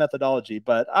love the methodology,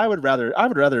 but I would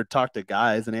rather talk to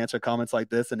guys and answer comments like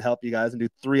this and help you guys and do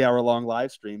 3 hour long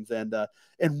live streams and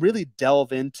really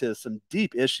delve into some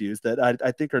deep issues that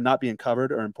I think are not being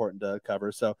covered or important to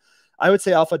cover. So I would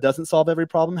say alpha doesn't solve every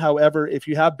problem. However, if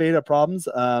you have beta problems,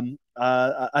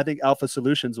 I think alpha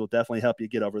solutions will definitely help you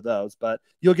get over those. But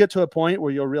you'll get to a point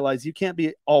where you'll realize you can't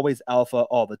be always alpha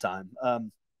all the time.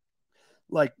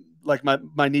 Like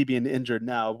my knee being injured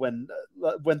now, when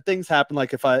things happen,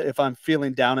 like if I'm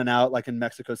feeling down and out, like in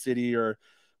Mexico City or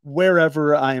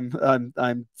wherever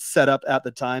I'm set up at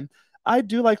the time, I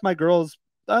do like my girls.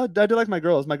 I do like my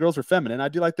girls. My girls are feminine. I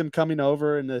do like them coming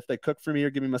over, and if they cook for me or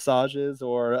give me massages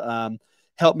or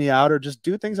help me out or just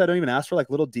do things I don't even ask for, like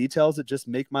little details that just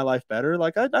make my life better.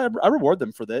 Like I reward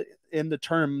them for that, in the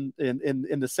term,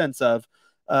 in the sense of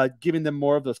giving them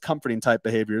more of those comforting type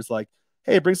behaviors, like,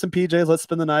 hey, bring some PJs, let's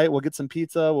spend the night, we'll get some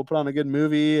pizza, we'll put on a good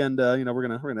movie, and we're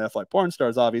gonna have like porn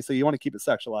stars. Obviously, you want to keep it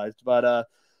sexualized, but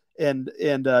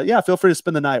yeah, feel free to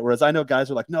spend the night. Whereas I know guys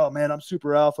are like, no, man, I'm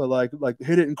super alpha, like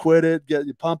hit it and quit it, get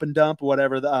you pump and dump,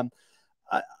 whatever.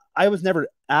 I, I was never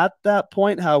at that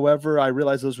point. However, I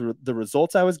realized those were the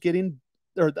results I was getting,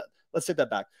 let's take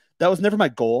that back. That was never my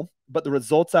goal, but the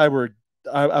results I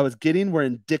was getting were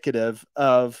indicative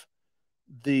of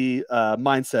the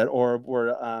mindset, or were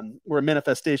a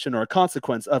manifestation or a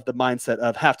consequence of the mindset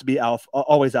of have to be alpha,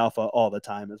 always alpha all the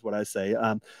time, is what I say.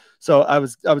 So I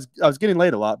was getting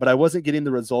laid a lot, but I wasn't getting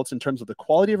the results in terms of the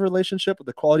quality of relationship,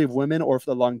 the quality of women, or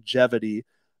for the longevity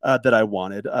that I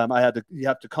wanted. You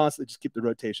have to constantly just keep the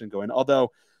rotation going.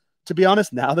 Although, to be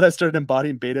honest, now that I started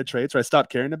embodying beta traits, or I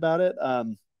stopped caring about it,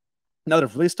 now that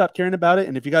I've really stopped caring about it,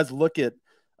 and if you guys look at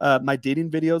my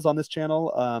dating videos on this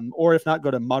channel, or if not,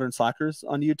 go to Modern Slackers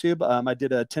on YouTube. I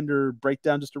did a Tinder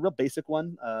breakdown, just a real basic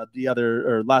one,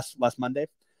 last Monday.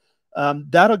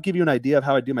 That'll give you an idea of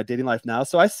how I do my dating life now.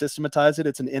 So I systematize it.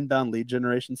 It's an inbound lead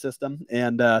generation system,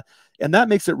 and that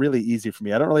makes it really easy for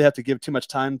me. I don't really have to give too much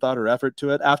time, thought, or effort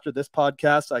to it. After this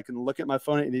podcast, I can look at my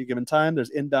phone at any given time. There's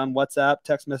inbound WhatsApp,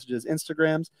 text messages,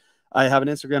 Instagrams. I have an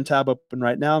Instagram tab open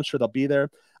right now. I'm sure they'll be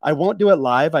there. I won't do it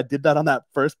live. I did that on that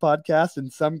first podcast,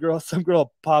 and some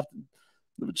girl popped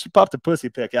a pussy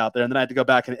pic out there, and then I had to go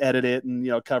back and edit it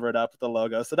and cover it up with the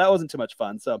logo. So that wasn't too much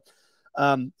fun. So,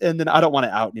 and then I don't want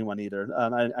to out anyone either.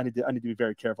 I need to be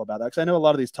very careful about that, because I know a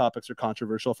lot of these topics are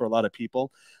controversial for a lot of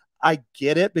people. I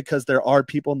get it, because there are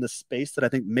people in this space that I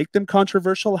think make them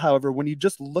controversial. However, when you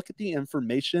just look at the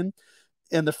information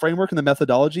and the framework and the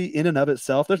methodology in and of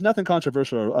itself, there's nothing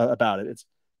controversial about it. It's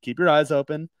keep your eyes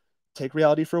open, take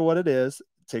reality for what it is,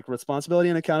 take responsibility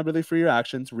and accountability for your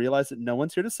actions, realize that no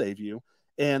one's here to save you,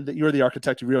 and that you're the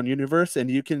architect of your own universe, and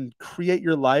you can create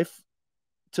your life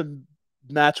to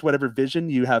match whatever vision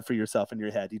you have for yourself in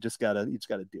your head. You just gotta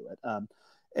do it.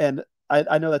 And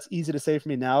I know that's easy to say for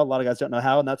me now. A lot of guys don't know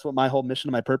how, and that's what my whole mission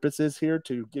and my purpose is here,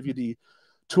 to give you the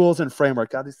tools and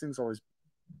framework. God, these things always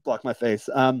block my face.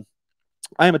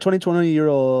 I am a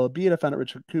 20-year-old beat. I found out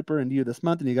Richard Cooper and you this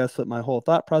month, and you guys flipped my whole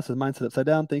thought process, mindset upside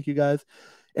down. Thank you guys.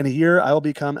 In a year, I will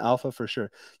become alpha for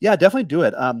sure. Yeah, definitely do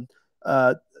it.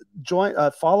 Uh,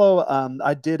 follow.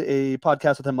 I did a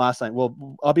podcast with him last night.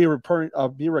 Well, I'll be a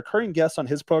recurring guest on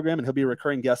his program, and he'll be a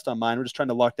recurring guest on mine. We're just trying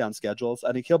to lock down schedules.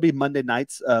 I think he'll be Monday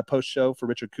nights post show for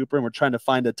Richard Cooper, and we're trying to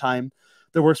find a time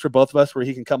that works for both of us where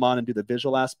he can come on and do the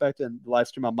visual aspect and live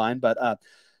stream on mine. But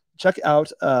check out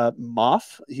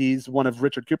Moth. He's one of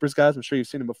Richard Cooper's guys. I'm sure you've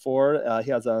seen him before.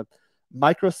 He has a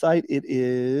microsite. It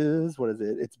is, what is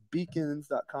it? It's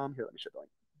beacons.com. Here, let me show you.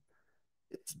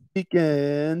 It's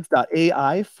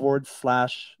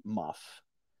beacons.ai/Moth.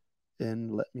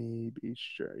 And let me be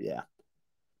sure. Yeah.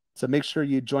 So make sure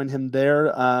you join him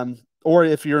there. Or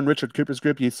if you're in Richard Cooper's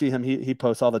group, you see him. He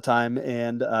posts all the time,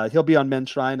 and he'll be on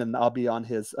Menshrine, and I'll be on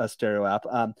his stereo app.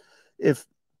 If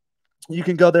you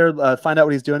can go there, find out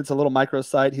what he's doing. It's a little micro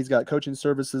site. He's got coaching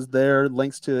services there,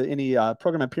 links to any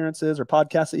program appearances or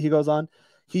podcasts that he goes on.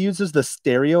 He uses the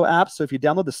stereo app. So if you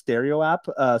download the stereo app,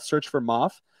 search for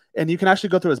Moth, and you can actually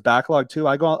go through his backlog too.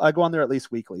 I go on there at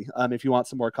least weekly if you want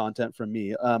some more content from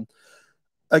me.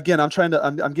 Again,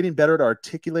 I'm getting better at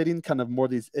articulating kind of more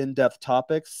these in-depth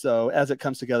topics. So as it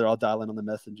comes together, I'll dial in on the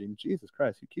messaging. Jesus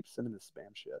Christ, you keep sending this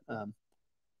spam shit.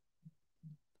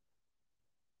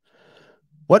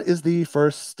 What is the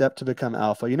first step to become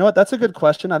alpha? You know what? That's a good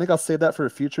question. I think I'll save that for a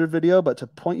future video, but to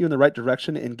point you in the right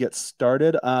direction and get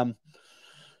started,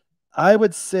 I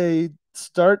would say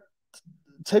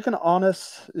take an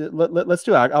honest, let's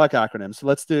do, I like acronyms. So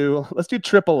let's do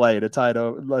AAA to tie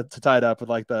it up with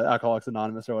like the Alcoholics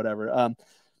Anonymous or whatever.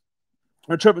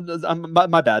 Or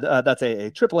my bad. That's AA.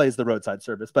 AAA is the roadside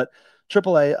service, but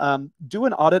AAA, do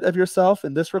an audit of yourself,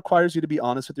 and this requires you to be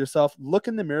honest with yourself. Look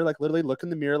in the mirror, like literally look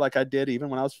in the mirror, like I did even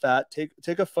when I was fat.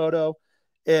 Take a photo,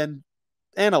 and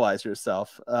analyze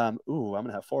yourself. I'm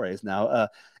gonna have 4 A's now.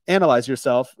 Analyze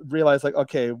yourself. Realize like,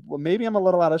 okay, well maybe I'm a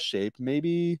little out of shape.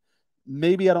 Maybe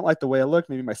I don't like the way I look.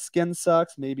 Maybe my skin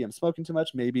sucks. Maybe I'm smoking too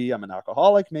much. Maybe I'm an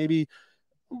alcoholic. Maybe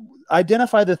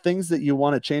identify the things that you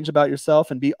want to change about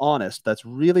yourself and be honest. That's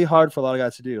really hard for a lot of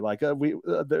guys to do. Like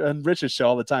and Rich's show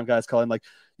all the time, guys calling like,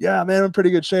 yeah, man, I'm in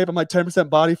pretty good shape. I'm like 10%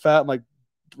 body fat. I'm like,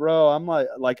 bro, I'm like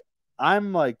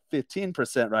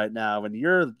 15% right now. And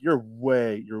you're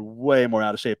way more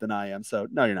out of shape than I am. So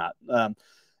no, you're not.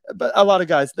 But a lot of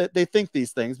guys, they think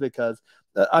these things because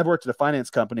I've worked at a finance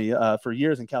company for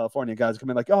years in California. Guys come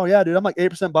in like, oh yeah, dude, I'm like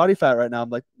 8% body fat right now. I'm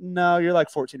like, no, you're like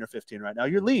 14 or 15 right now.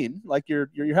 You're lean, like you're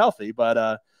healthy,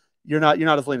 but you're not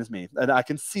as lean as me. And I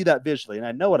can see that visually, and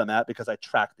I know what I'm at because I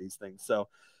track these things. So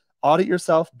audit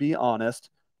yourself, be honest,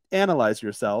 analyze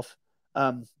yourself,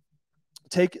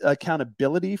 take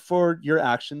accountability for your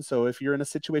actions. So if you're in a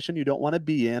situation you don't want to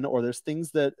be in, or there's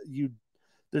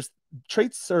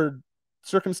traits or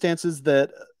circumstances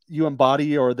that you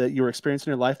embody or that you're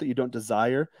experiencing in your life that you don't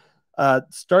desire,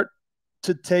 start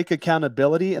to take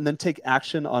accountability and then take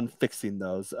action on fixing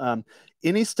those.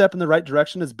 Any step in the right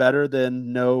direction is better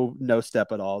than no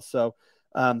step at all. So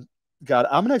God,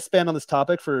 I'm going to expand on this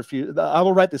topic for a few. I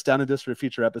will write this down in just for a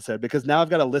future episode, because now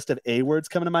I've got a list of A words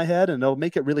coming to my head, and it'll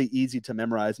make it really easy to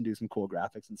memorize and do some cool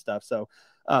graphics and stuff. So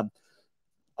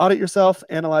audit yourself,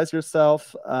 analyze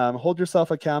yourself, hold yourself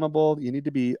accountable. You need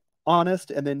to be honest,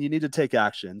 and then you need to take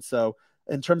action. So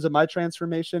in terms of my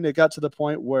transformation, it got to the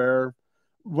point where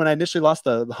when I initially lost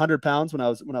the 100 pounds when I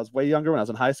was way younger, when I was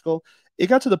in high school, it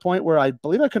got to the point where I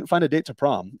believe I couldn't find a date to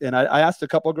prom. And I asked a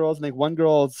couple of girls, and I think one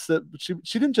girl, she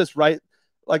didn't just write,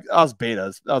 like, I was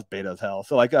beta as hell.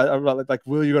 So like, I wrote like,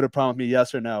 will you go to prom with me?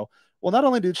 Yes or no. Well, not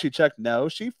only did she check no,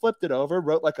 she flipped it over,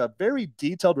 wrote like a very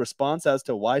detailed response as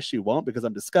to why she won't, because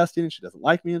I'm disgusting and she doesn't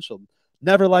like me and she'll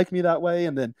never like me that way.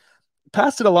 And then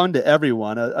passed it along to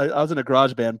everyone. I was in a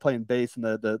garage band playing bass, and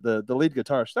the lead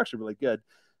guitar, she's actually really good.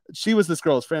 She was this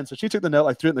girl's friend, so she took the note,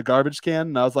 like threw it in the garbage can,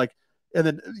 and I was like, and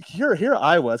then here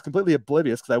I was completely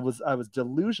oblivious because I was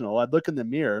delusional. I'd look in the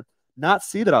mirror, not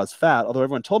see that I was fat, although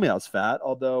everyone told me I was fat.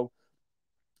 Although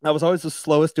I was always the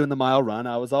slowest doing the mile run.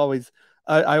 I always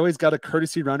got a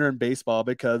courtesy runner in baseball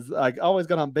because I always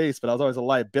got on base, but I was always a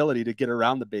liability to get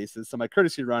around the bases. So my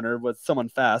courtesy runner was someone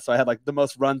fast. So I had like the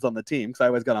most runs on the team because I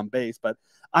always got on base, but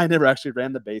I never actually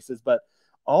ran the bases. But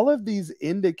all of these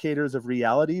indicators of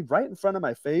reality right in front of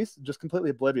my face, just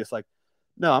completely oblivious. Like,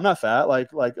 no, I'm not fat.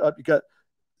 You got,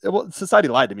 well, society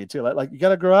lied to me too. Like you got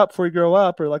to grow up before you grow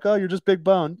up, or like, oh, you're just big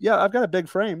bone. Yeah, I've got a big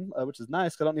frame, which is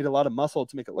nice. I don't need a lot of muscle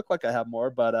to make it look like I have more,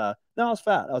 but no, I was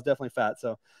fat. I was definitely fat.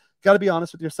 So got to be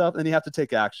honest with yourself, and you have to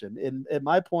take action. And at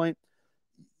my point,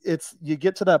 it's you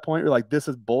get to that point, you're like, this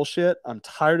is bullshit. I'm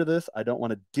tired of this. I don't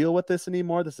want to deal with this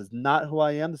anymore. This is not who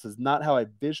I am. This is not how I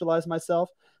visualize myself.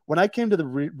 When I came to the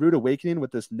rude awakening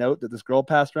with this note that this girl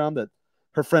passed around, that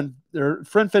her friend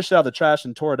fished it out of the trash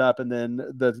and tore it up, and then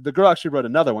the girl actually wrote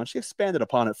another one. She expanded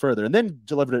upon it further and then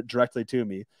delivered it directly to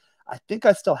me. I think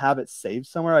I still have it saved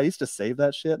somewhere. I used to save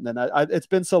that shit, and then it's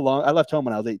been so long. I left home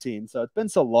when I was 18, so it's been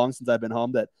so long since I've been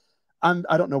home that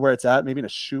I don't know where it's at. Maybe in a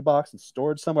shoebox and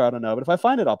storage somewhere. I don't know. But if I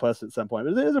find it, I'll post it at some point.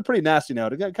 But it was a pretty nasty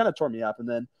note. It kind of tore me up. And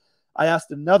then I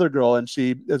asked another girl, and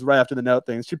she is right after the note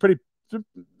thing. She pretty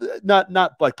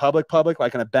not like public,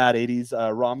 like in a bad 80s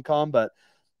rom com, but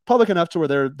public enough to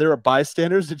where there are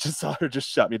bystanders that just saw her just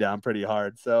shut me down pretty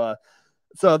hard. So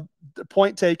the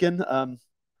point taken.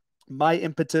 My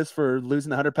impetus for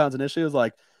losing 100 pounds initially was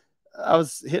like, I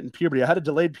was hitting puberty. I had a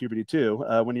delayed puberty too.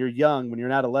 When you're young, when you're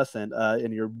an adolescent,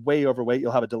 and you're way overweight,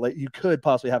 you'll have a delay. You could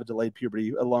possibly have a delayed puberty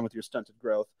along with your stunted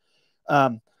growth.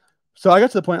 Um, so I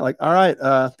got to the point like, all right,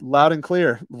 loud and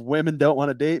clear. Women don't want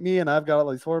to date me, and I've got all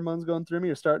these hormones going through me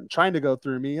or trying to go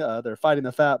through me. They're fighting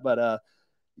the fat, but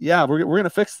yeah, we're gonna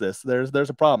fix this. There's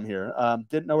a problem here.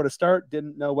 Didn't know where to start.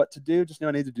 Didn't know what to do. Just knew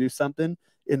I needed to do something.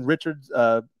 In Richard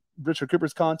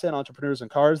Cooper's content, Entrepreneurs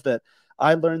and Cars, that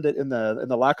I learned that in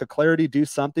the lack of clarity, do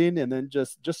something, and then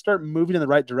just start moving in the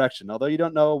right direction. Although you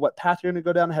don't know what path you're going to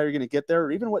go down, how you're going to get there,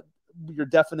 or even what your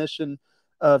definition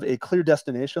of a clear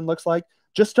destination looks like,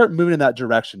 just start moving in that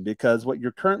direction. Because what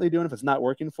you're currently doing, if it's not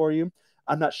working for you,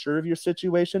 I'm not sure of your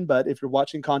situation, but if you're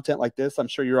watching content like this, I'm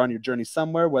sure you're on your journey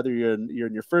somewhere, whether you're in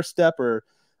your first step or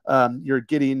you're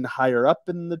getting higher up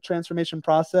in the transformation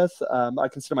process. I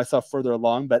consider myself further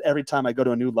along, but every time I go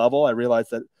to a new level, I realize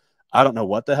that I don't know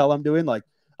what the hell I'm doing. Like,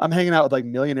 I'm hanging out with like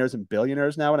millionaires and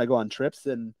billionaires now when I go on trips,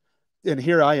 and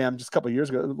here I am just a couple of years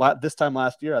ago. This time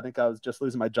last year, I think I was just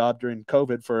losing my job during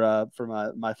COVID for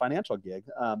my financial gig,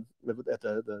 at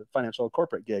the financial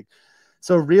corporate gig.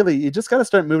 So really, you just got to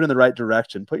start moving in the right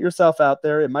direction. Put yourself out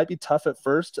there. It might be tough at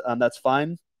first. That's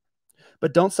fine,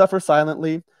 but don't suffer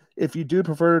silently. If you do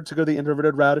prefer to go the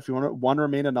introverted route, if you want to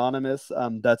remain anonymous,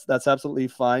 that's absolutely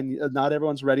fine. Not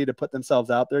everyone's ready to put themselves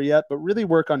out there yet, but really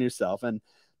work on yourself. And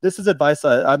this is advice.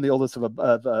 I'm the oldest of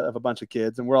a bunch of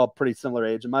kids, and we're all pretty similar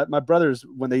age. And my brothers,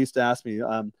 when they used to ask me,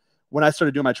 when I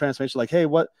started doing my transformation, like, hey,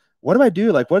 what do I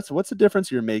do? Like, what's the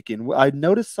difference you're making? I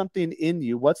noticed something in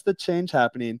you. What's the change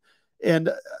happening?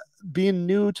 And being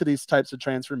new to these types of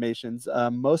transformations,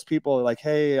 most people are like,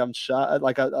 hey, I'm shy.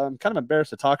 Like, I'm kind of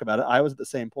embarrassed to talk about it. I was at the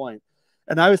same point.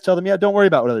 And I always tell them, yeah, don't worry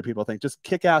about what other people think. Just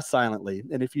kick ass silently.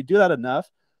 And if you do that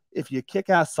enough, if you kick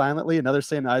ass silently, another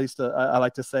saying I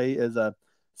like to say is,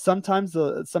 sometimes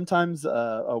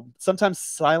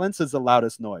silence is the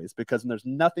loudest noise, because when there's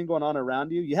nothing going on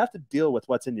around you, you have to deal with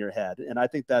what's in your head. And I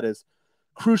think that is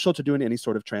crucial to doing any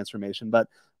sort of transformation. But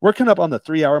we're coming up on the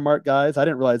 3-hour mark, guys. I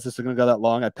didn't realize this was going to go that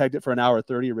long. I pegged it for an hour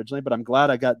 30 originally, but I'm glad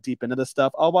I got deep into this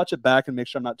stuff. I'll watch it back and make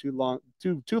sure I'm not too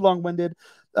long-winded.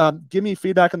 Give me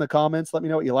feedback in the comments. Let me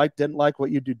know what you like, didn't like,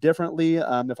 what you do differently.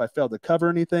 If I failed to cover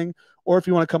anything, or if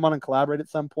you want to come on and collaborate at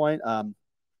some point,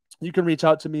 you can reach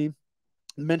out to me.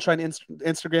 Menshrine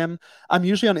Instagram. I'm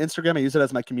usually on Instagram. I use it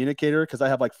as my communicator because I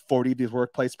have like 40 of these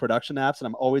workplace production apps, and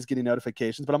I'm always getting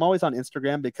notifications, but I'm always on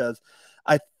Instagram because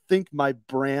I think my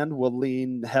brand will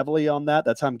lean heavily on that.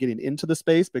 That's how I'm getting into the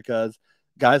space, because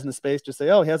guys in the space just say,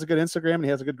 oh, he has a good Instagram and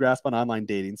he has a good grasp on online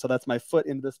dating. So that's my foot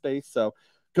into the space. So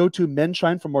go to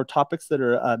Menshrine for more topics that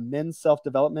are men's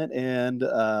self-development and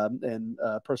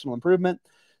personal improvement.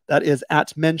 That is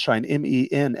at Menshrine,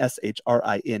 Menshrine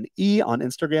on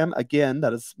Instagram. Again,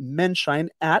 that is Menshrine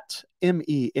at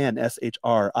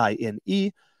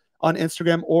Menshrine on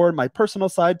Instagram, or my personal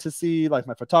side to see like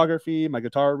my photography, my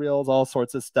guitar reels, all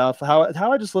sorts of stuff. How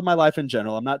I just live my life in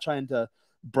general. I'm not trying to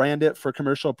brand it for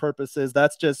commercial purposes.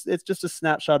 It's just a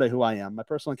snapshot of who I am. My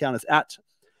personal account is at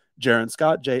Jaron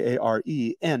Scott,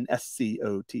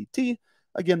 JarenScott.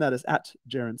 Again, that is at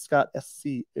Jaron Scott,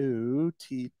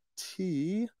 SCOTT.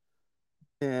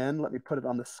 And let me put it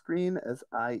on the screen as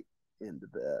I end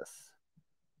this.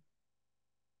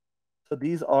 So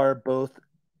these are both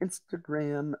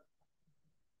Instagram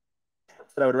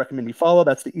that I would recommend you follow.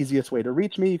 That's the easiest way to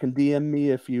reach me. You can DM me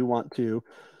if you want to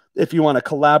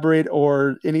collaborate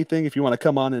or anything, if you want to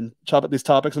come on and chop up these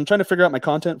topics. I'm trying to figure out my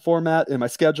content format and my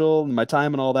schedule and my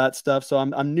time and all that stuff. So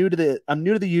I'm new to the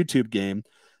YouTube game.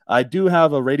 I do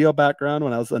have a radio background.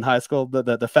 When I was in high school,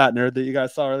 the fat nerd that you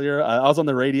guys saw earlier, I was on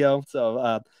the radio.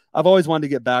 So I've always wanted to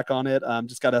get back on it.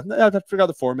 Just got to figure out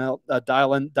the format,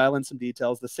 dial in some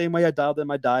details. The same way I dialed in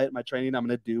my diet, my training, I'm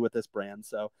going to do with this brand.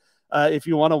 So if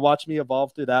you want to watch me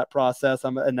evolve through that process,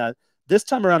 This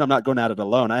time around, I'm not going at it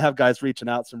alone. I have guys reaching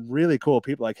out, some really cool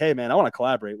people like, hey, man, I want to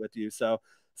collaborate with you. So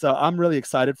I'm really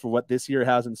excited for what this year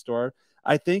has in store.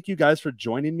 I thank you guys for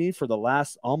joining me for the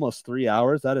last almost 3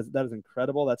 hours. That is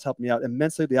incredible. That's helped me out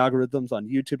immensely. The algorithms on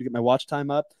YouTube to get my watch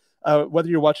time up. Whether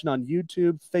you're watching on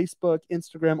YouTube, Facebook,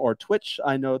 Instagram, or Twitch,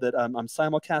 I know that I'm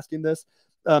simulcasting this.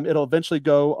 It'll eventually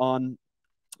go on.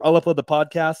 I'll upload the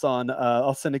podcasts on.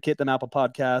 I'll syndicate them Apple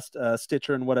Podcast,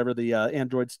 Stitcher, and whatever the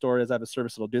Android store is. I have a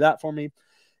service that'll do that for me.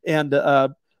 And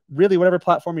really, whatever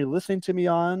platform you're listening to me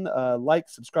on, like,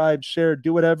 subscribe, share,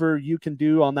 do whatever you can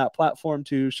do on that platform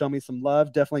to show me some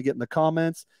love. Definitely get in the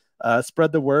comments,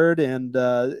 spread the word. And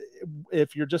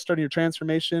if you're just starting your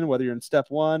transformation, whether you're in step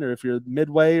one or if you're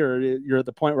midway or you're at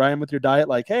the point where I am with your diet,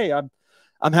 like, hey,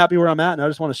 I'm happy where I'm at, and I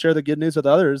just want to share the good news with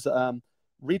others.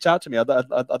 Reach out to me. I'd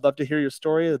love to hear your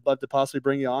story. I'd love to possibly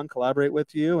bring you on, collaborate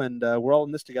with you, and we're all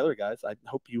in this together, guys. I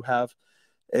hope you have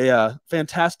a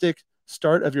fantastic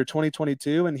start of your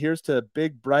 2022, and here's to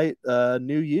big, bright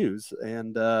new yous.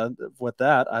 And with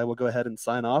that, I will go ahead and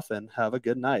sign off and have a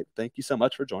good night. Thank you so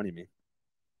much for joining me.